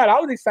shoot her down. I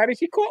was excited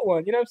she caught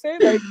one. You know what I'm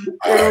saying? Like,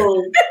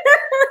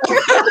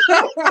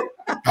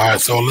 all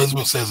right. So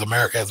Elizabeth says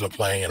America has been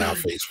playing in our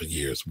face for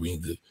years. We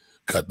need to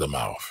cut them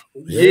off.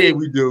 Yeah,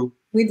 we do.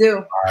 We do.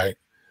 All right.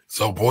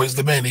 So boys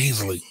to men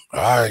easily.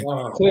 All right.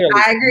 Clearly,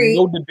 I agree.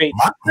 No debate.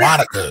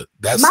 Monica.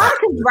 That's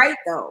Monica's right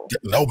though.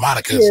 No,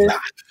 Monica is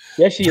not.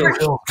 Yes, she is.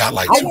 Got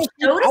like I want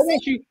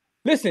you.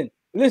 Listen.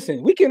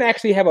 We can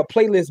actually have a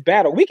playlist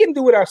battle. We can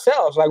do it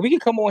ourselves. Like we can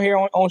come on here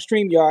on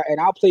StreamYard and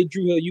I'll play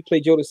Drew Hill, you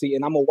play Jodeci,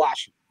 and I'm gonna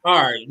watch you. All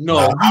right, you're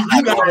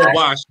not gonna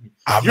watch me.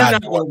 You're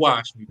not gonna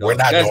watch me. We're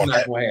not doing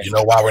that. You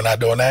know why we're not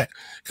doing that?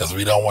 Because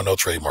we don't want no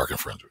trademark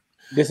infringement.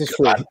 This is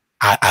true.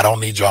 I don't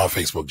need y'all in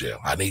Facebook jail.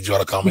 I need y'all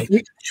to come in.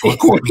 You and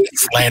Courtney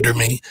slander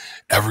me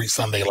every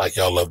Sunday like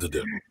y'all love to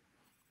do.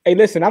 Hey,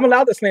 listen, I'm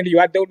allowed to slander you.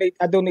 I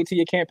donate to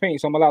your campaign,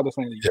 so I'm allowed to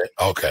slander you.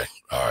 Yeah, okay.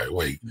 All right,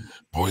 wait.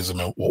 Boys and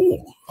men. Oh,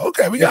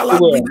 okay. We got a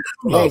lot of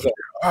love.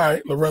 All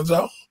right,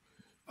 Lorenzo.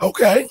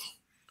 Okay.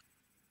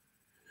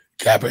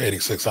 Kappa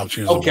 86, I'm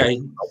choosing.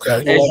 Okay.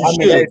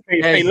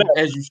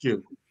 As you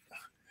should.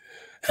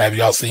 Have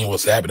y'all seen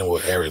what's happening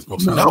with Harris?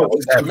 What's happening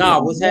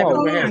with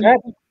Harris?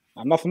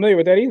 I'm not familiar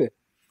with that either.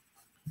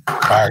 All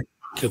right.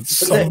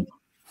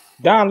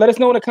 Don, let us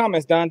know in the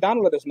comments. Don,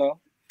 let us know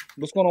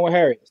what's going on with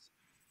Harris.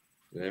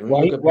 Don,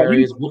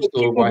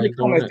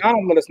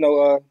 let us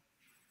know.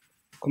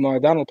 Come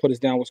on, Don will put us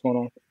down. What's going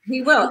on?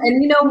 He will,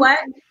 and you know what?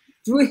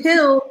 Drew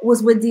Hill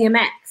was with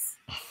DMX.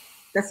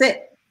 That's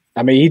it.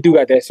 I mean, he do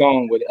got that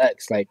song with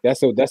X. Like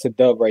that's a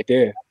dub right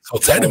there. So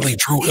technically,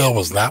 Drew Hill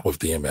was not with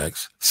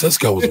DMX.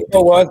 Cisco was.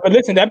 But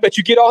listen, I bet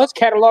you get all his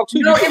catalog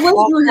too. No, it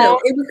was Drew Hill.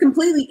 It was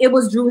completely. It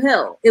was Drew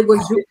Hill. It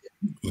was Drew.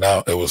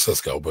 No, it was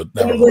Cisco, but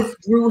it was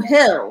Drew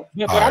Hill.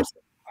 Yeah, but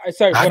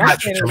sorry, I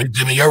got you,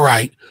 Jimmy. You're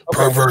right.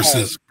 Per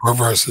verses. You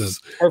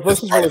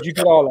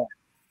get all that.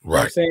 Right. You know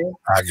what I'm saying?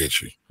 I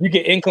get you. You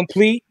get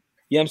incomplete.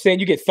 You know what I'm saying?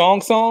 You get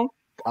song.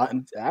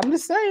 I'm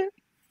just saying.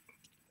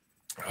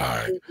 All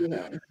right.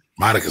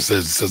 Monica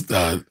says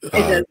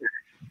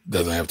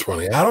doesn't have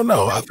 20. I don't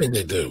know. I think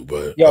they do,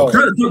 but yo,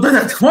 they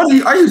have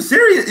 20. Are you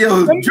serious?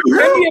 Yo,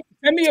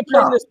 send me a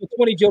playlist with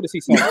 20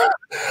 Jodeci songs.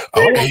 I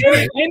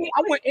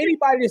want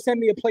anybody to send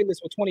me a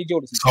playlist with 20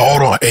 Jodeci songs. So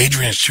hold on,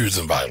 Adrian's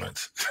choosing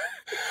violence.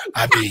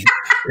 I mean,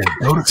 is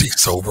Jodeci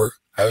sober?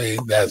 I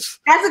mean, that's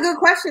a good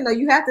question though.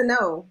 You have to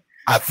know.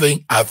 I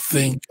think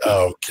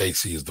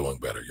Casey is doing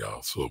better,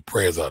 y'all. So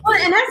prayers out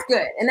there. And that's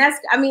good. And I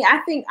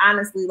think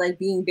honestly, like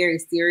being very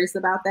serious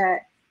about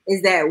that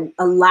is that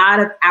a lot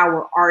of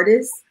our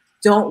artists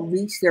don't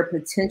reach their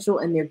potential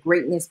and their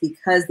greatness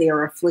because they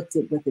are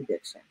afflicted with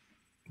addiction.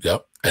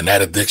 Yep. And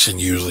that addiction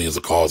usually is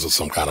a cause of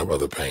some kind of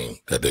other pain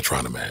that they're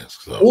trying to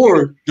mask. So.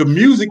 Or the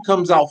music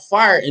comes out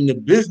fire and the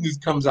business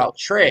comes out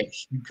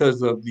trash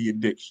because of the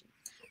addiction.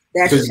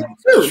 That's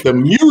true. The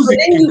music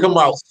can come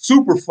out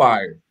super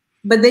fire.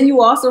 But then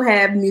you also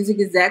have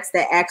music execs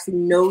that actually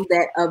know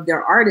that of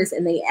their artists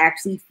and they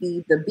actually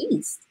feed the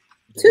beast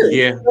too.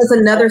 Yeah. There's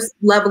another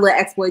level of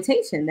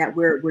exploitation that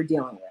we're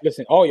dealing with.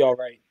 Listen, all y'all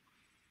right.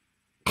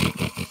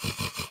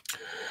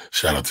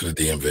 Shout out to the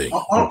DMV.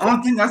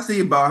 Only thing I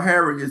see about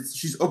Harry is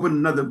she's opened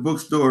another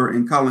bookstore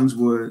in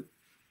Collingswood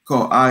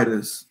called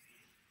Ida's.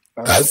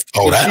 That's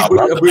dope.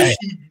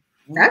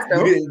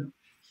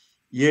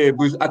 Yeah,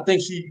 but I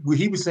think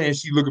he was saying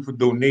she's looking for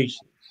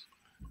donations.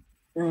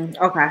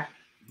 Okay.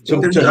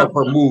 To help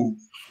her move.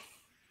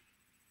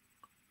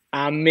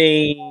 I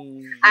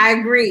mean, I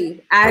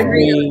agree.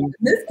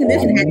 This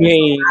condition has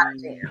a lot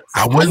of jams.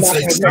 I wouldn't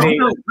say so.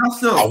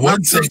 I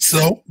wouldn't say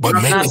so, but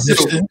Mint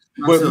Condition.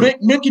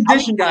 But Mint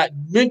Condition got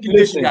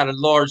a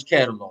large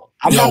catalog.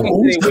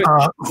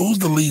 Who's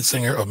the lead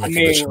singer of Mint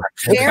Condition?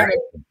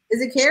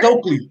 Is it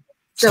Karen?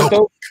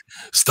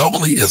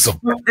 Stokely is a.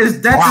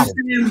 Is that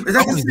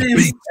the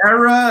same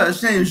era,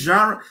 same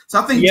genre? So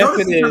I think Jodeci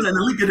is in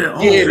the league of their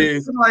own. Yeah, it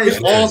is. It's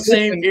all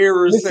same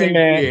era, same.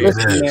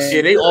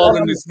 Yeah, they all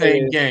in the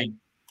same game.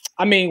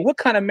 I mean, what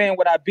kind of man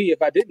would I be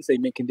if I didn't say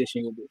Mint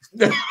Condition?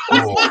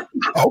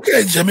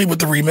 Okay, Jimmy with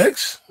the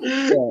remix.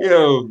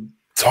 Yo.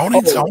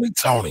 Tony. Man, listen,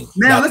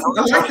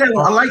 I like that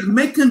one. I like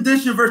Mint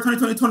Condition versus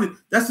 2020.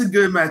 That's a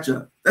good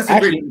matchup. That's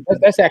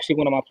actually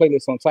one of my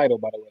playlists on Tidal,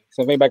 by the way.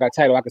 So if anybody got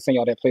Tidal, I can send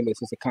y'all that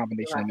playlist. It's a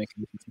combination of Mint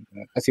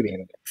Condition. I see the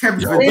end of that.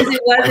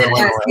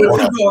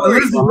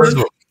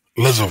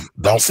 Elizabeth,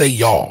 don't say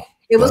y'all.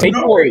 It was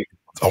Corey.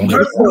 Only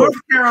North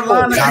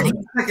Carolina.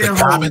 The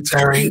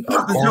commentary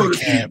of Corey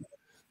Camp.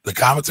 The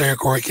commentary of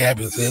Corey Camp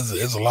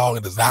is long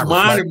and does not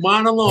reflect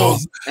mine alone.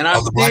 And I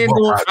stand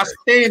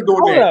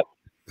on that.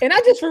 And I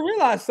just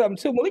realized something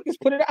too. Malika's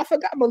put it. I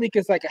forgot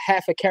Malika's like a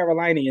half a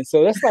Carolinian,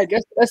 so that's like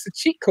that's a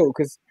cheat code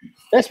because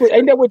that's what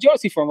ain't that where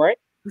Josie from, right?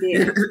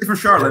 Yeah, from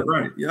Charlotte,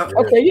 right? Yeah.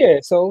 Okay, yeah.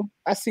 So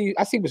I see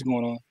what's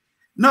going on.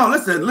 No,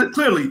 listen.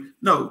 Clearly,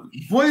 no.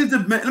 Boys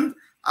and Men.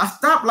 I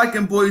stopped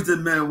liking Boys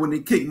and Men when they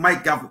kicked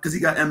Mike out because he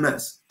got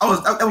MS.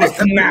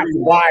 That's not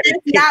why. That's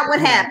not what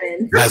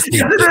happened. That's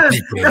deep.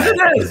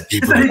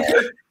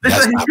 They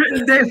said he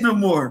couldn't dance no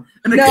more.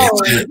 And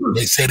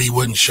they said he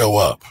wouldn't show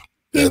up.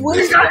 He got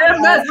MS.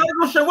 How you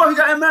gonna show up? He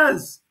got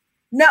MS.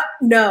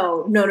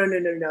 No.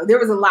 There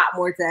was a lot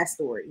more to that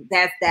story.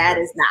 That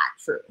is not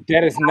true.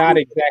 That is not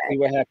exactly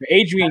what happened.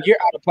 Adrian, you're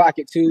out of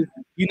pocket too.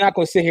 You're not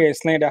gonna sit here and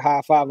slander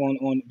High Five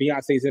on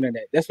Beyonce's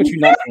internet. That's what you're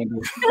not gonna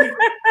do.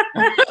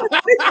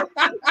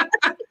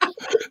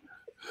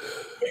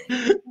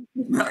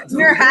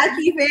 You're a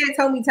hockey fan,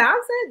 Tommy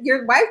Thompson.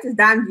 Your wife just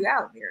dimed you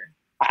out there.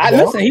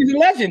 Listen, he's a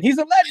legend. He's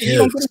a legend. He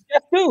don't get his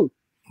death too.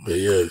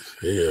 He is.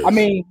 I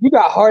mean, you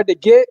got Hard to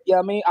Get. Yeah,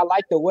 I mean, I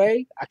Like the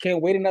Way. I Can't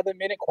Wait Another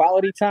Minute.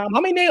 Quality Time. How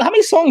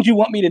many songs you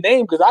want me to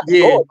name? Because I can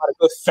go about a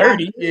good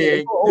 30.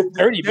 Yeah,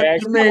 30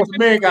 bags. The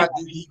man got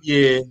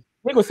They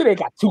gonna say they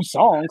got 2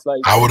 songs.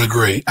 Like I would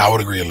agree a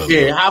little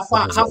bit. Yeah,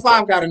 High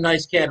Five got a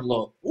nice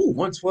catalog. Ooh,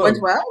 112.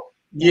 112?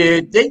 Yeah,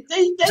 they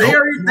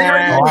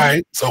all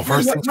right. So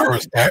first things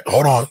first.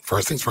 Hold on.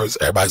 First things first.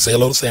 Everybody say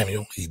hello to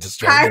Samuel. He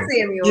just Hi,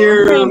 Samuel.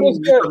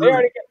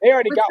 They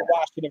already got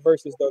washed in the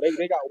verses though.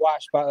 They got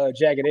washed by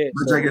Jagged Edge.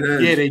 So.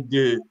 Yeah, they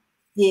did.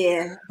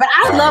 Yeah, but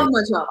I love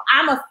 112.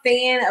 I'm a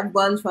fan of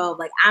 112.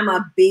 Like I'm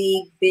a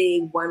big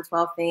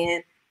 112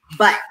 fan,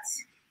 but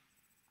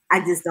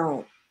I just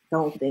don't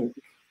think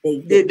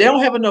they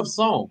don't have enough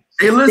songs.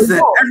 Hey, listen,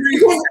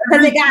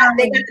 because they got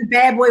the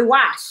Bad Boy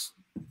Wash.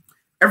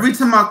 Every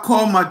time I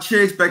called my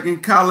chicks back in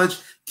college,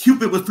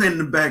 Cupid was playing in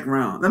the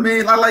background. I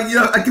mean,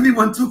 I give me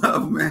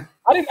 112, man.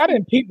 I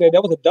didn't peep that.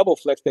 That was a double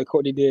flex that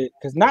Courtney did.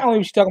 Because not only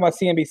was she talking about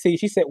CNBC,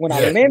 she said when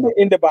I landed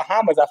in the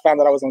Bahamas, I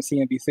found that I was on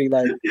CNBC.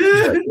 Like,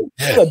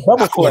 it's a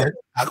double flex.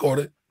 I caught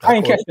it. I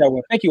didn't catch that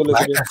one. Thank you,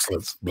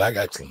 Elizabeth. Black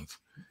excellence.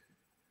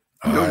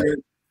 All right.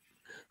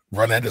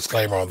 Run that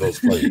disclaimer on those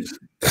plays.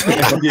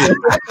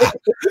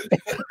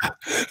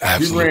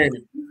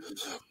 Absolutely.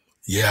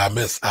 Yeah, I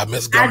miss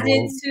Gumbo. I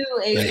did too,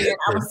 Adrian.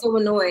 I was so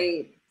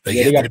annoyed.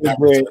 They got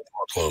the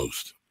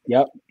closed.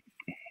 Yep.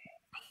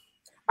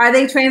 Are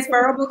they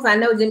transferable? Because I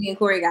know Jimmy and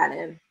Corey got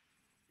in.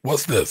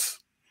 What's this?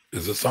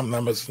 Is it something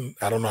I'm missing?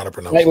 I don't know how to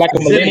pronounce it. Like a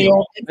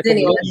millennial?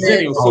 Zennial.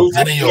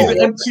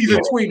 She's a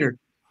tweener.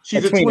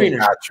 She's a tweener.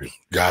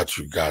 Got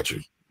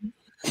you.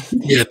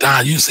 Yeah,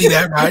 Don, you see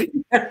that, right?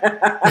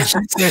 And she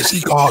said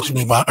she calls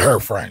me her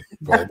friend,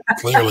 but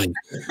clearly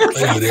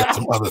there's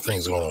some other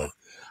things going on.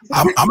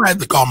 I'm gonna have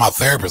to call my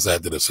therapist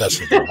after the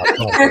session.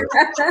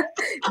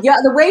 Yeah,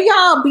 the way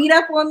y'all beat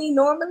up on me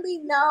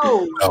normally,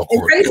 no. And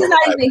Tracy's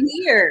not even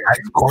here.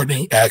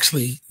 Courtney,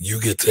 actually, you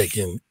get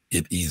taken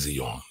it easy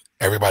on.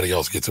 Everybody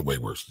else gets it way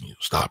worse than you.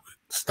 Stop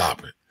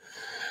it.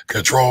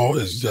 Control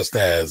is just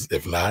as,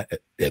 if not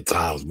at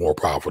times, more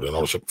powerful than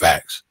ownership.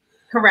 Facts.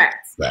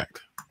 Correct.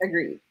 Fact.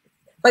 Agreed.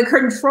 But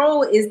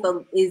control is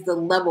the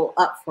level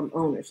up from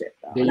ownership,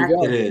 though. There you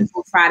go.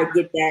 People try to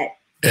get that.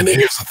 And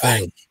here's the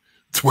thing.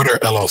 Twitter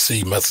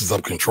LLC messes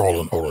up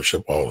control and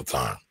ownership all the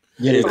time.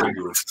 Yeah, they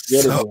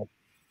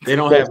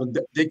don't have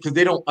because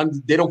they don't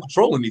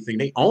control anything.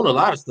 They own a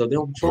lot of stuff. They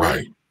don't control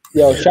anything.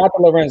 Yo, shout out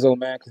to Lorenzo,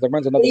 man, because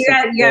Lorenzo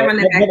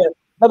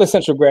another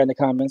Central grad in the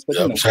comments. But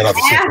shout out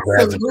to Central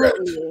grads.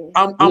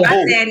 I'm my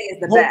both. daddy is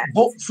the best.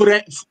 Vote for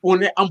that.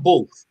 I'm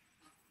both.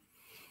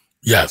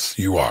 Yes,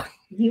 you are.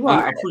 You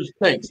are.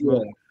 Thanks,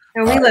 man.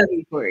 And we love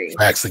you, Corey.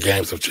 Facts, the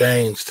games have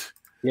changed.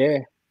 Yeah.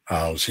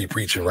 She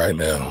preaching right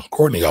now.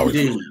 Courtney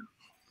always.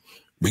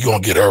 We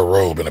gonna get her a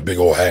robe and a big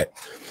old hat.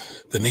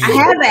 I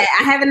have that.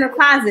 I have it in the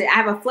closet. I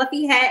have a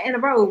fluffy hat and a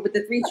robe with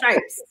the 3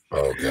 stripes.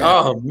 Oh, God.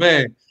 Oh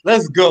man,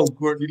 let's go,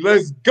 Courtney.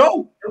 Let's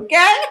go.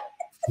 Okay.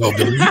 So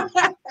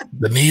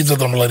the needs of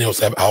the millennials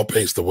have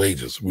outpaced the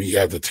wages. We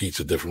have to teach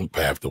a different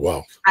path to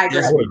wealth. I agree.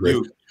 Yes, we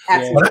do.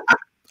 Absolutely. But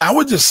I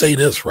would just say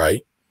this,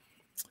 right?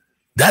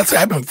 That's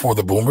happened for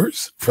the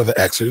boomers, for the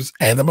Xers,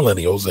 and the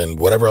millennials, and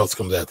whatever else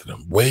comes after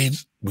them. We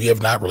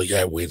have not really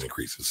had wage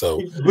increases.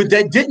 But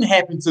that didn't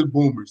happen to the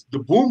boomers. The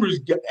boomers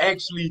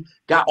actually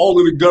got all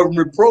of the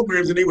government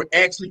programs, and they were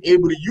actually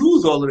able to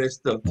use all of that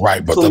stuff.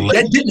 Right, but so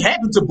that didn't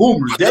happen to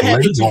boomers. That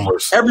happened to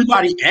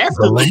everybody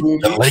after the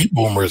boomers. The late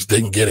boomers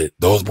didn't get it.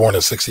 Those born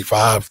in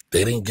 65,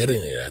 they didn't get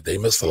any of that. They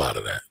missed a lot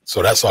of that.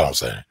 So that's all I'm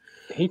saying.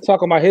 He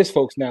talking about his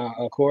folks now,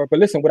 Cora. But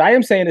listen, what I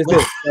am saying is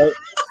this. Right?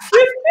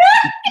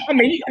 I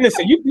mean,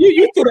 listen, you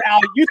threw the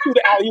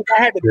alley.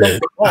 I had to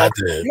dump the ball. I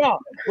did. No,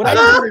 I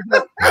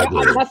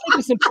think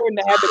it's important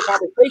to have the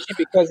conversation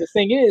because the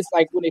thing is,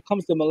 like, when it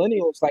comes to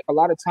millennials, like a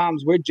lot of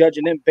times we're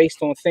judging them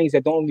based on things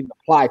that don't even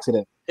apply to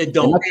them. It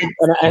don't.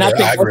 And I think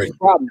that's the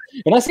problem.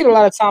 And I see it a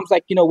lot of times,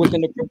 like,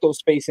 within the crypto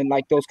space and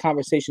like those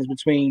conversations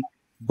between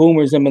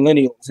boomers and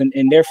millennials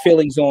and their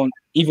feelings on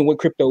even what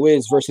crypto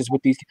is versus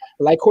what these,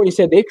 like Courtney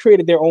said, they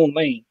created their own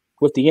lane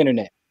with the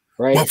internet.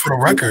 right? But for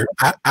the record,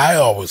 I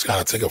always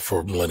kind of take it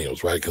for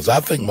millennials, right? Because I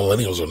think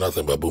millennials are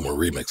nothing but boomer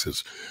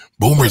remixes.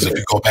 Boomers, if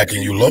you go back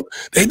and you look,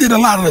 they did a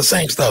lot of the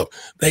same stuff.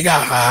 They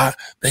got high,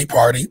 they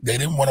partied, they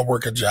didn't want to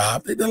work a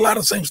job. They did a lot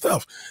of the same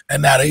stuff.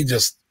 And now they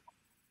just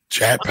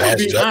chat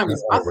past.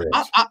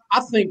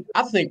 I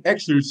think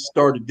Exeter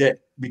started that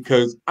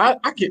because I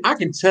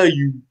can tell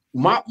you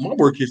my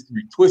work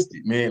history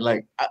twisted, man.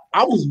 Like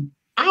I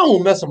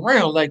don't mess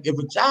around. Like if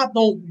a job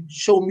don't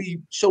show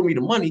me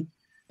the money,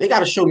 they got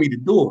to show me the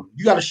door.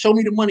 You got to show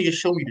me the money or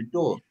show me the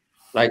door.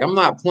 Like I'm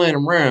not playing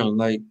around.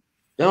 Like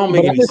that don't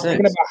make any sense.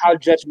 Thinking about how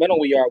judgmental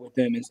we are with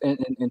them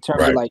in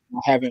terms of like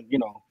having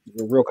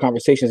real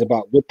conversations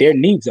about what their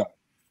needs are.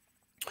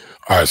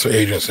 All right. So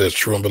Adrian says,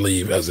 "True and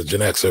believe as a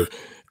Gen Xer,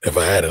 if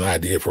I had an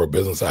idea for a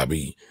business, I'd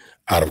be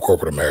out of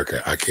corporate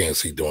America. I can't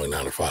see doing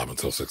 9 to 5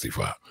 until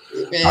 65.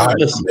 Man, all right,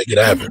 make it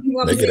happen.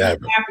 Make it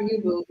happen.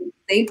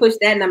 They pushed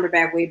that number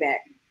back way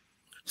back.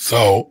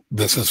 So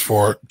this is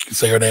for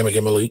say your name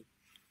again, Malik.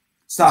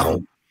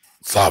 Safa.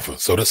 Safa.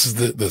 So this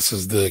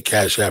is the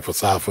cash app for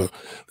Safa.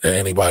 That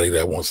anybody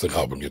that wants to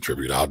help him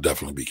contribute, I'll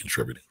definitely be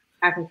contributing.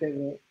 I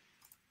contribute.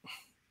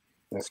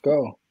 Let's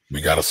go.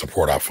 We got to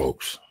support our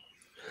folks.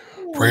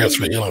 Prayers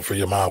for healing for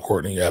your mom,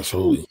 Courtney.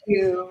 Absolutely. Thank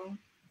you.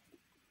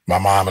 My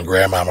mom and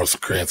grandma are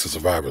cancer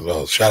survivors.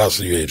 Oh, shout out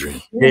to you,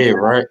 Adrian. Yeah,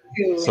 right.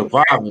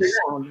 Survivors.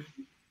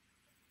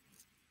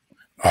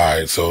 All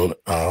right, so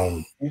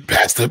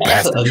Pastor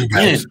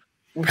Eubanks.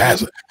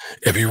 Pastor,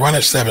 if you run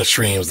at 7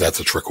 streams, that's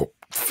a trickle.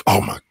 Oh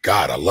my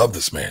God, I love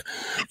this man.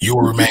 You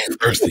will remain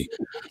thirsty.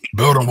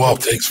 Building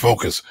wealth takes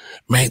focus.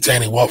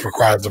 Maintaining wealth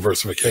requires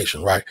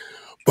diversification, right?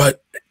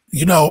 But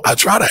I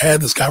try to have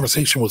this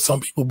conversation with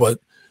some people, but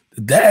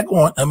the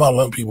daggone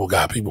MLM people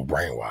got people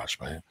brainwashed,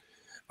 man.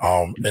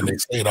 And they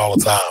say it all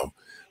the time.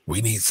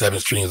 We need 7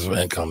 streams of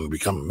income to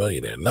become a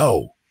millionaire.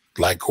 No,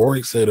 like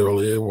Corey said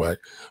earlier, right?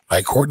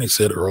 Like Courtney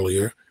said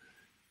earlier,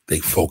 they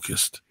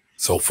focused.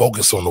 So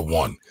focus on the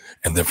one,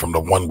 and then from the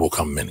one will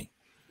come many.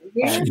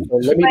 Yeah. So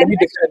let me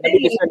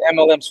defend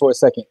MLMs for a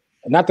second.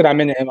 Not that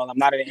I'm in the MLM. I'm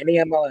not in any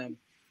MLM,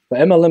 but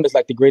MLM is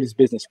like the greatest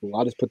business school.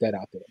 I'll just put that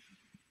out there.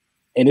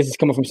 And this is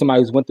coming from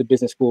somebody who's went to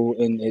business school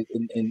and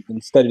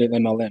studied in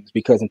MLMs,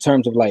 because in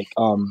terms of like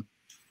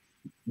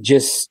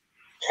just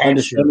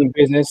understanding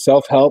business,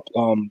 self-help,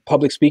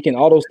 public speaking,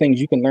 all those things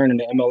you can learn in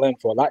the MLM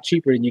for a lot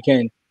cheaper than you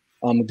can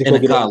to go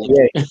get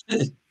college.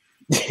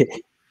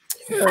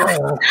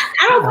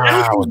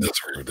 I would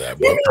disagree with that,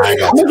 but I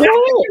don't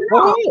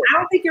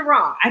think you're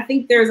wrong. I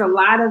think there's a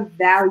lot of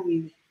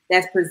value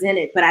that's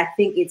presented, but I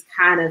think it's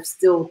kind of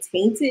still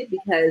tainted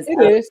because of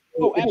the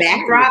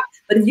backdrop.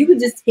 But if you could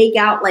just take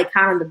out like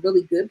kind of the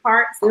really good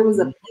parts, there was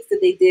a piece that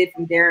they did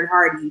from Darren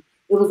Hardy.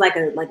 It was like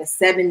a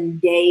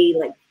 7-day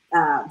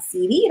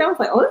CD, and I was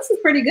like, oh, this is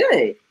pretty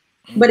good.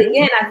 But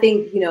again, I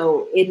think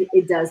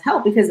it does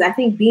help, because I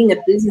think being a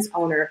business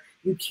owner,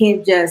 you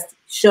can't just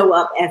show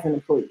up as an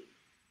employee.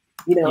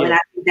 And I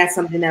think that's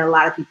something that a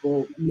lot of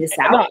people miss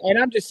out. And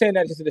I'm just saying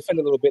that just to defend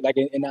a little bit. Like,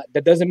 and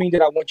that doesn't mean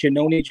that I want your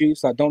no-need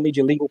use. I don't need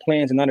your legal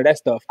plans and none of that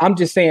stuff. I'm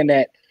just saying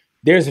that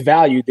there's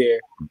value there.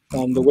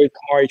 The way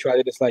Kamari tried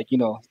to just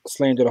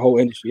slander the whole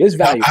industry. There's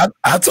value.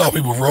 I tell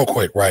people real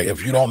quick, right?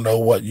 If you don't know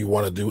what you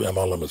want to do,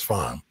 MLM is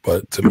fine.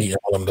 But to me,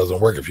 MLM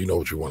doesn't work if you know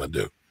what you want to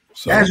do.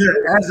 So as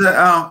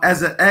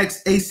an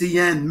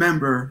ex-ACN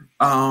member,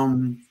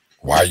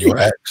 why are you an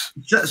ex?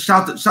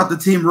 Shout to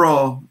Team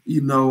Raw.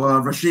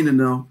 Rashina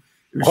know.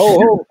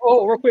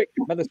 Oh, real quick,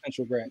 another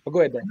Central grad. But go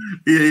ahead, Dan.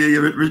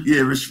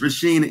 Yeah.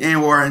 Rasheen,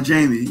 Anwar, and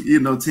Jamie.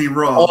 Team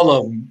Raw. All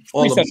of them.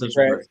 Central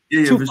grads.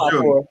 Yeah, for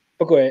sure.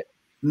 But go ahead.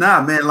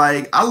 Nah, man.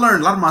 Like I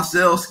learned a lot of my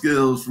sales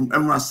skills from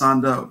everyone I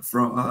signed up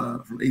from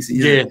ACN.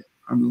 Yeah,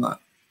 I'm a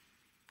lot.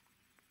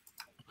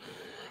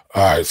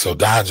 All right. So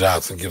Don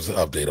Johnson gives an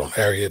update on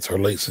Harriet's. Her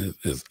lease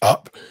is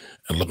up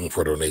and looking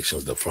for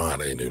donations to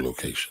find a new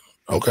location.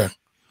 Okay,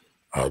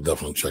 I'll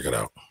definitely check it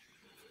out.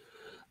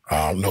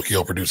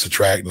 Nokia produced a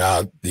track,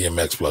 now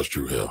DMX plus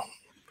Drew Hill.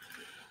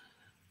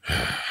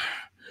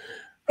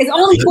 It's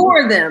only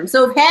 4 of them.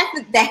 So if half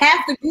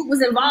the group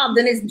was involved,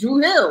 then it's Drew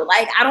Hill.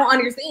 Like, I don't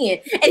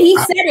understand. And he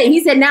said it.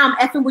 He said, now I'm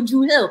effing with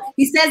Drew Hill.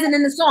 He says it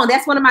in the song.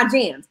 That's one of my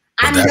jams.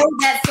 I know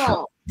that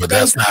song. But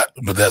that's not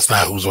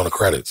who's on the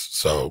credits.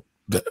 So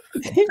you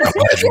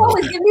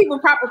always give people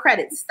proper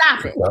credit.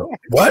 Stop it.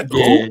 What?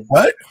 Yeah.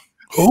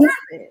 Who?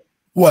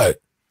 What?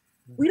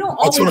 We don't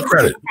always give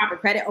proper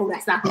credit. Oh,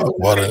 that's not good.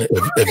 Well, if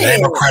it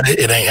ain't no credit,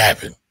 it ain't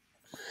happened.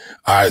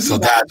 All right, so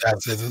Don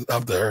Johnson says it's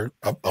up there,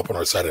 up on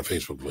our site and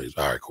Facebook page.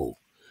 All right, cool.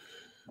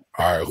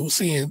 All right, who's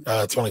seeing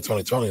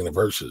 2020 in the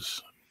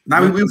verses?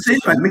 Now we've seen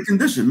like Mint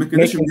Condition. That'd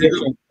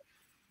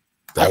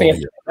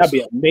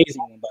be an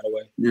amazing one, by the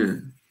way. Yeah.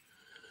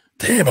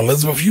 Damn,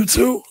 Elizabeth, you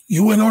too?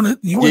 You went on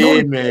it?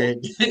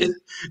 Man.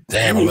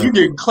 Damn, you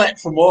get clapped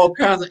from all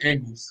kinds of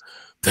angles.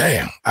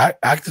 Damn, I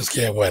just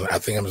can't win. I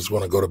think I'm just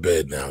going to go to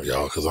bed now,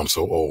 y'all, because I'm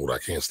so old. I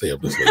can't stay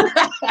up this late.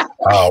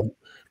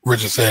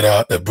 Richard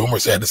said, if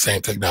Boomers had the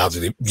same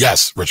technology.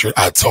 Yes, Richard,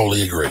 I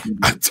totally agree.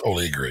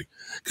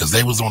 Because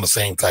they was on the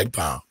same type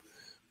time.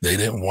 They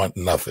didn't want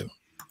nothing.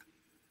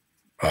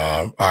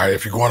 All right,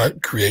 if you're going to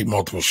create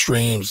multiple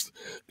streams,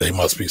 they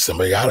must be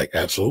symbiotic.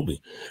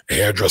 Absolutely. A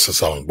hairdresser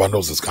selling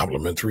bundles is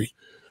complementary.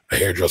 A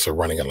hairdresser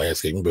running a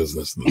landscaping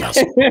business. Not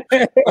so. I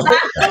feel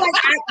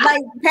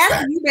like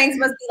Pastor Eubanks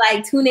must be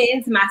like tuning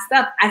into my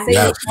stuff. I say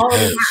this all the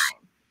time.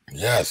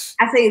 Yes.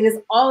 I say this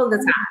all of the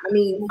time. I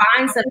mean,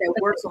 find stuff that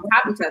works on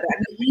top of each other. I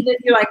mean, even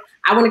if you're like,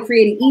 I want to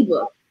create an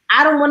ebook.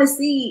 I don't want to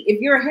see, if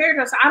you're a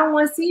hairdresser, I don't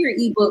want to see your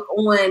ebook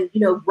on,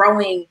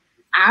 growing,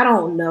 I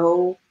don't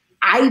know,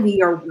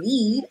 ivy or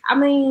weed. I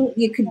mean,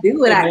 you could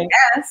do it, I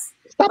guess.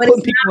 Stop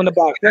putting people in the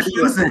box.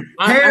 Listen,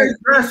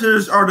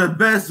 hairdressers are the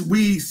best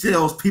weed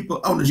sales people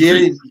on the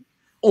street.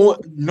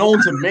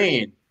 Known to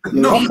man.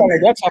 No, I'm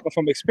talking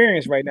from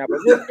experience right now. But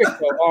real quick,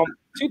 though,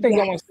 two things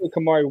I want to say,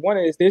 Kamari. One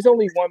is there's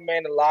only one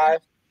man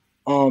alive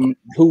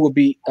who will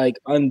be like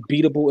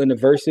unbeatable in the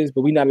verses,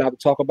 but we're not allowed to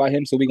talk about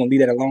him, so we're gonna leave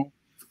that alone.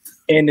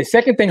 And the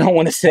second thing I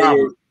want to say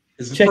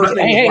is check it.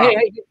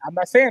 Hey, I'm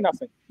not saying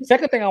nothing. The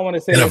second thing I want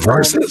to say in the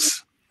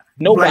verses.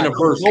 Nobody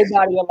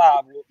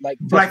alive like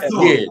Black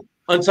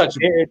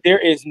untouchable. There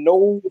is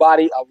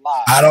nobody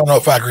alive. I don't know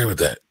if I agree with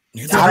that.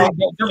 You talking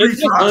about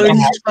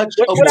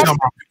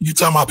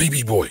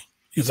PP Boy.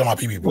 You talking about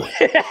PP Boy.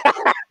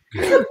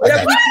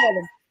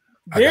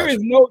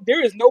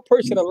 There is no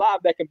person alive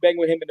that can bang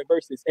with him in the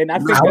verses. And I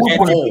think I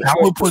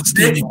would put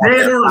Stevie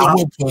Wonder.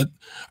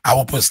 I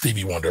will put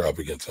Stevie Wonder up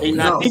against him. He's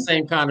not the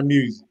same kind of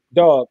music.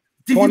 Dog.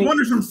 Stevie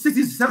Wonder's from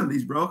 60s,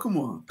 70s, bro. Come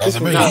on.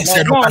 Doesn't mean he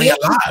said nobody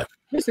alive.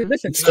 Listen. He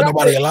said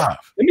nobody alive.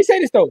 Let me say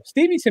this though.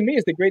 Stevie to me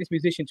is the greatest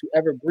musician to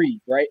ever breathe,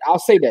 right? I'll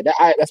say that.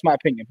 That's my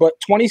opinion. But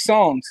 20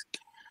 songs,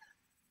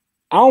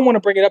 I don't want to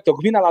bring it up though,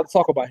 because we're not allowed to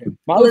talk about him.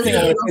 My other thing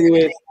I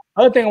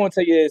want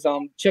to tell you is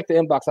check the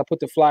inbox. I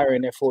put the flyer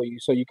in there for you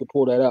so you can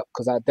pull that up,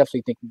 because I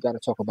definitely think we got to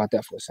talk about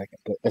that for a second.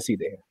 But let's see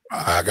there.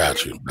 I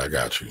got you.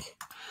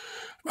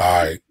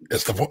 All right.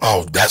 It's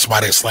the that's why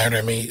they're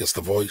slandering me. It's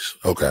the voice.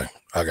 Okay,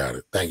 I got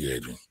it. Thank you,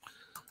 Adrian.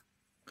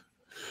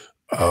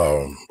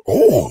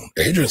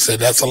 Adrian said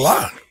that's a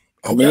lie.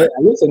 Okay. Yeah,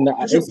 listen,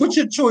 put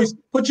your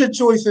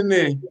choice in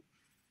there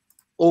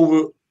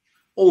over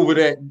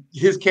that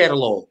his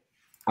catalog.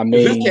 I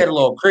mean, his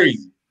catalog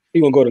crazy.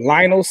 You gonna go to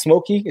Lionel,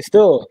 Smokey? It's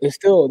still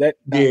that.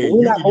 Yeah,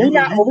 we're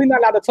not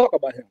allowed to talk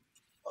about him.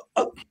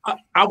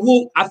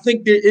 I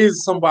think there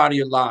is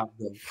somebody alive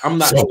though. I'm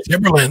not. So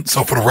Timberland.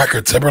 So for the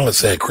record, Timberland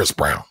said Chris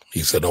Brown.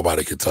 He said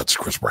nobody could touch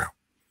Chris Brown.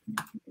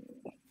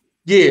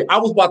 Yeah, I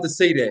was about to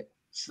say that.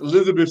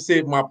 Elizabeth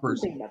said my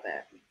person. Think about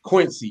that.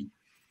 Quincy,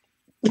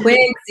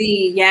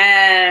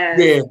 yes.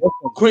 Yeah,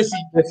 Quincy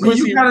will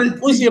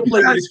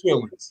play with his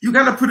feelings. You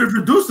got to put a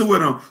producer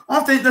with him. I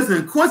don't think,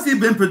 listen, Quincy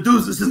been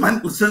producing since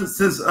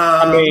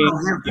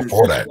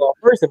before that.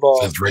 First of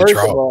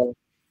all,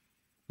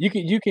 you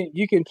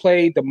can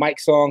play the Mike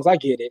songs. I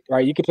get it,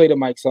 right? You can play the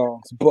Mike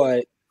songs,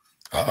 but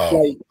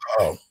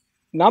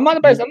no, I'm not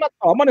the best. I'm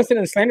not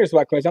saying slanders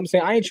about Quincy. I'm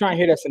saying I ain't trying to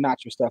hear that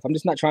Sinatra stuff. I'm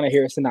just not trying to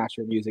hear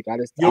Sinatra music. You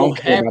don't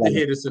have to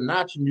hear the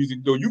Sinatra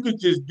music though. You could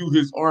just do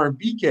his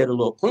R&B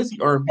catalog. Quincy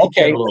R&B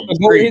catalog.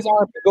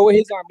 Go with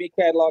his R&B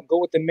catalog. Go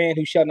with the man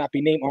who shall not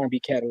be named R&B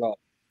catalog.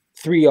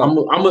 3 of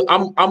them.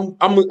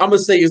 I'm gonna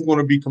say it's going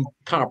to be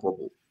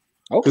comparable.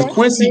 Okay.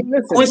 Quincy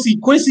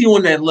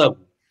on that level.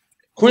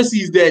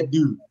 Quincy's that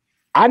dude.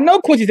 I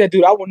know Quincy's that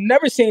dude. I will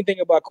never say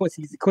anything about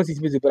Quincy's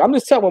music, but I'm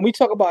just telling. When we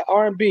talk about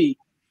R&B.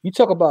 You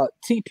talk about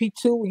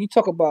TP2, you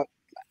talk about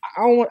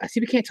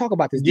we can't talk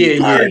about this. Yeah.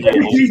 Let's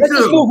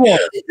just move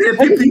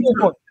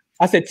on.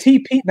 I said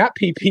TP, not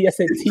PP. I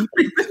said TP.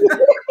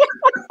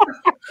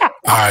 All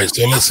right,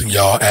 so listen,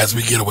 y'all. As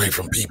we get away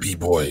from PP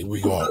Boy,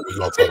 we gonna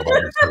talk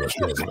about this.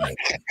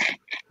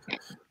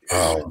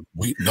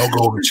 No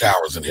golden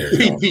showers in here.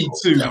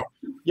 PP2,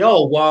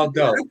 yo, wild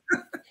out.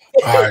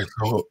 All right,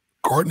 so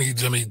Courtney,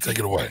 Jimmy, take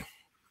it away.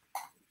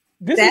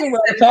 This isn't what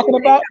I'm talking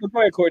about.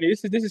 Go ahead, Courtney.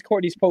 This is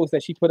Courtney's post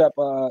that she put up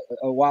a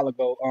while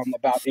ago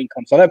about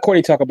income. So let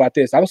Courtney talk about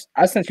this.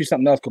 I sent you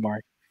something else, Kamari.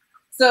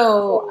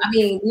 So, I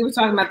mean, we were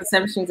talking about the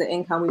 7 streams of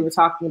income. We were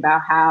talking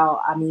about how,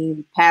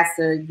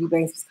 Pastor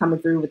Eubanks was coming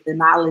through with the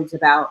knowledge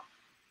about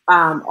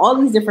all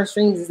these different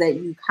streams is that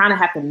you kind of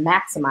have to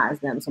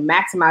maximize them. So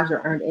maximize your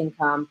earned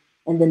income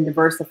and then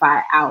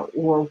diversify out,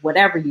 or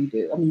whatever you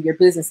do. Your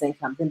business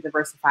income, then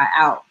diversify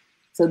out.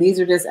 So these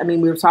are just, we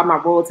were talking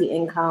about royalty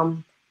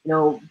income.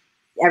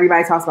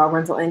 Everybody talks about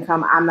rental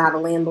income. I'm not a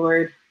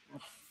landlord.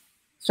 It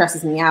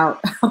stresses me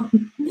out.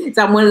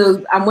 So I'm one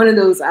of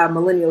those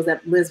millennials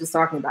that Liz was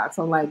talking about.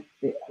 So I'm like,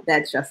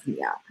 that stresses me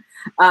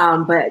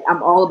out. But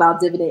I'm all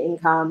about dividend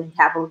income and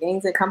capital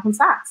gains that come from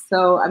stocks.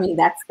 So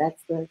that's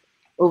the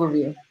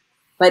overview.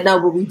 But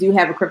we do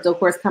have a crypto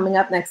course coming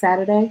up next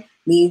Saturday.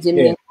 Me,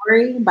 Jimmy, and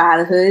Corey, By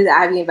the Hood,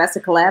 Ivy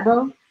Investor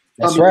Collabo.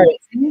 That's right.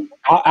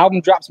 Our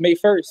album drops May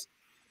 1st.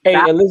 Hey,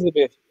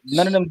 Elizabeth,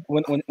 none of them,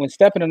 when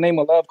Step in the Name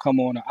of Love come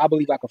on, I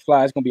Believe I Can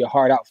Fly, it's going to be a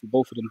hard out for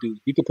both of them dudes.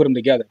 You could put them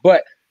together.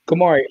 But,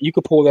 Kamari, you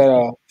could pull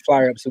that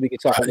flyer up so we can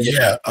talk about it.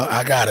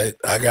 I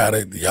got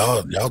it.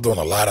 Y'all doing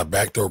a lot of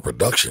backdoor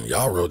production.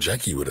 Y'all real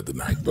janky with it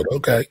tonight. But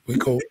okay, we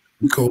cool.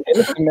 Cool. Hey,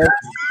 listen, man.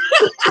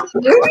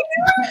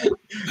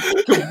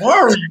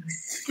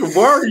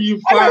 Kamari,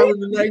 you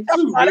filing tonight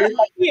too, man.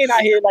 He ain't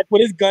out here like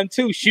with his gun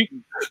too,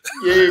 shooting.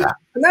 Yeah.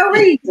 No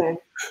reason.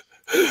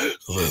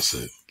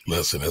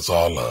 Listen, it's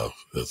all love.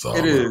 It's all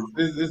It love.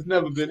 is. It's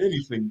never been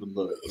anything but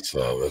love.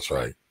 That's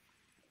right.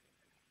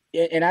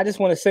 And I just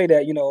want to say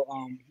that, it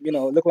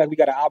look like we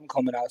got an album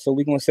coming out. So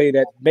we're gonna say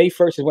that May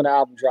 1st is when the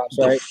album drops,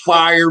 The right?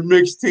 fire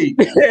mixtape.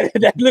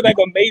 That look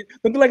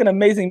like an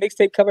amazing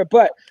mixtape cover.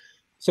 But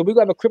so we're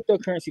gonna have a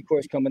cryptocurrency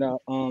course coming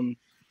out.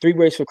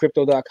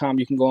 3waysforcrypto.com.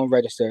 You can go and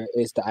register.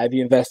 It's the Ivy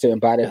Investor and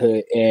Buy the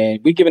Hood. And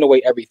we're giving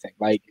away everything.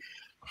 Like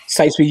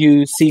sites we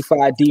use,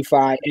 CFI,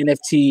 DeFi,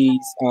 NFTs.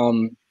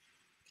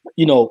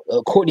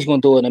 Courtney's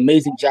gonna do an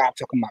amazing job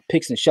talking about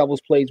picks and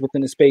shovels plays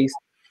within the space.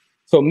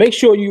 So make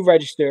sure you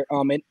register.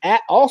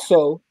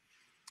 Also,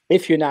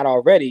 if you're not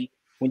already,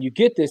 when you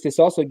get this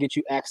also gets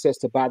you access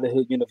to Buy the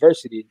Hood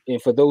University.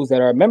 And for those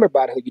that are a member of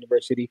Buy the Hood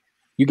University,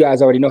 you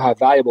guys already know how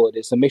valuable it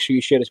is. So make sure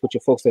you share this with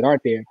your folks that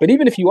aren't there. But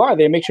even if you are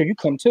there, make sure you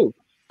come too,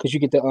 because you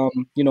get to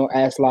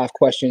ask live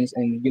questions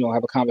and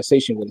have a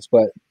conversation with us.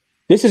 But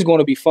this is going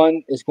to be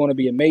fun. It's going to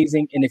be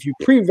amazing. And if you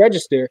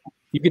pre-register,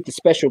 you get the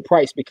special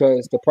price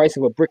because the price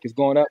of a brick is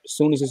going up as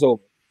soon as it's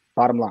over.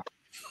 Bottom line.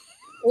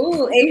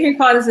 Ooh, Adrian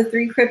called us the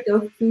 3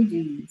 crypto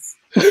Fugees.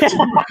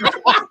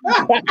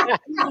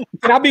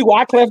 Can I be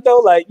Wyclef though?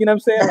 Like, you know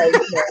what I'm saying? Like,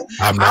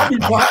 I'm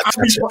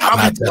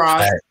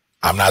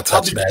not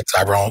touching that.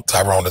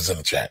 Tyrone is in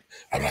the chat.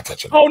 I'm not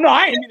touching that. Oh no,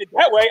 I ain't mean it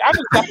that way. I'm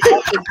just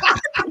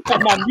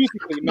talking about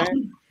musically,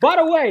 man. By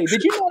the way,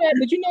 did you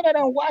know that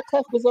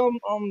Wyclef was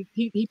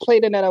he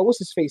played in that what's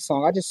his face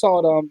song? I just saw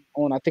it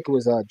on I think it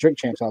was Drink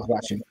Champs I was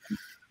watching.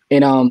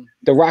 And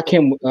the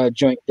Rakim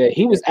joint that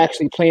he was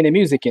actually playing the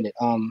music in it.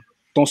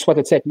 Don't Sweat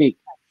the Technique.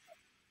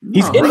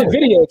 He's in the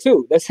video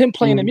too. That's him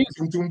playing the music.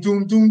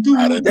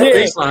 That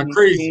bass line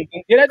crazy.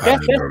 Yeah,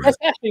 that's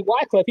actually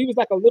Wyclef. He was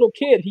like a little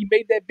kid. He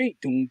made that beat.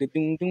 Doom,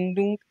 doom, doom,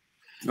 doom.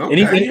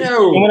 Okay.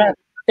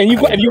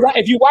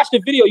 If you watch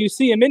the video, you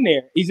see him in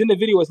there. He's in the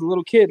video as a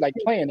little kid, like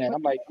playing that.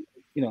 I'm like,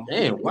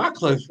 damn,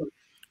 Wyclef.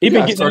 He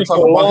been getting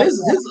talking about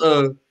his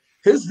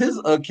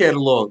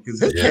catalog, because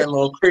his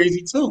catalog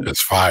crazy too.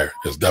 It's fire.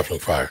 It's definitely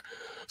fire.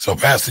 So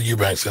Pastor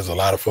Eubank says a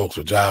lot of folks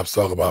with jobs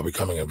talk about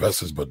becoming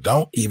investors, but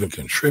don't even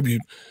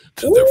contribute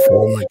to their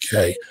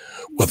 401k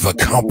with a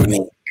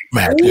company.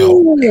 Matt,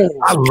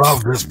 I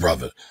love this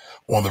brother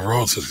on the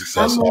road to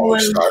success.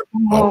 Always start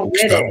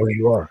where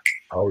you are.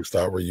 Always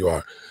start where you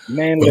are.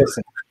 Man,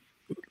 listen.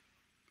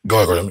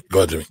 Go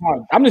ahead, Jimmy.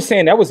 I'm just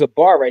saying that was a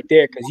bar right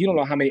there because you don't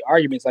know how many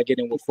arguments I get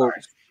in with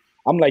folks.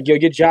 I'm like, yo,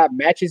 your job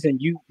matches, and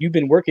you've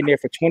been working there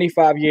for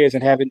 25 years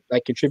and haven't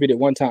contributed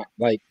one time.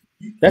 Like,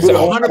 that's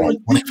 100%.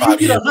 You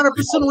get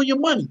 100% on your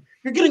money.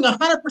 You're getting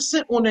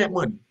 100% on that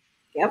money.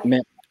 Yep.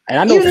 Man, and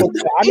I know even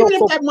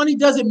if that money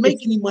doesn't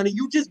make any money,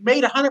 you just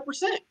made 100%.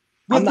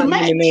 I'm not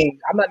naming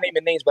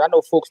names, but I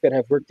know folks that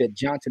have worked at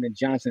Johnson &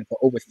 Johnson for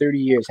over 30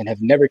 years and have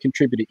never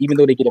contributed, even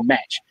though they get a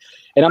match.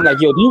 And I'm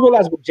like, yo, do you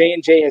realize what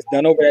J&J has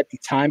done over that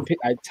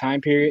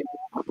time period?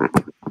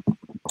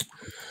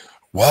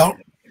 Well,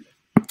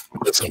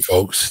 listen,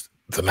 folks,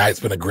 tonight's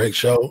been a great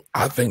show.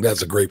 I think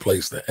that's a great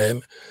place to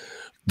end.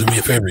 Do me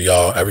a favor,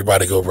 y'all.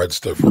 Everybody go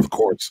register for the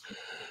course.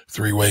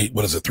 3 ways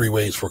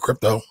for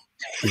crypto?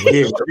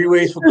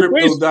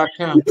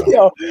 3waysforcrypto.com.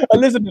 Yo,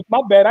 Elizabeth,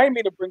 my bad. I didn't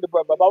mean to bring the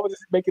up. I was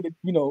just making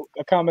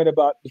a comment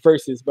about the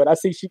verses, but I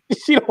see she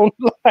don't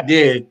like.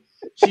 Yeah,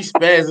 she's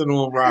spazzing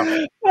on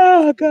Robert.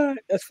 Oh God,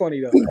 that's funny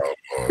though.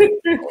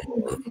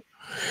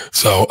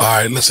 So, all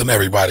right, listen,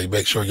 everybody,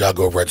 make sure y'all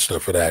go register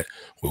for that.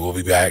 We will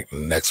be back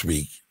next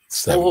week.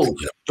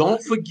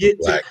 Don't forget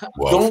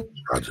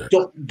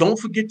don't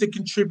forget to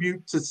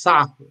contribute to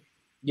soccer.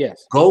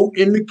 Yes. Go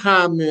in the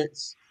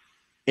comments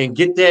and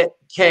get that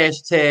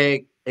cash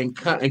tag and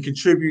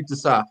contribute to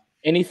soccer.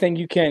 Anything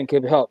you can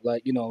could help.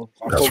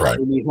 That's right.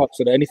 Need help,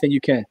 so that anything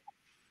you can.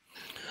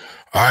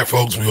 All right,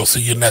 folks, we will see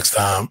you next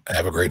time.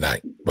 Have a great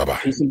night. Bye-bye.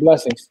 Peace and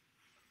blessings.